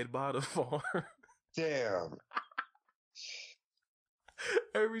dead by the farm. Damn.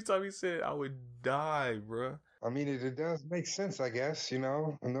 Every time he said it, I would die, bruh. I mean, it does make sense, I guess, in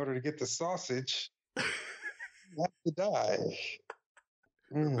order to get the sausage, you have to die.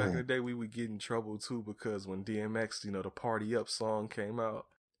 Back in the day, we would get in trouble, too, because when DMX, the Party Up song came out,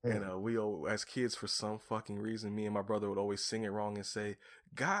 and we, as kids, for some fucking reason, me and my brother would always sing it wrong and say,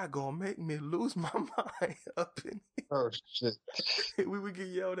 God gonna make me lose my mind up in here. Oh, shit. We would get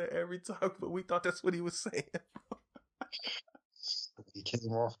yelled at every time, but we thought that's what he was saying. He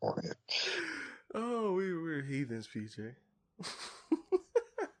came off on it. Oh, we were heathens, PJ.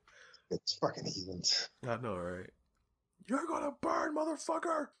 It's fucking heathens. I know, right? You're gonna burn,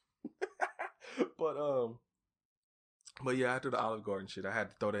 motherfucker! But yeah, after the Olive Garden shit, I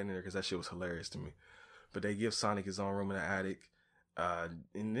had to throw that in there because that shit was hilarious to me. But they give Sonic his own room in the attic.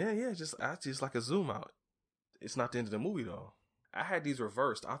 And then, yeah, just like a zoom out. It's not the end of the movie, though. I had these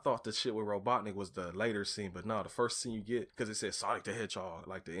reversed. I thought the shit with Robotnik was the later scene, but no, the first scene you get, because it says Sonic the Hedgehog,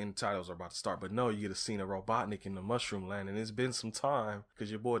 like the end titles are about to start, but no, you get a scene of Robotnik in the mushroom land, and it's been some time,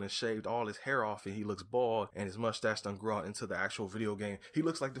 because your boy done shaved all his hair off, and he looks bald, and his mustache done grew out into the actual video game. He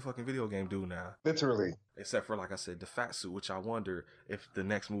looks like the fucking video game dude now. Literally. Except for, like I said, the fat suit, which I wonder if the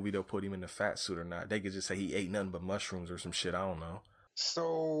next movie they'll put him in the fat suit or not. They could just say he ate nothing but mushrooms or some shit, I don't know.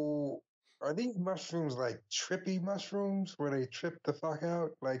 So, are these mushrooms like trippy mushrooms where they trip the fuck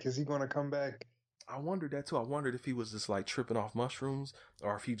out? Like, is he going to come back? I wondered that too. I wondered if he was just like tripping off mushrooms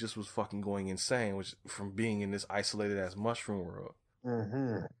or if he just was fucking going insane from being in this isolated ass mushroom world.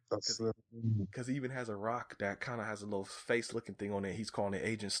 Mm-hmm. Because he even has a rock that kind of has a little face looking thing on it. He's calling it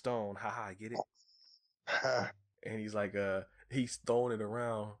Agent Stone. Haha, get it? And he's like, he's throwing it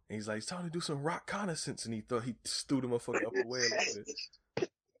around. And he's like, it's time to do some rock reconnaissance. And he threw the motherfucker up the way a little bit.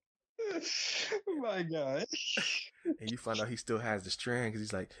 My God. And you find out he still has the strand because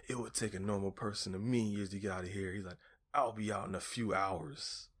he's like, it would take a normal person a million years to get out of here. He's like, I'll be out in a few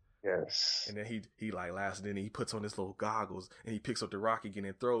hours. Yes. And then he like laughs, and then he puts on his little goggles and he picks up the rock again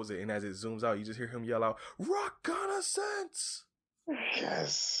and throws it. And as it zooms out, you just hear him yell out, "Reconnaissance!"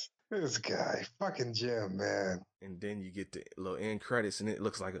 Yes. This guy, fucking Jim, man. And then you get the little end credits, and it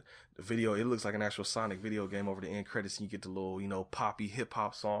looks like a video. It looks like an actual Sonic video game over the end credits, and you get the little, poppy hip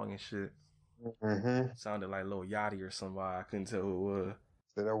hop song and shit. Mm-hmm. Sounded like Lil Yachty or somebody. I couldn't tell who it was.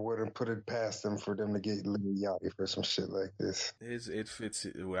 That I wouldn't put it past them for them to get Lil Yachty for some shit like this. It fits.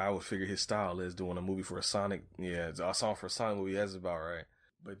 I would figure his style is doing a movie for a Sonic. Yeah, a song for a Sonic movie. That's about right.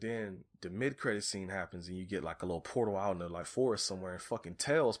 But then the mid-credit scene happens, and you get like a little portal out in the like forest somewhere, and fucking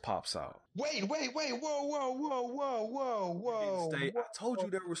Tails pops out. Wait, whoa. I told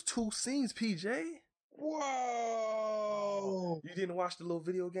you there was 2 scenes, PJ. Whoa. You didn't watch the little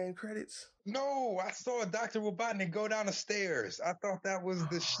video game credits? No, I saw Dr. Robotnik go down the stairs. I thought that was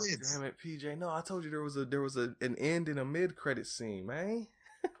the shit. Damn it, PJ. No, I told you there was an end and a mid-credit scene, man.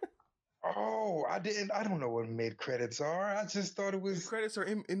 Oh, I don't know what mid credits are. I just thought it was. The credits are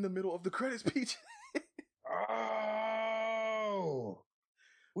in the middle of the credits, PJ. Oh,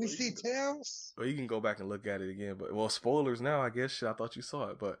 we see Tails. Well, you can go back and look at it again, but spoilers now, I guess. Shit, I thought you saw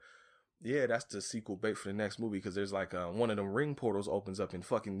it, but yeah, that's the sequel bait for the next movie, because there's like one of them ring portals opens up and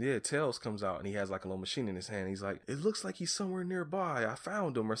fucking Tails comes out, and he has like a little machine in his hand. He's like, it looks like he's somewhere nearby. I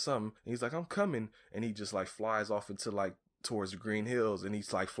found him or something. And he's like, I'm coming, and he just like flies off into like towards the Green Hills, and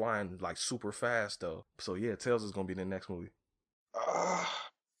he's like flying like super fast though. So yeah, Tails is gonna be in the next movie. I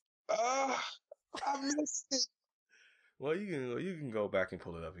missed it. Well, you can go back and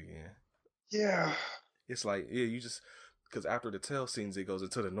pull it up again. Yeah. It's like, yeah, you just, because after the Tails scenes, it goes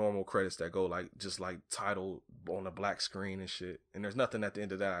into the normal credits that go like just like title on a black screen and shit. And there's nothing at the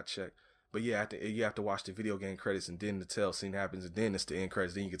end of that I checked. But yeah, you have to watch the video game credits, and then the Tails scene happens, and then it's the end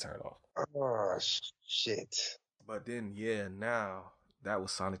credits. Then you can turn it off. Oh shit. But then, yeah, now that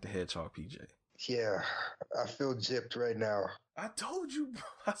was Sonic the Hedgehog, PJ. Yeah, I feel gypped right now. I told you, bro.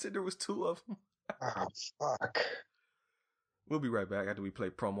 I said there was 2 of them. Oh, fuck. We'll be right back after we play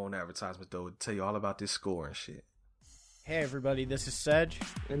promo and advertisement, though, to tell you all about this score and shit. Hey, everybody, this is Sedge.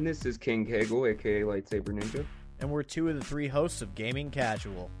 And this is King Kegel, aka Lightsaber Ninja. And we're 2 of the 3 hosts of Gaming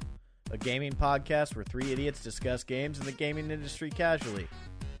Casual, a gaming podcast where 3 idiots discuss games in the gaming industry casually.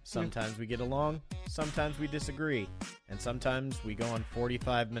 Sometimes we get along, sometimes we disagree, and sometimes we go on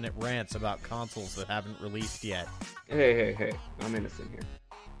 45-minute rants about consoles that haven't released yet. Hey, I'm innocent here.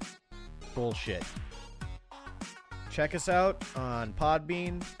 Bullshit. Check us out on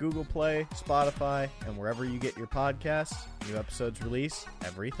Podbean, Google Play, Spotify, and wherever you get your podcasts. New episodes release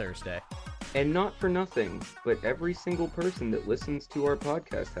every Thursday. And not for nothing, but every single person that listens to our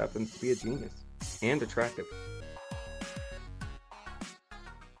podcast happens to be a genius. And attractive.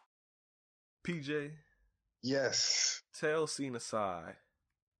 PJ? Yes. Tails scene aside.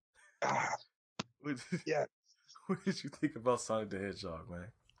 Yeah. What did you think about Sonic the Hedgehog,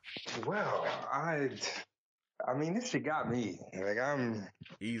 man? Well, I mean, this shit got me. Like, I'm...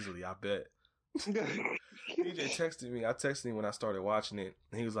 Easily, I bet. PJ texted me. I texted him when I started watching it.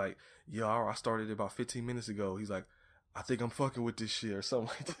 And he was like, yo, I started it about 15 minutes ago. He's like, I think I'm fucking with this shit or something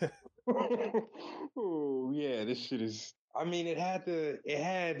like that. Oh, yeah, this shit is... I mean,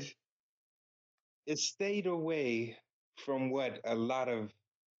 it stayed away from what a lot of,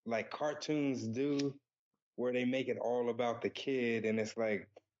 like, cartoons do, where they make it all about the kid, and it's like,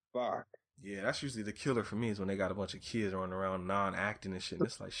 fuck. Yeah, that's usually the killer for me, is when they got a bunch of kids running around non-acting and shit. And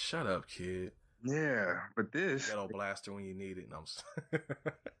it's like, shut up, kid. Yeah, but this... Ghetto blaster when you need it.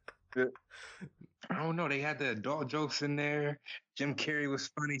 And I don't know. They had the adult jokes in there. Jim Carrey was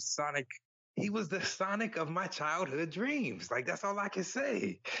funny. Sonic, he was the Sonic of my childhood dreams. Like, that's all I can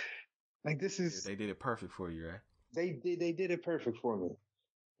say. Like, this is... They did it perfect for you, right? They did it perfect for me.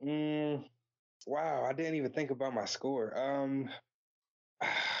 Wow, I didn't even think about my score.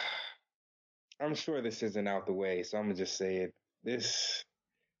 I'm sure this isn't out the way, so I'm gonna just say it. This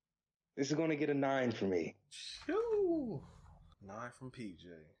is gonna get a 9 for me. Shoo! 9 from PJ.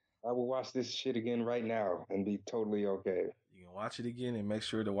 I will watch this shit again right now and be totally okay. You can watch it again and make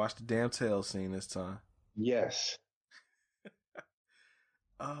sure to watch the damn tail scene this time. Yes.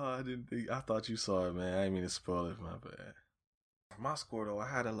 Oh, I thought you saw it, man. I didn't mean to spoil it. My bad. For my score, though,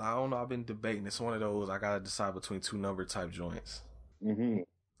 I don't know. I've been debating. It's one of those I gotta decide between 2 number type joints.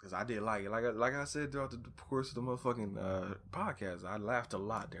 Because I did like it. Like I said throughout the course of the motherfucking podcast, I laughed a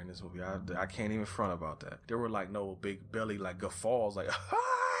lot during this movie. I can't even front about that. There were like no big belly like guffaws, like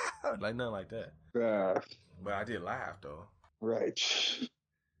like nothing like that. But I did laugh though. Right.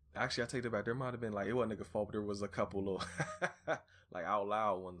 Actually, I take that back. There might have been like, it wasn't a guffaw, but there was a couple little like out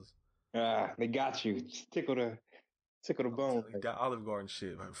loud ones. They got you. Just tickle the Tickle the bone. That Olive Garden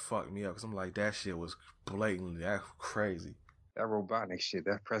shit like, fucked me up because I'm like, that shit was blatantly that crazy. That Robotnik shit,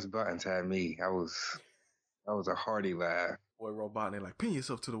 that press buttons had me. That was a hearty laugh. Boy, Robotnik like pin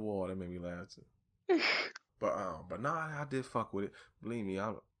yourself to the wall. That made me laugh too. But nah, I did fuck with it. Believe me,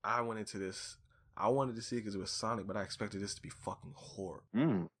 I went into this. I wanted to see it because it was Sonic, but I expected this to be fucking horror.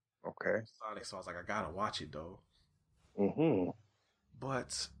 Okay. Sonic, so I was like, I gotta watch it though. Mm-hmm.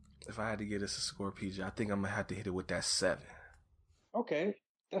 But if I had to give this a score, PG, I think I'm gonna have to hit it with that 7. Okay,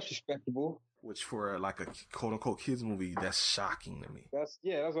 that's respectable. Which for like a quote unquote kids movie, that's shocking to me. That's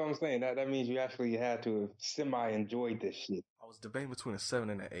what I'm saying. That means you actually had to have semi-enjoyed this shit. I was debating between a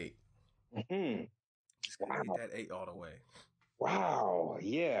 7 and an 8. Mm-hmm. Just couldn't hit that 8 all the way. Wow.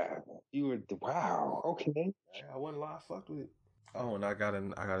 Yeah. You were. Wow. Okay. I wasn't lie. I fucked with it. Oh, and I got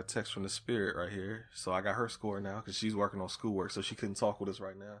a text from the Spirit right here. So I got her score now because she's working on schoolwork, so she couldn't talk with us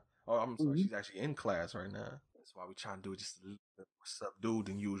right now. Oh, I'm sorry. She's actually in class right now. That's why we trying to do it just a little bit more subdued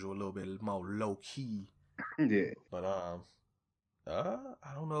than usual, a little bit more low key. Yeah. But I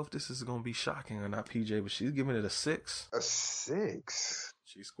don't know if this is gonna be shocking or not, PJ. But she's giving it a 6. A 6.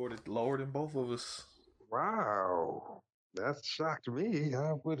 She scored it lower than both of us. Wow. That shocked me.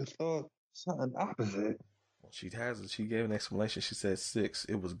 I would have thought something opposite. She gave an explanation. She said 6.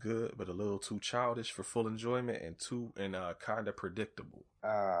 It was good, but a little too childish for full enjoyment and kind of predictable.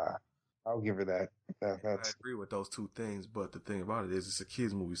 I'll give her that. I agree with those two things, but the thing about it is it's a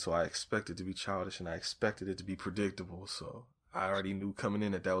kids movie, so I expected it to be childish and I expected it to be predictable. So I already knew coming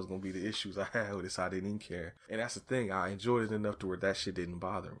in that was going to be the issues I had with it, so I didn't even care. And that's the thing. I enjoyed it enough to where that shit didn't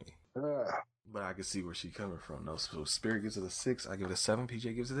bother me. But I can see where she's coming from. No, so Spirit gives it a 6. I give it a 7.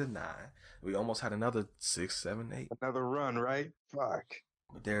 PJ gives it a 9. We almost had another 6, 7, 8. Another run, right? Fuck.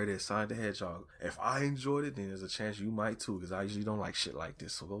 But there it is, Sonic the Hedgehog. If I enjoyed it, then there's a chance you might too, because I usually don't like shit like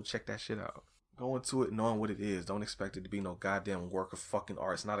this. So go check that shit out. Go into it knowing what it is. Don't expect it to be no goddamn work of fucking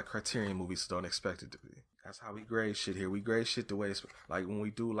art. It's not a Criterion movie, so don't expect it to be. That's how we grade shit here. We grade shit the way it's like when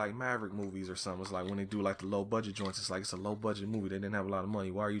we do like Maverick movies or something. It's like when they do like the low budget joints. It's like it's a low budget movie. They didn't have a lot of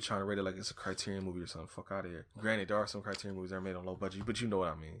money. Why are you trying to rate it like it's a Criterion movie or something? Fuck out of here. Granted, there are some Criterion movies that are made on low budget, but you know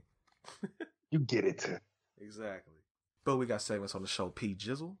what I mean. You get it. Exactly. But we got segments on the show. P.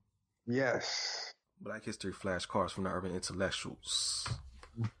 Jizzle. Yes. Black History Flashcards from the Urban Intellectuals.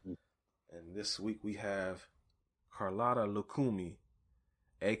 And this week we have Carlotta Lucumi,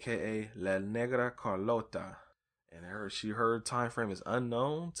 a.k.a. La Negra Carlota. And her time frame is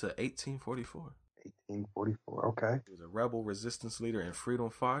unknown to 1844. 1844, okay. She was a rebel resistance leader and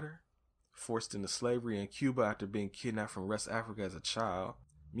freedom fighter, forced into slavery in Cuba after being kidnapped from West Africa as a child.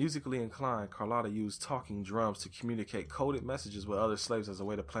 Musically inclined, Carlotta used talking drums to communicate coded messages with other slaves as a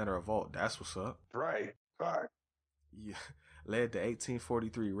way to plan a revolt. That's what's up. Right. Fuck. Yeah. Led the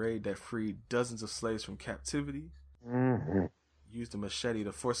 1843 raid that freed dozens of slaves from captivity. Mm-hmm. Used a machete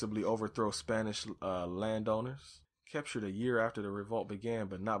to forcibly overthrow Spanish landowners. Captured a year after the revolt began,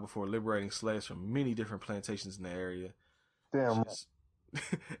 but not before liberating slaves from many different plantations in the area. Damn.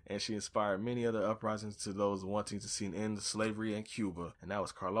 And she inspired many other uprisings to those wanting to see an end to slavery in Cuba. And that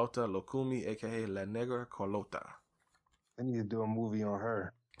was Carlota Lucumi, a.k.a. La Negra Carlota. I need to do a movie on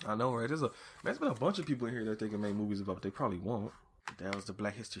her. I know, right? There's been a bunch of people in here that they can make movies about, but they probably won't. That was the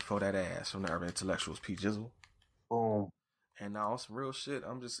Black History for that ass from the Urban Intellectuals, P. Jizzle. Boom. And now on some real shit,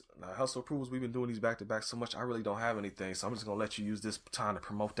 Hustle Approvals, we've been doing these back to back so much, I really don't have anything, so I'm just gonna let you use this time to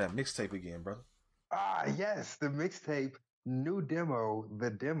promote that mixtape again, brother. Yes, the mixtape, new demo, the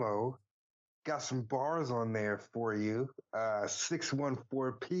demo. Got some bars on there for you.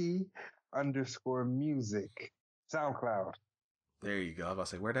 614p _music. SoundCloud. There you go. I was about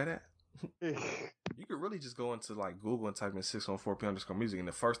to say, where that at? You could really just go into like Google and type in 614p _music, and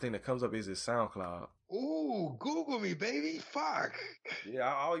the first thing that comes up is his SoundCloud. Ooh, Google me, baby. Fuck.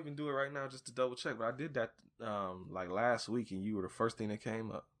 Yeah, I'll even do it right now just to double check. But I did that like last week, and you were the first thing that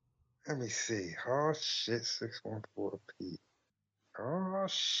came up. Let me see. Oh shit, 614p. Oh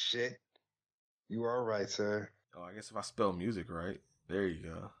shit. You are right, sir. Oh, I guess if I spell music right, there you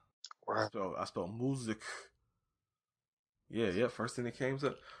go. Wow. I spell music. Yeah. First thing that comes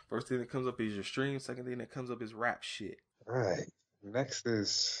up is your stream. Second thing that comes up is rap shit. All right. Next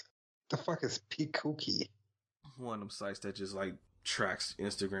is the fuck is P Kookie? One of them sites that just like tracks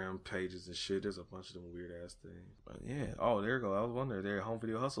Instagram pages and shit. There's a bunch of them weird ass things. But yeah. Oh, there you go. I was wondering there. Home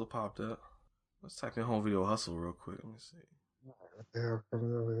Video Hustle popped up. Let's type in Home Video Hustle real quick. Let me see. What the hell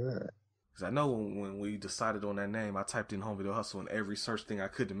comes over there? Because I know when we decided on that name, I typed in Home Video Hustle in every search thing I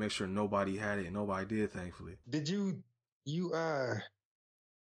could to make sure nobody had it, and nobody did, thankfully. Did you I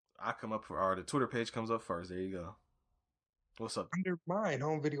come up or the Twitter page comes up first. There you go. What's up? under mine,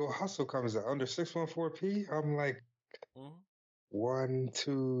 Home Video Hustle comes up under 614p. I'm like, Mhm. 1,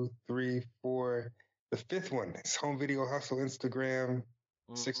 2, 3, 4. The fifth one is Home Video Hustle Instagram.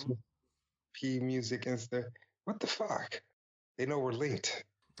 Mhm. 6P Music Insta. What the fuck? They know we're linked.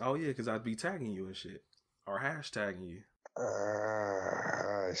 Oh yeah, because I'd be tagging you and shit, or hashtagging you.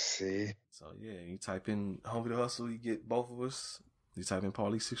 I see. So yeah, you type in Home Video Hustle, you get both of us. You type in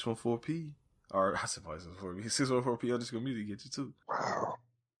Paulie 614P, or I said Paulie 614P, 614P underscore music get you too. Wow.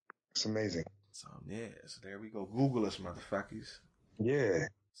 It's amazing. So yeah, so there we go. Google us, motherfuckers. Yeah.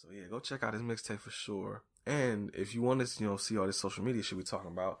 So yeah, go check out his mixtape for sure. And if you want to, see all this social media shit we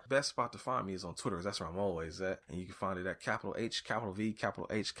talking about, best spot to find me is on Twitter. That's where I'm always at. And you can find it at capital H, capital V, capital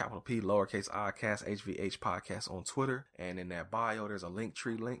H, capital P, lowercase I, cast, HVH podcast on Twitter. And in that bio, there's a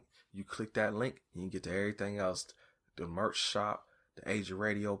Linktree link. You click that link, you can get to everything else. The merch shop, the Age of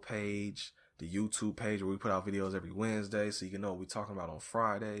Radio page, the YouTube page where we put out videos every Wednesday so you can know what we're talking about on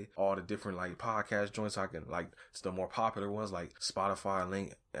Friday. All the different like podcast joints, I can like it's the more popular ones like Spotify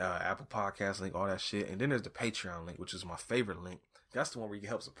link, Apple Podcast link, all that shit. And then there's the Patreon link, which is my favorite link. That's the one where you can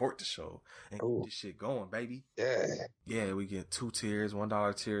help support the show and keep this shit going, baby. Yeah. Yeah, we get 2 tiers,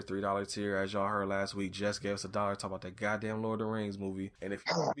 $1 tier, $3 tier. As y'all heard last week, Jess gave us $1 talk about that goddamn Lord of the Rings movie. And if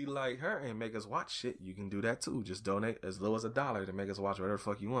you want to be like her and make us watch shit, you can do that too. Just donate as low as $1 to make us watch whatever the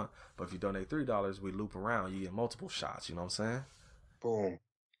fuck you want. But if you donate $3, we loop around. You get multiple shots. You know what I'm saying? Boom.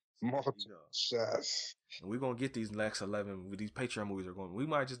 So there Multiple you go. shots. And we're gonna get these next 11 with these Patreon movies are going. We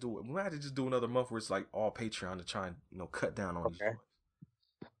might just do another month where it's like all Patreon to try and cut down on these joints.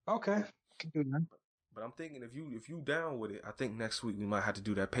 Okay. Can do that. But I'm thinking if you down with it, I think next week we might have to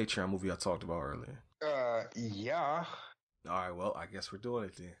do that Patreon movie I talked about earlier. Yeah. All right, well, I guess we're doing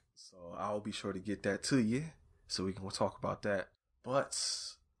it then. So I'll be sure to get that to you so we can talk about that. But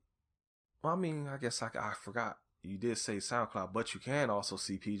I mean, I guess I forgot. You did say SoundCloud, but you can also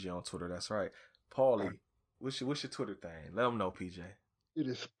see PJ on Twitter. That's right. Paulie, what's your Twitter thing? Let them know, PJ. It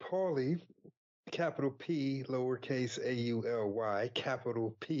is Paulie, capital P, lowercase AULY,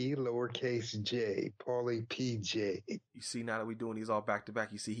 capital P, lowercase J, Paulie PJ. You see, now that we're doing these all back to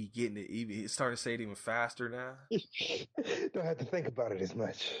back, you see he getting it even. He's starting to say it even faster now. Don't have to think about it as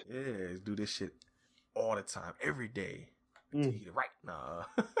much. Yeah, do this shit all the time, every day. Until you get it right. Nah.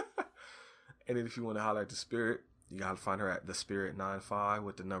 And then if you want to holler at the Spirit, you gotta find her at the Spirit 95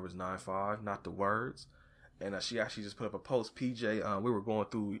 with the numbers 95, not the words. And she actually just put up a post. PJ, we were going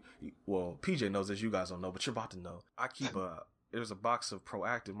through. Well, PJ knows this. You guys don't know, but you're about to know. I keep there's a box of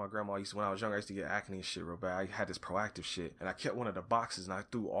Proactive. My grandma used to, when I was younger, I used to get acne and shit real bad. I had this Proactive shit, and I kept one of the boxes, and I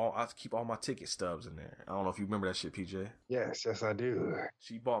keep all my ticket stubs in there. I don't know if you remember that shit, PJ. Yes, I do.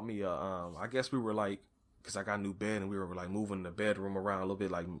 She bought me I guess we were like, because I got a new bed and we were like moving the bedroom around a little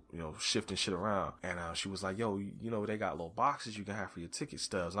bit, like, shifting shit around. And she was like, yo, they got little boxes you can have for your ticket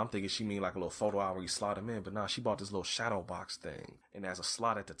stubs. And I'm thinking she mean like a little photo album where you slide them in. But nah, she bought this little shadow box thing. And there's a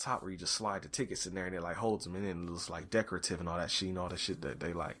slot at the top where you just slide the tickets in there and it like holds them in and it looks like decorative and all that shit and all that shit that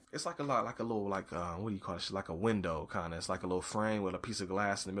they like. It's like a little, what do you call it? It's like a window kind of. It's like a little frame with a piece of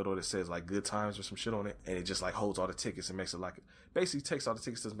glass in the middle that says like good times or some shit on it. And it just like holds all the tickets and makes it like, basically takes all the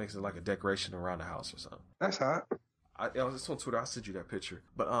tickets and makes it like a decoration around the house or something. That's hot. It's on Twitter. I sent you that picture.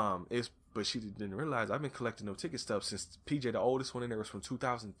 But she didn't realize I've been collecting no ticket stubs since PJ, the oldest one in there, was from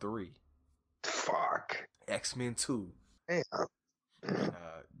 2003. Fuck. X-Men 2. Damn. And,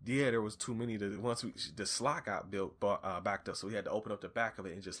 there was too many. Once the slot got backed up, so we had to open up the back of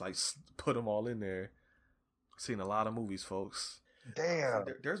it and just like put them all in there. Seen a lot of movies, folks. Damn.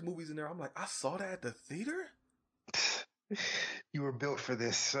 There's movies in there. I'm like, I saw that at the theater. You were built for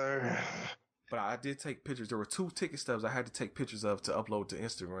this, sir. But I did take pictures. There were 2 ticket stubs I had to take pictures of to upload to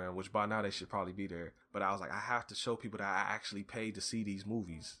Instagram, which by now they should probably be there. But I was like, I have to show people that I actually paid to see these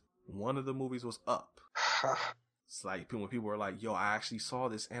movies. One of the movies was Up. It's like when people were like, yo, I actually saw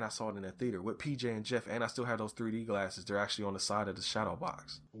this and I saw it in the theater with PJ and Jeff, and I still have those 3D glasses. They're actually on the side of the shadow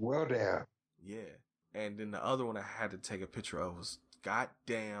box. Well, damn. Yeah. And then the other one I had to take a picture of was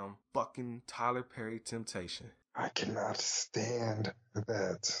goddamn fucking Tyler Perry Temptation. I cannot stand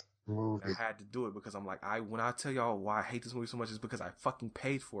that movie. I had to do it because I'm like, when I tell y'all why I hate this movie so much, is because I fucking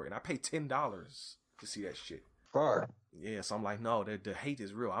paid for it. And I paid $10 to see that shit. Fuck. Yeah, so I'm like, no, the hate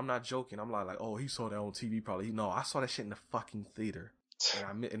is real. I'm not joking. I'm like, oh, he saw that on TV probably. No, I saw that shit in the fucking theater.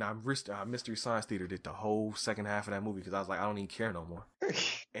 And Mystery Science Theater did the whole second half of that movie because I was like, I don't even care no more.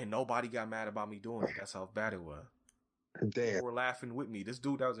 And nobody got mad about me doing it. That's how bad it was. Damn. People were laughing with me. This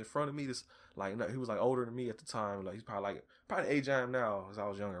dude that was in front of me, he was like older than me at the time. Like he's probably the age I am now, as I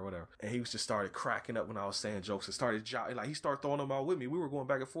was younger or whatever. And he just started cracking up when I was saying jokes and started he started throwing them out with me. We were going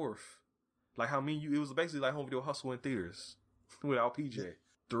back and forth. Like how it was basically like Home Video Hustle in theaters without PJ.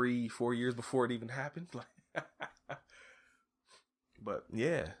 3-4 years before it even happened. Like But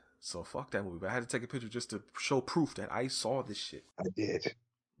yeah, so fuck that movie. But I had to take a picture just to show proof that I saw this shit. I did.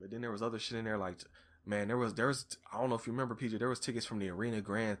 But then there was other shit in there like, man, there was I don't know if you remember, PJ, there was tickets from the Arena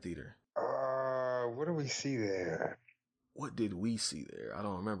Grand Theater. What do we see there? What did we see there? I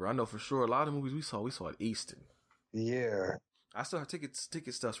don't remember. I know for sure a lot of movies we saw at Easton. Yeah. I still have ticket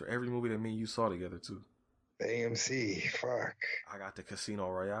stubs for every movie that me and you saw together too. The AMC. Fuck. I got the Casino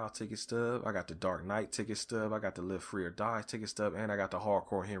Royale ticket stub. I got the Dark Knight ticket stub. I got the Live Free or Die ticket stub. And I got the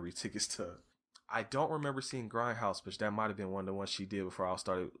Hardcore Henry ticket stub. I don't remember seeing Grindhouse, but that might have been one of the ones she did before I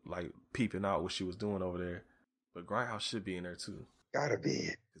started like peeping out what she was doing over there. But Grindhouse should be in there too. Gotta be.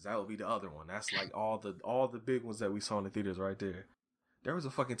 Because that would be the other one. That's like all the big ones that we saw in the theaters right there. There was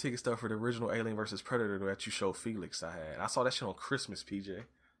a fucking ticket stub for the original Alien vs. Predator that you showed Felix I had. I saw that shit on Christmas, PJ.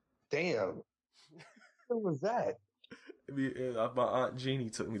 Damn. What was that? My Aunt Jeannie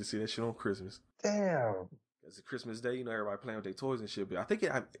took me to see that shit on Christmas. Damn. It's a Christmas day, you know, everybody playing with their toys and shit. But I think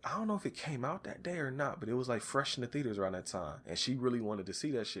I don't know if it came out that day or not, but it was like fresh in the theaters around that time. And she really wanted to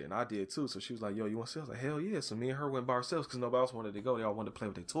see that shit, and I did too. So she was like, yo, you want to see? I was like, hell yeah. So me and her went by ourselves because nobody else wanted to go. They all wanted to play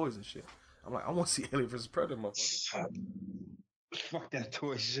with their toys and shit. I'm like, I want to see Alien vs. Predator, motherfucker. Fuck that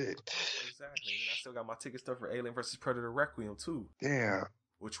toy shit. Exactly. And I still got my ticket stuff for Alien vs. Predator Requiem too. Damn.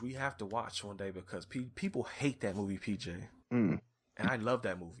 Which we have to watch one day because people hate that movie, PJ. Mm. And I love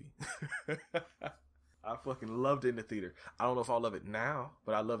that movie. I fucking loved it in the theater. I don't know if I'll love it now,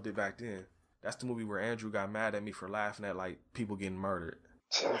 but I loved it back then. That's the movie where Andrew got mad at me for laughing at like people getting murdered.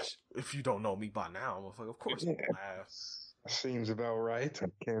 Which, if you don't know me by now, motherfucker, of course you laugh. Seems about right.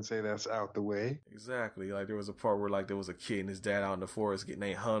 I can't say that's out the way. Exactly. Like there was a part where like there was a kid and his dad out in the forest getting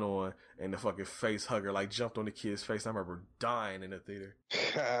a hunt on, and the fucking face hugger like jumped on the kid's face. I remember dying in the theater.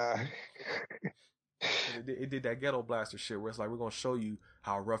 It did that ghetto blaster shit where it's like, we're gonna show you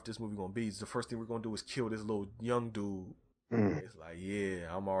how rough this movie gonna be. The first thing we're gonna do is kill this little young dude. It's like,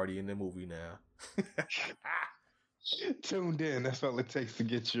 yeah, I'm already in the movie now. Tuned in. That's all it takes to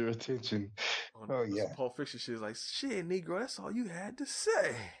get your attention. Oh yeah. Pulp Fiction shit is like, shit, Negro, that's all you had to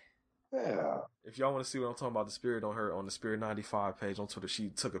say. Yeah. If y'all want to see what I'm talking about, the Spirit on the Spirit 95 page on Twitter, she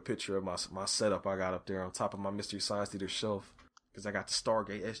took a picture of my setup I got up there on top of my Mystery Science Theater shelf. Because I got the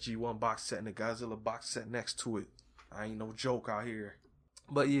Stargate SG-1 box set and the Godzilla box set next to it. I ain't no joke out here.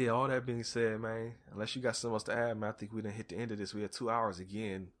 But yeah, all that being said, man, unless you got something else to add, man, I think we done hit the end of this. We had 2 hours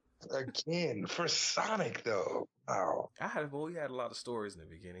again. Again, for Sonic, though. Wow. We had a lot of stories in the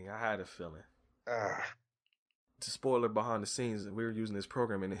beginning. I had a feeling. Ah. To spoiler behind the scenes, we were using this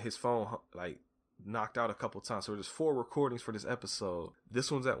program and his phone, like, knocked out a couple times. So there's 4 recordings for this episode. This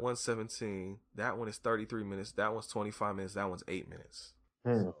one's at 117. That one is 33 minutes. That one's 25 minutes. That one's 8 minutes.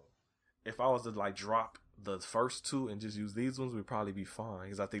 So if I was to like drop the first 2 and just use these ones, we'd probably be fine.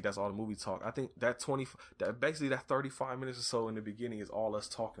 Because I think that's all the movie talk. I think that basically that 35 minutes or so in the beginning is all us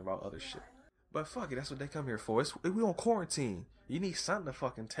talking about other shit. But fuck it, that's what they come here for. We on quarantine. You need something to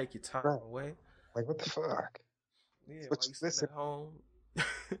fucking take your time away. Like what the fuck? Yeah, while you sitting at home.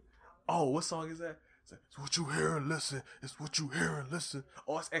 Oh, what song is that? It's what you hear and listen. It's what you hear and listen.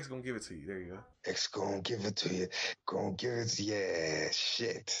 Oh, it's X gonna give it to you. There you go. X gonna give it to you. Gonna give it to you. Yeah,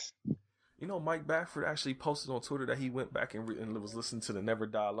 shit. You know, Mike Backford actually posted on Twitter that he went back and was listening to the Never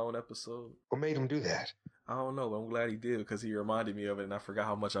Die Alone episode. What made him do that? I don't know, but I'm glad he did because he reminded me of it, and I forgot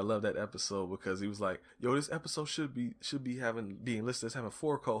how much I love that episode because he was like, "Yo, this episode should be being listed as having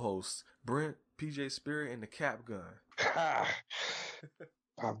 4 co-hosts: Brent, PJ Spirit, and the Cap Gun." Ha!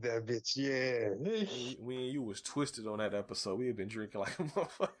 Pop that bitch, yeah. We and you was twisted on that episode. We had been drinking like a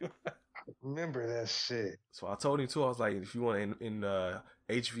motherfucker. Remember that shit. So I told him too. I was like, if you want in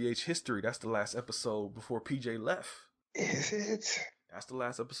HVH history, that's the last episode before PJ left. Is it? That's the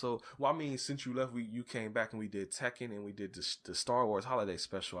last episode. Well, I mean, since you left, you came back and we did Tekken and we did the Star Wars Holiday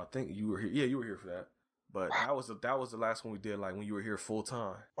Special. I think you were here. Yeah, you were here for that. But wow. that was the last one we did, like when you were here full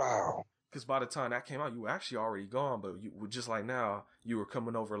time. Wow. Because by the time that came out, you were actually already gone. But you were just like now, you were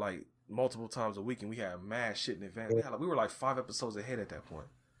coming over like multiple times a week, and we had mad shit in advance. We were like 5 episodes ahead at that point.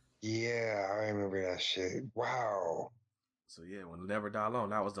 Yeah, I remember that shit. Wow. So yeah, when Never Die Alone,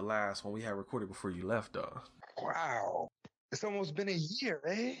 that was the last one we had recorded before you left, though. Wow. It's almost been a year,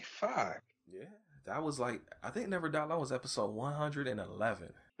 eh? Fuck. Yeah, that was like, I think Never Die Alone was episode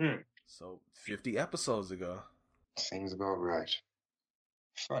 111. So 50 episodes ago. Seems about right.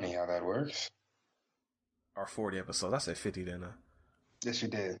 Funny how that works. Or 40 episodes. I said 50, didn't I? Yes, you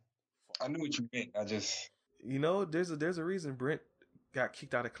did. I knew what you meant. I just... You know, there's a reason Brent got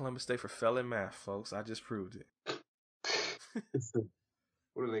kicked out of Columbus State for failing math, folks. I just proved it.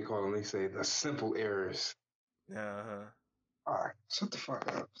 What do they call them? They say the simple errors. Uh-huh. All right, shut the fuck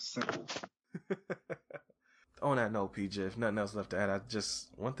up. Simple. On that note, PJ, if nothing else left to add, I just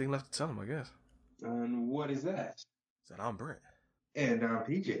one thing left to tell him, I guess. And what is that? Is that I'm Brent. And I'm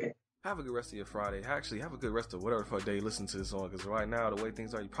PJ. Have a good rest of your Friday. Actually, have a good rest of whatever fuck day you listen to this on, because right now, the way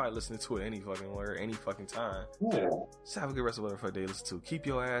things are, you probably listening to it any fucking where, any fucking time. Yeah. Just have a good rest of whatever fuck day you listen to. Keep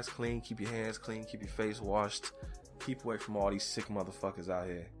your ass clean, keep your hands clean, keep your face washed. Keep away from all these sick motherfuckers out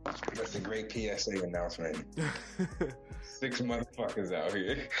here. That's a great PSA announcement. 6 motherfuckers out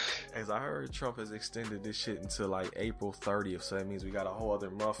here. As I heard, Trump has extended this shit until like April 30th, so that means we got a whole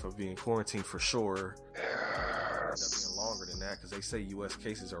other month of being quarantined for sure. End up being longer than that because they say U.S.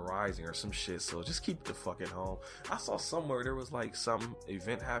 cases are rising or some shit, so just keep the fuck at home. I saw somewhere there was like some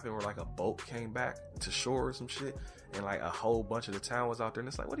event happened where like a boat came back to shore or some shit, and like a whole bunch of the town was out there, and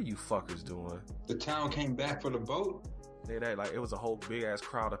it's like, what are you fuckers doing? The town came back for the boat? Like it was a whole big ass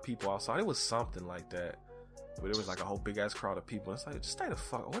crowd of people outside. It was something like that. But it was like a whole big ass crowd of people. It's like, just stay the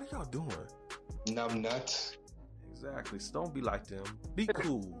fuck. What are y'all doing? Numb nuts. Exactly. So don't be like them. Be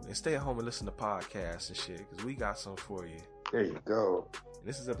cool and stay at home and listen to podcasts and shit, because we got some for you. There you go. And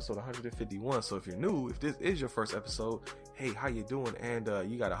this is episode 151. So if you're new, if this is your first episode, hey, how you doing? And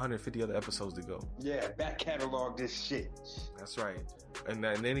you got 150 other episodes to go. Yeah, back catalog this shit. That's right. And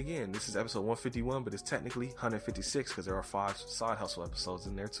then again, this is episode 151, but it's technically 156 because there are 5 side hustle episodes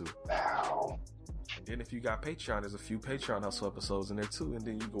in there too. Wow. And then if you got Patreon, there's a few Patreon hustle episodes in there too. And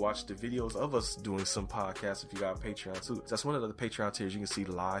then you can watch the videos of us doing some podcasts if you got Patreon too. That's one of the Patreon tiers. You can see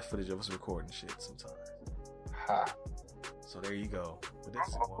live footage of us recording shit sometimes. Ha. So there you go. But this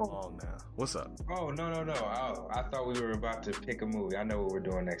is going long now. What's up? Oh, no. I thought we were about to pick a movie. I know what we're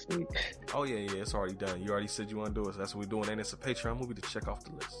doing next week. Oh, yeah, it's already done. You already said you want to do it, so that's what we're doing. And it's a Patreon movie to check off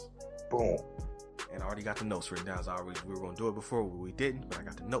the list. Boom. And I already got the notes written down. We were going to do it before, we didn't, but I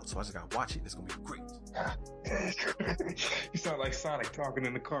got the notes, so I just got to watch it. It's going to be great. You sound like Sonic talking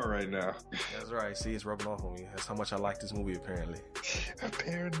in the car right now. That's right. See, it's rubbing off on me. That's how much I like this movie, apparently.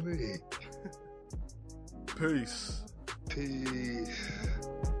 Apparently. Peace. Peace.